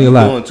 O's is definitely a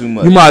lot. Doing too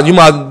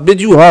much.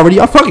 You already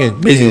are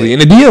fucking basically in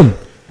the DM.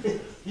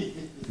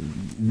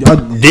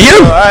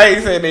 DM? I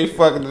ain't saying they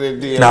fucking in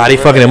the DM. Nah, they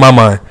fucking in my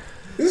mind.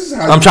 This is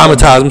how I'm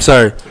traumatized. I'm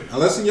sorry.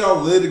 Unless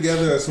y'all live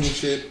together or some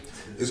shit,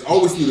 it's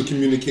always through the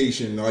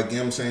communication. Like, you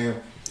know what I'm saying?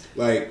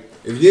 Like,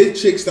 if your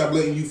chick stop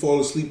letting you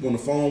fall asleep on the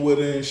phone with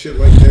her and shit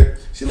like that,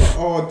 she like,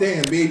 oh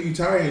damn, babe, you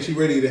tired and she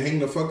ready to hang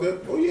the fuck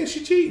up. Oh yeah,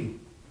 she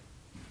cheating.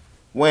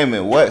 Wait a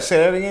minute, what? Say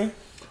that again?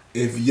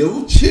 If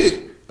your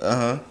chick,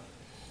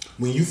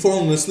 when you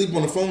falling asleep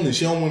on the phone and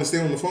she don't want to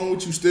stay on the phone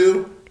with you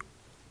still,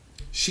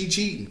 she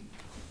cheating.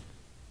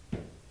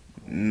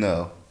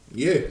 No.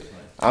 Yeah.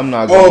 I'm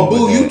not going going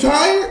boo, with you that.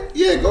 tired?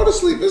 Yeah, go to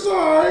sleep. It's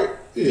alright.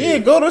 Yeah,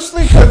 go to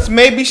sleep. Cause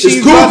maybe she's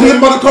it's cool because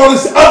I'm about to call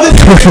this other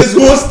nigga that's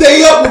gonna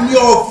stay up with me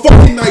all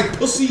fucking night,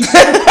 pussy.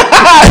 Fucking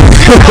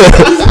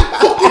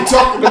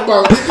talking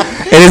about it.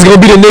 And it's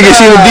gonna be the nigga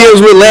she in the deals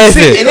with last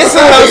night. And this is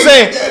what I'm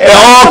saying. It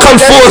all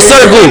comes full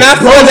circle. And I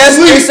feel like that's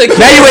insecure.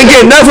 Now you ain't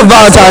getting nothing for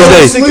Valentine's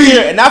Day.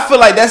 Insecure. And I feel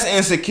like that's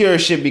insecure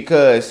shit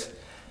because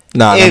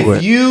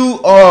if you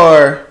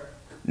are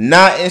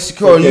not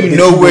insecure, you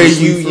know where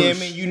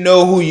you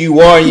know who you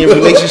are in your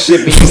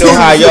relationship, and you know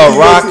how y'all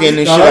rocking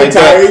and shit like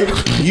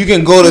that. You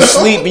can go to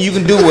sleep and you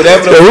can do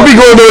whatever. What be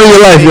going on in your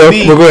life, yo?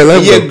 Well, go ahead,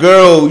 let me your go.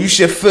 girl, you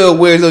should feel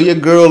weird as though your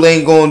girl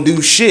ain't gonna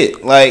do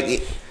shit.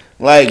 Like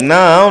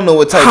nah, I don't know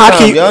what type of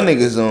time y'all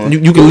niggas on.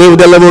 You can live with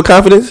that level of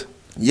confidence?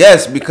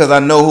 Yes, because I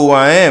know who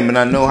I am and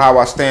I know how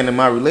I stand in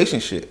my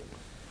relationship.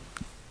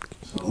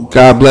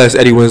 God bless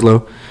Eddie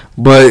Winslow.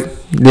 But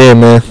yeah,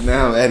 man.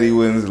 Now Eddie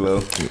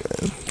Winslow.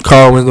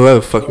 Carl Winslow, whatever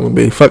the fuck you want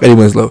to be. Fuck Eddie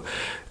Winslow.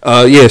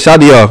 Yeah, shout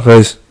out to y'all,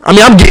 cause I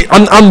mean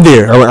I'm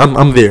there.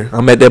 I'm there.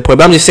 I'm at that point.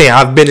 But I'm just saying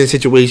I've been in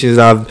situations.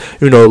 I've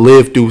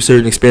lived through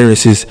certain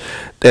experiences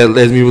that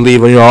lets me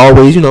believe.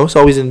 Always it's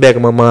always in the back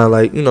of my mind.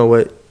 Like you know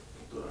what,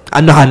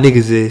 I know how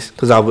niggas is,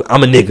 cause I'm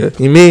a nigga.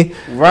 You mean?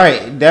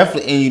 Right,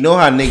 definitely. And you know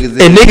how niggas is.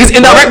 And niggas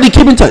indirectly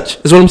keep in touch.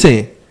 That's what I'm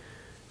saying.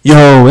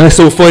 Yo, that's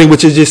so funny.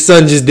 What your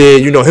son just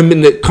did. Him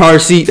in the car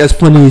seat. That's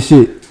funny as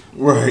shit.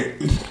 Right.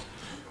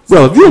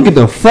 Bro, if you don't get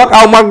the fuck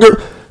out my girl.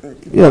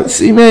 Yeah,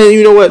 see, man,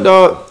 you know what,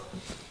 dog?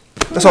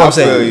 That's all I'm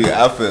saying.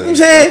 I feel you. I'm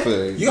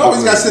saying? You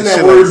always got to send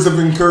that words of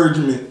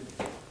encouragement,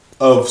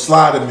 of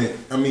slidement.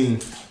 I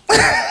mean,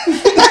 you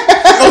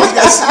always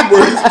got to send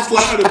words of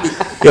slidement.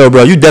 Yo,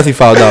 bro, you definitely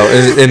fouled out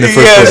in the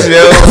first place. Yes,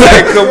 yo.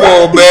 Like, come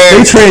on, man.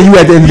 They train you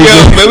at the end of the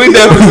game. Man, we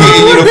definitely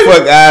getting you the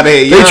fuck out of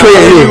here. They train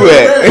you.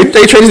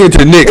 They train you to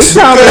the Knicks.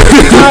 Nah,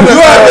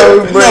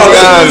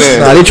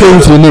 they train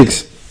you to the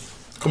Knicks.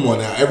 Come on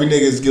now, every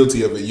nigga is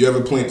guilty of it. You ever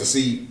plant the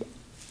seed?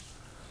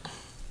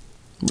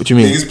 What you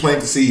mean? Niggas plant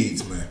the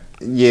seeds, man.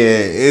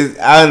 Yeah,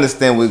 I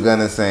understand what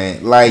Gunna's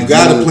saying. Like you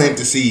gotta plant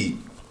the seed.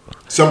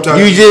 Sometimes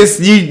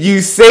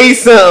you say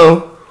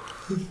something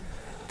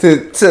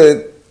to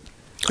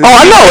oh,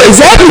 I know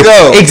exactly.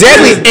 Go.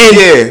 Exactly.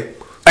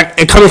 And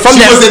and coming from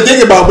she that, wasn't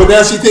thinking about, but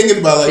now she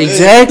thinking about like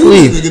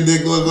exactly. Hey, this nigga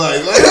dick look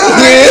like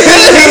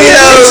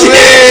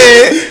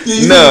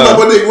you know about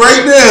my dick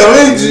right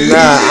now, ain't you?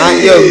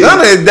 Yo,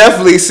 Gunna is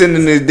definitely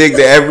sending his dick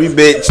to every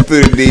bitch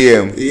through the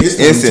DM. Yeah,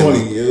 it's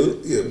 2020,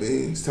 yo. Yeah,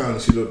 man, it's time to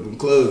shoot up them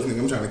clubs. Nigga,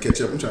 I'm trying to catch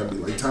up. I'm trying to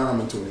be like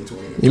Tom in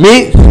 2020. You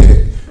mean?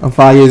 Yeah. I'm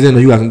 5 years in, or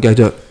you got to catch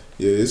up.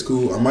 Yeah, it's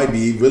cool. I might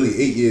be really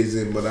 8 years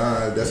in, but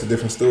that's a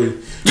different story.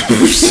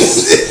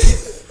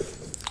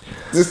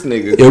 This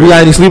nigga. Yo, we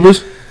got any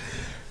sleepers?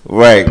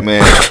 Right,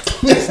 man.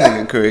 This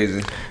nigga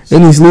crazy.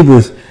 Any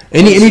sleepers?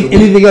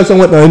 Anything else I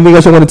want? Anything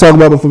else I want to talk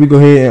about before we go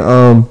ahead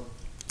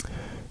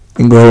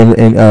and go ahead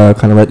and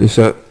kind of wrap this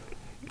up?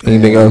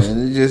 Anything else?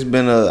 It's just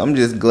been I'm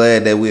just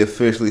glad that we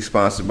officially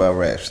sponsored by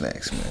Rap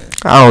Snacks, man.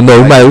 I don't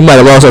know. We might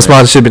have lost our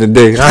sponsorship in the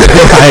day. I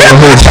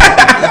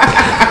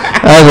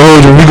ain't gonna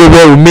hold you. We go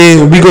back with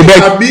me. We go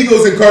back.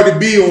 Amigos and Cardi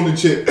B on the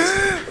chip.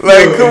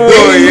 Like, come on,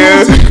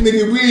 yeah.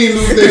 Nigga, we ain't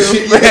lose that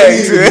shit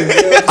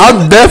yet.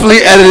 I'm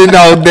definitely editing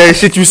out that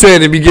shit you said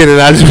in the beginning.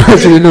 I just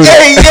want you to know.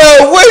 Hey,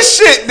 yo, what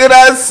shit did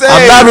I say?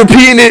 I'm not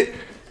repeating it,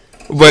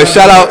 but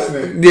shout out.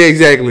 Yeah,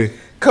 exactly.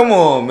 Come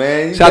on,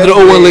 man. Shout out to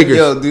the 01 Lakers.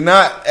 Yo, do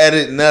not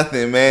edit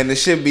nothing, man.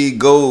 This shit be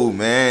gold,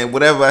 man.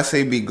 Whatever I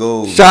say be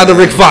gold. Shout out to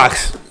Rick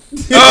Fox.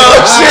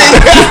 Oh,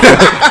 shit.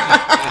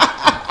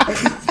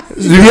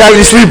 Do you have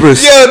any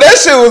sleepers? Yo, that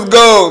shit was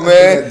gold,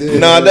 man.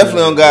 No, I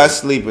definitely don't got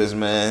sleepers,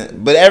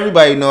 man. But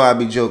everybody know I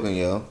be joking,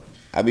 yo.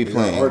 I be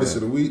playing. Artist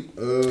of the week?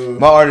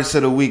 My artist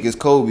of the week is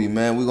Kobe,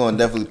 man. We're going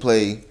to definitely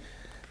play.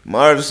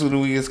 My artist of the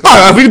week is Kobe. All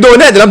right, if we doing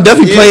that, then I'm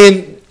definitely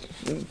playing.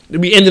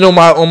 We ended on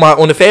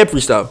the Fab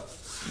freestyle.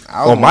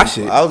 My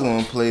shit. I was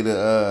going to play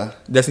the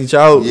Destiny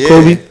Child,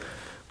 Kobe.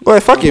 Go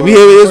ahead, fuck it. We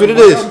here, it is what it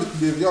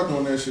is. If y'all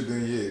doing that shit,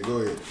 then yeah, go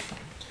ahead.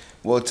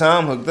 Well,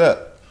 Tom hooked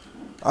up.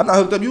 I'm not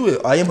hooked up. You is.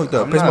 I am hooked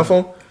up. Press my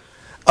phone.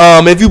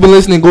 If you've been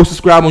listening, go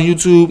subscribe on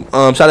YouTube. Shout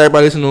out to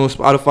everybody listening on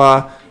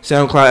Spotify,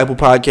 SoundCloud, Apple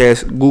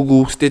Podcasts,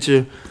 Google,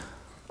 Stitcher.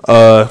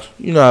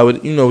 You know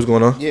what's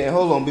going on. Yeah,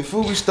 hold on.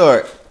 Before we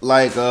start,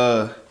 like,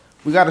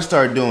 we got to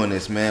start doing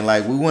this, man.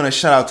 Like, we want to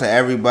shout out to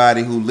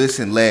everybody who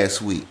listened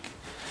last week.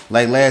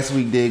 Like, last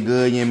week did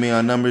good. You know what I mean?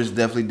 Our numbers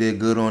definitely did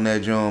good on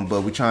that, John,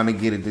 but we're trying to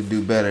get it to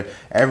do better.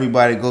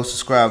 Everybody go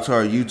subscribe to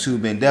our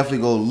YouTube and definitely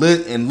go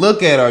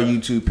look at our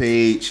YouTube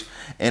page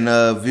and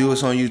view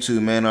us on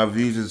YouTube, man. Our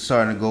views are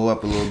starting to go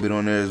up a little bit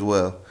on there as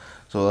well.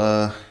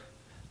 So,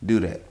 do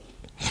that.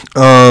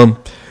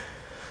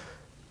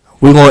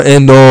 We're gonna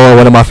end on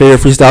one of my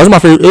favorite freestyles.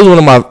 It was one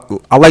of my.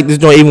 I like this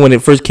joint even when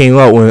it first came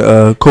out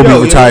when Kobe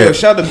retired. Yo,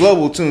 shout to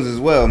Global Tunes as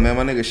well, man.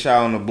 My nigga Shy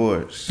on the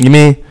boards. You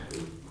mean?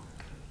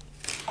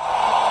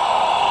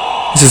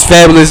 This is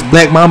Fabulous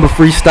Black Mamba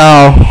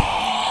freestyle.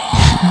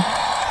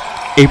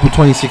 April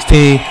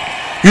 2016.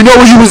 You know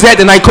where you was at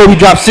the night Kobe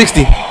dropped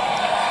 60?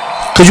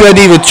 Cause you had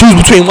to either choose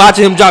between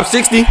watching him drop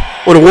 60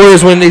 or the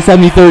Warriors winning their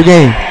 73rd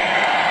game.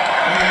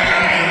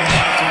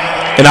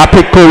 And I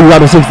picked Kobe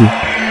dropping 60.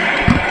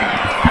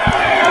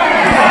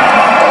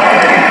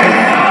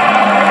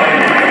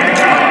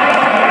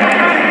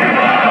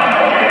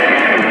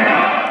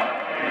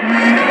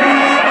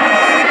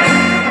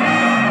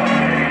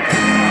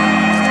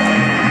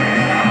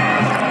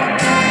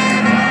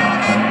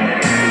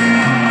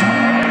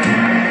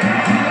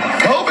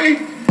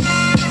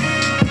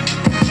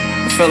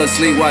 Fell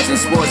asleep watching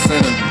Sports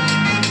Center.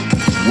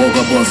 Woke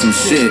up on some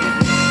shit.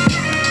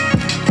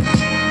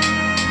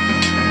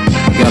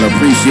 Gotta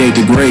appreciate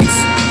the greats.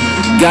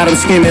 Got them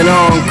screaming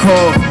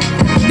encore.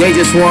 They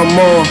just want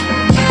more.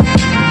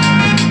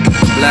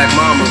 Black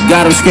Mamba.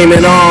 Got them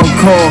screaming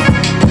encore.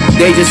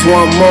 They just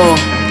want more.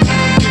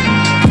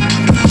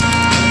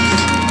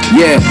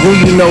 Yeah, who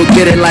you know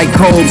did it like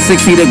Kobe,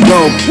 60 to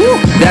go.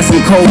 That's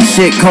some cold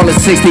shit, call it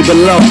 60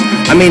 below.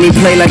 I mean, he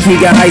play like he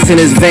got ice in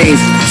his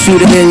veins. Shoot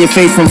it in your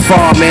face from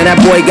far, man,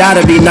 that boy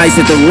gotta be nice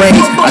at the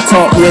range. I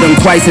talked with him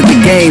twice at the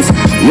games.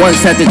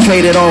 Once had to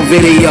trade it on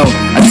video.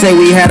 I say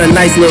we had a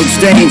nice little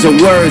exchange of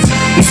words.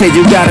 He said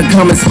you gotta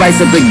come and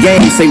spice up the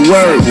game. Say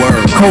word.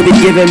 Kobe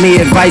giving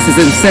me advice is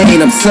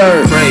insane,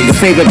 absurd. The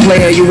favorite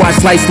player you watch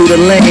slice through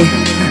the lane.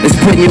 It's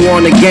putting you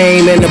on the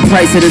game and the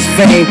price of this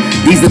fame.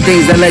 These are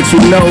things that let you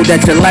know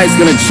that your life's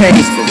gonna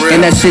change. And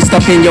that shit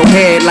stuck in your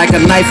head like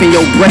a knife in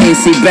your brain.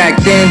 See, back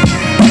then,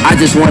 I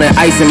just wanted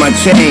ice in my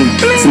chain.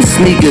 Some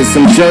sneakers,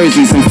 some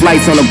jerseys, some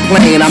flights on a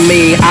plane. I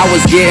mean, I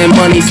was getting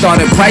money,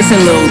 started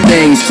pricing little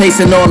things.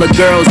 Chasing all the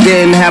girls,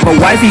 didn't have a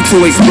wifey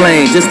to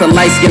explain. Just a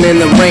light skin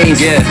in the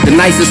range, the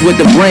nicest with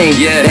the brain.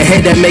 The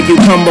head that make you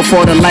come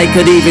before the light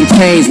could even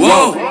change.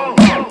 Whoa.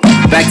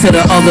 Back to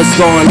the other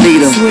scoring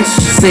leader.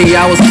 See,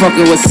 I was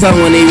fucking with son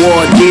when he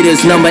wore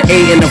Adidas, number 8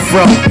 in the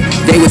front.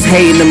 They was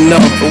hating him though.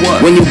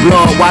 When you blow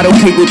up, why do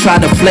people try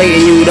to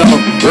flating you though?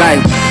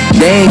 Like,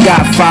 they ain't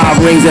got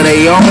 5 rings of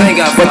their own,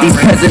 but these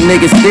peasant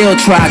niggas still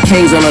try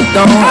kings on a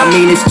throne. I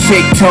mean, this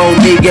chick told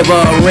me give her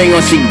a ring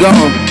or she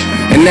gone,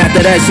 and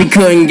after that she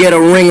couldn't get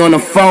a ring on the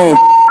phone.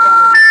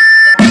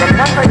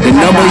 The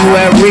number you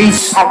have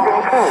reached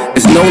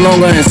is no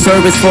longer in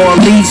service for a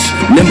leash.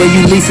 Remember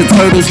you Lisa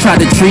Turtles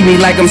tried to treat me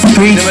like I'm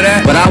streets,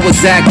 but I was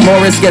Zach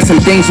Morris, get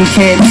some things you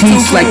can't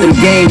teach, like them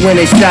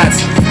game-winning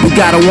shots. You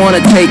gotta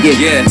wanna take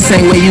it.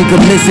 Same way you can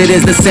miss it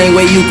is the same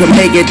way you can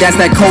make it. That's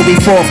that Kobe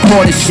fourth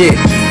quarter shit.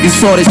 You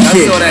saw this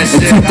shit.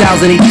 In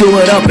 2000 he threw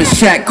it up and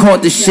Shaq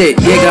caught the shit.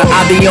 Nigga,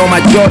 I be on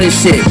my Jordan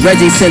shit.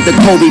 Reggie sent the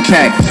Kobe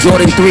pack.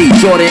 Jordan 3,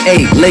 Jordan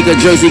 8, Laker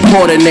jersey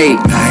coordinate.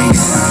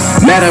 Nice.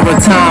 Matter of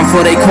time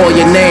before they call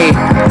your name.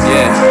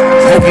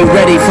 Hope you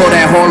ready for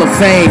that Hall of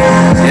Fame.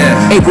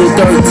 April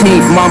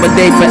 13th, Mamba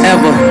Day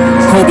forever.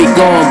 Kobe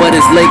gone, but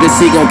his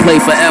legacy gon'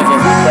 play forever.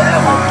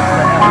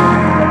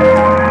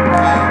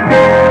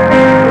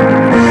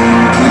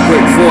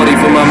 Quick 40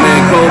 for my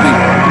man Kobe.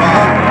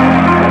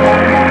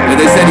 But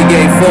they said he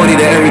gave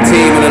 40 to every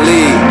team in the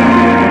league.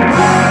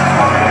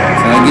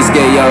 So I just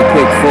gave y'all a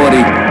quick 40.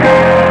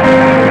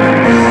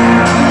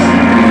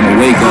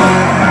 Wake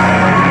up.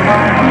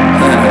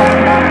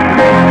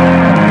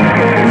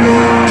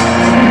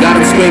 Got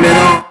him screaming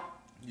on.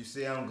 You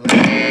see, I'm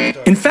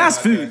glad. In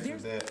fast food.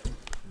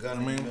 Gotta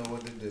know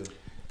what to do.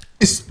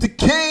 It's the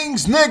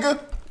Kings, nigga.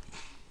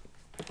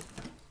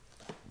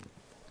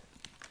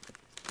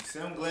 See,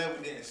 I'm glad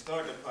we didn't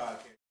start the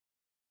podcast.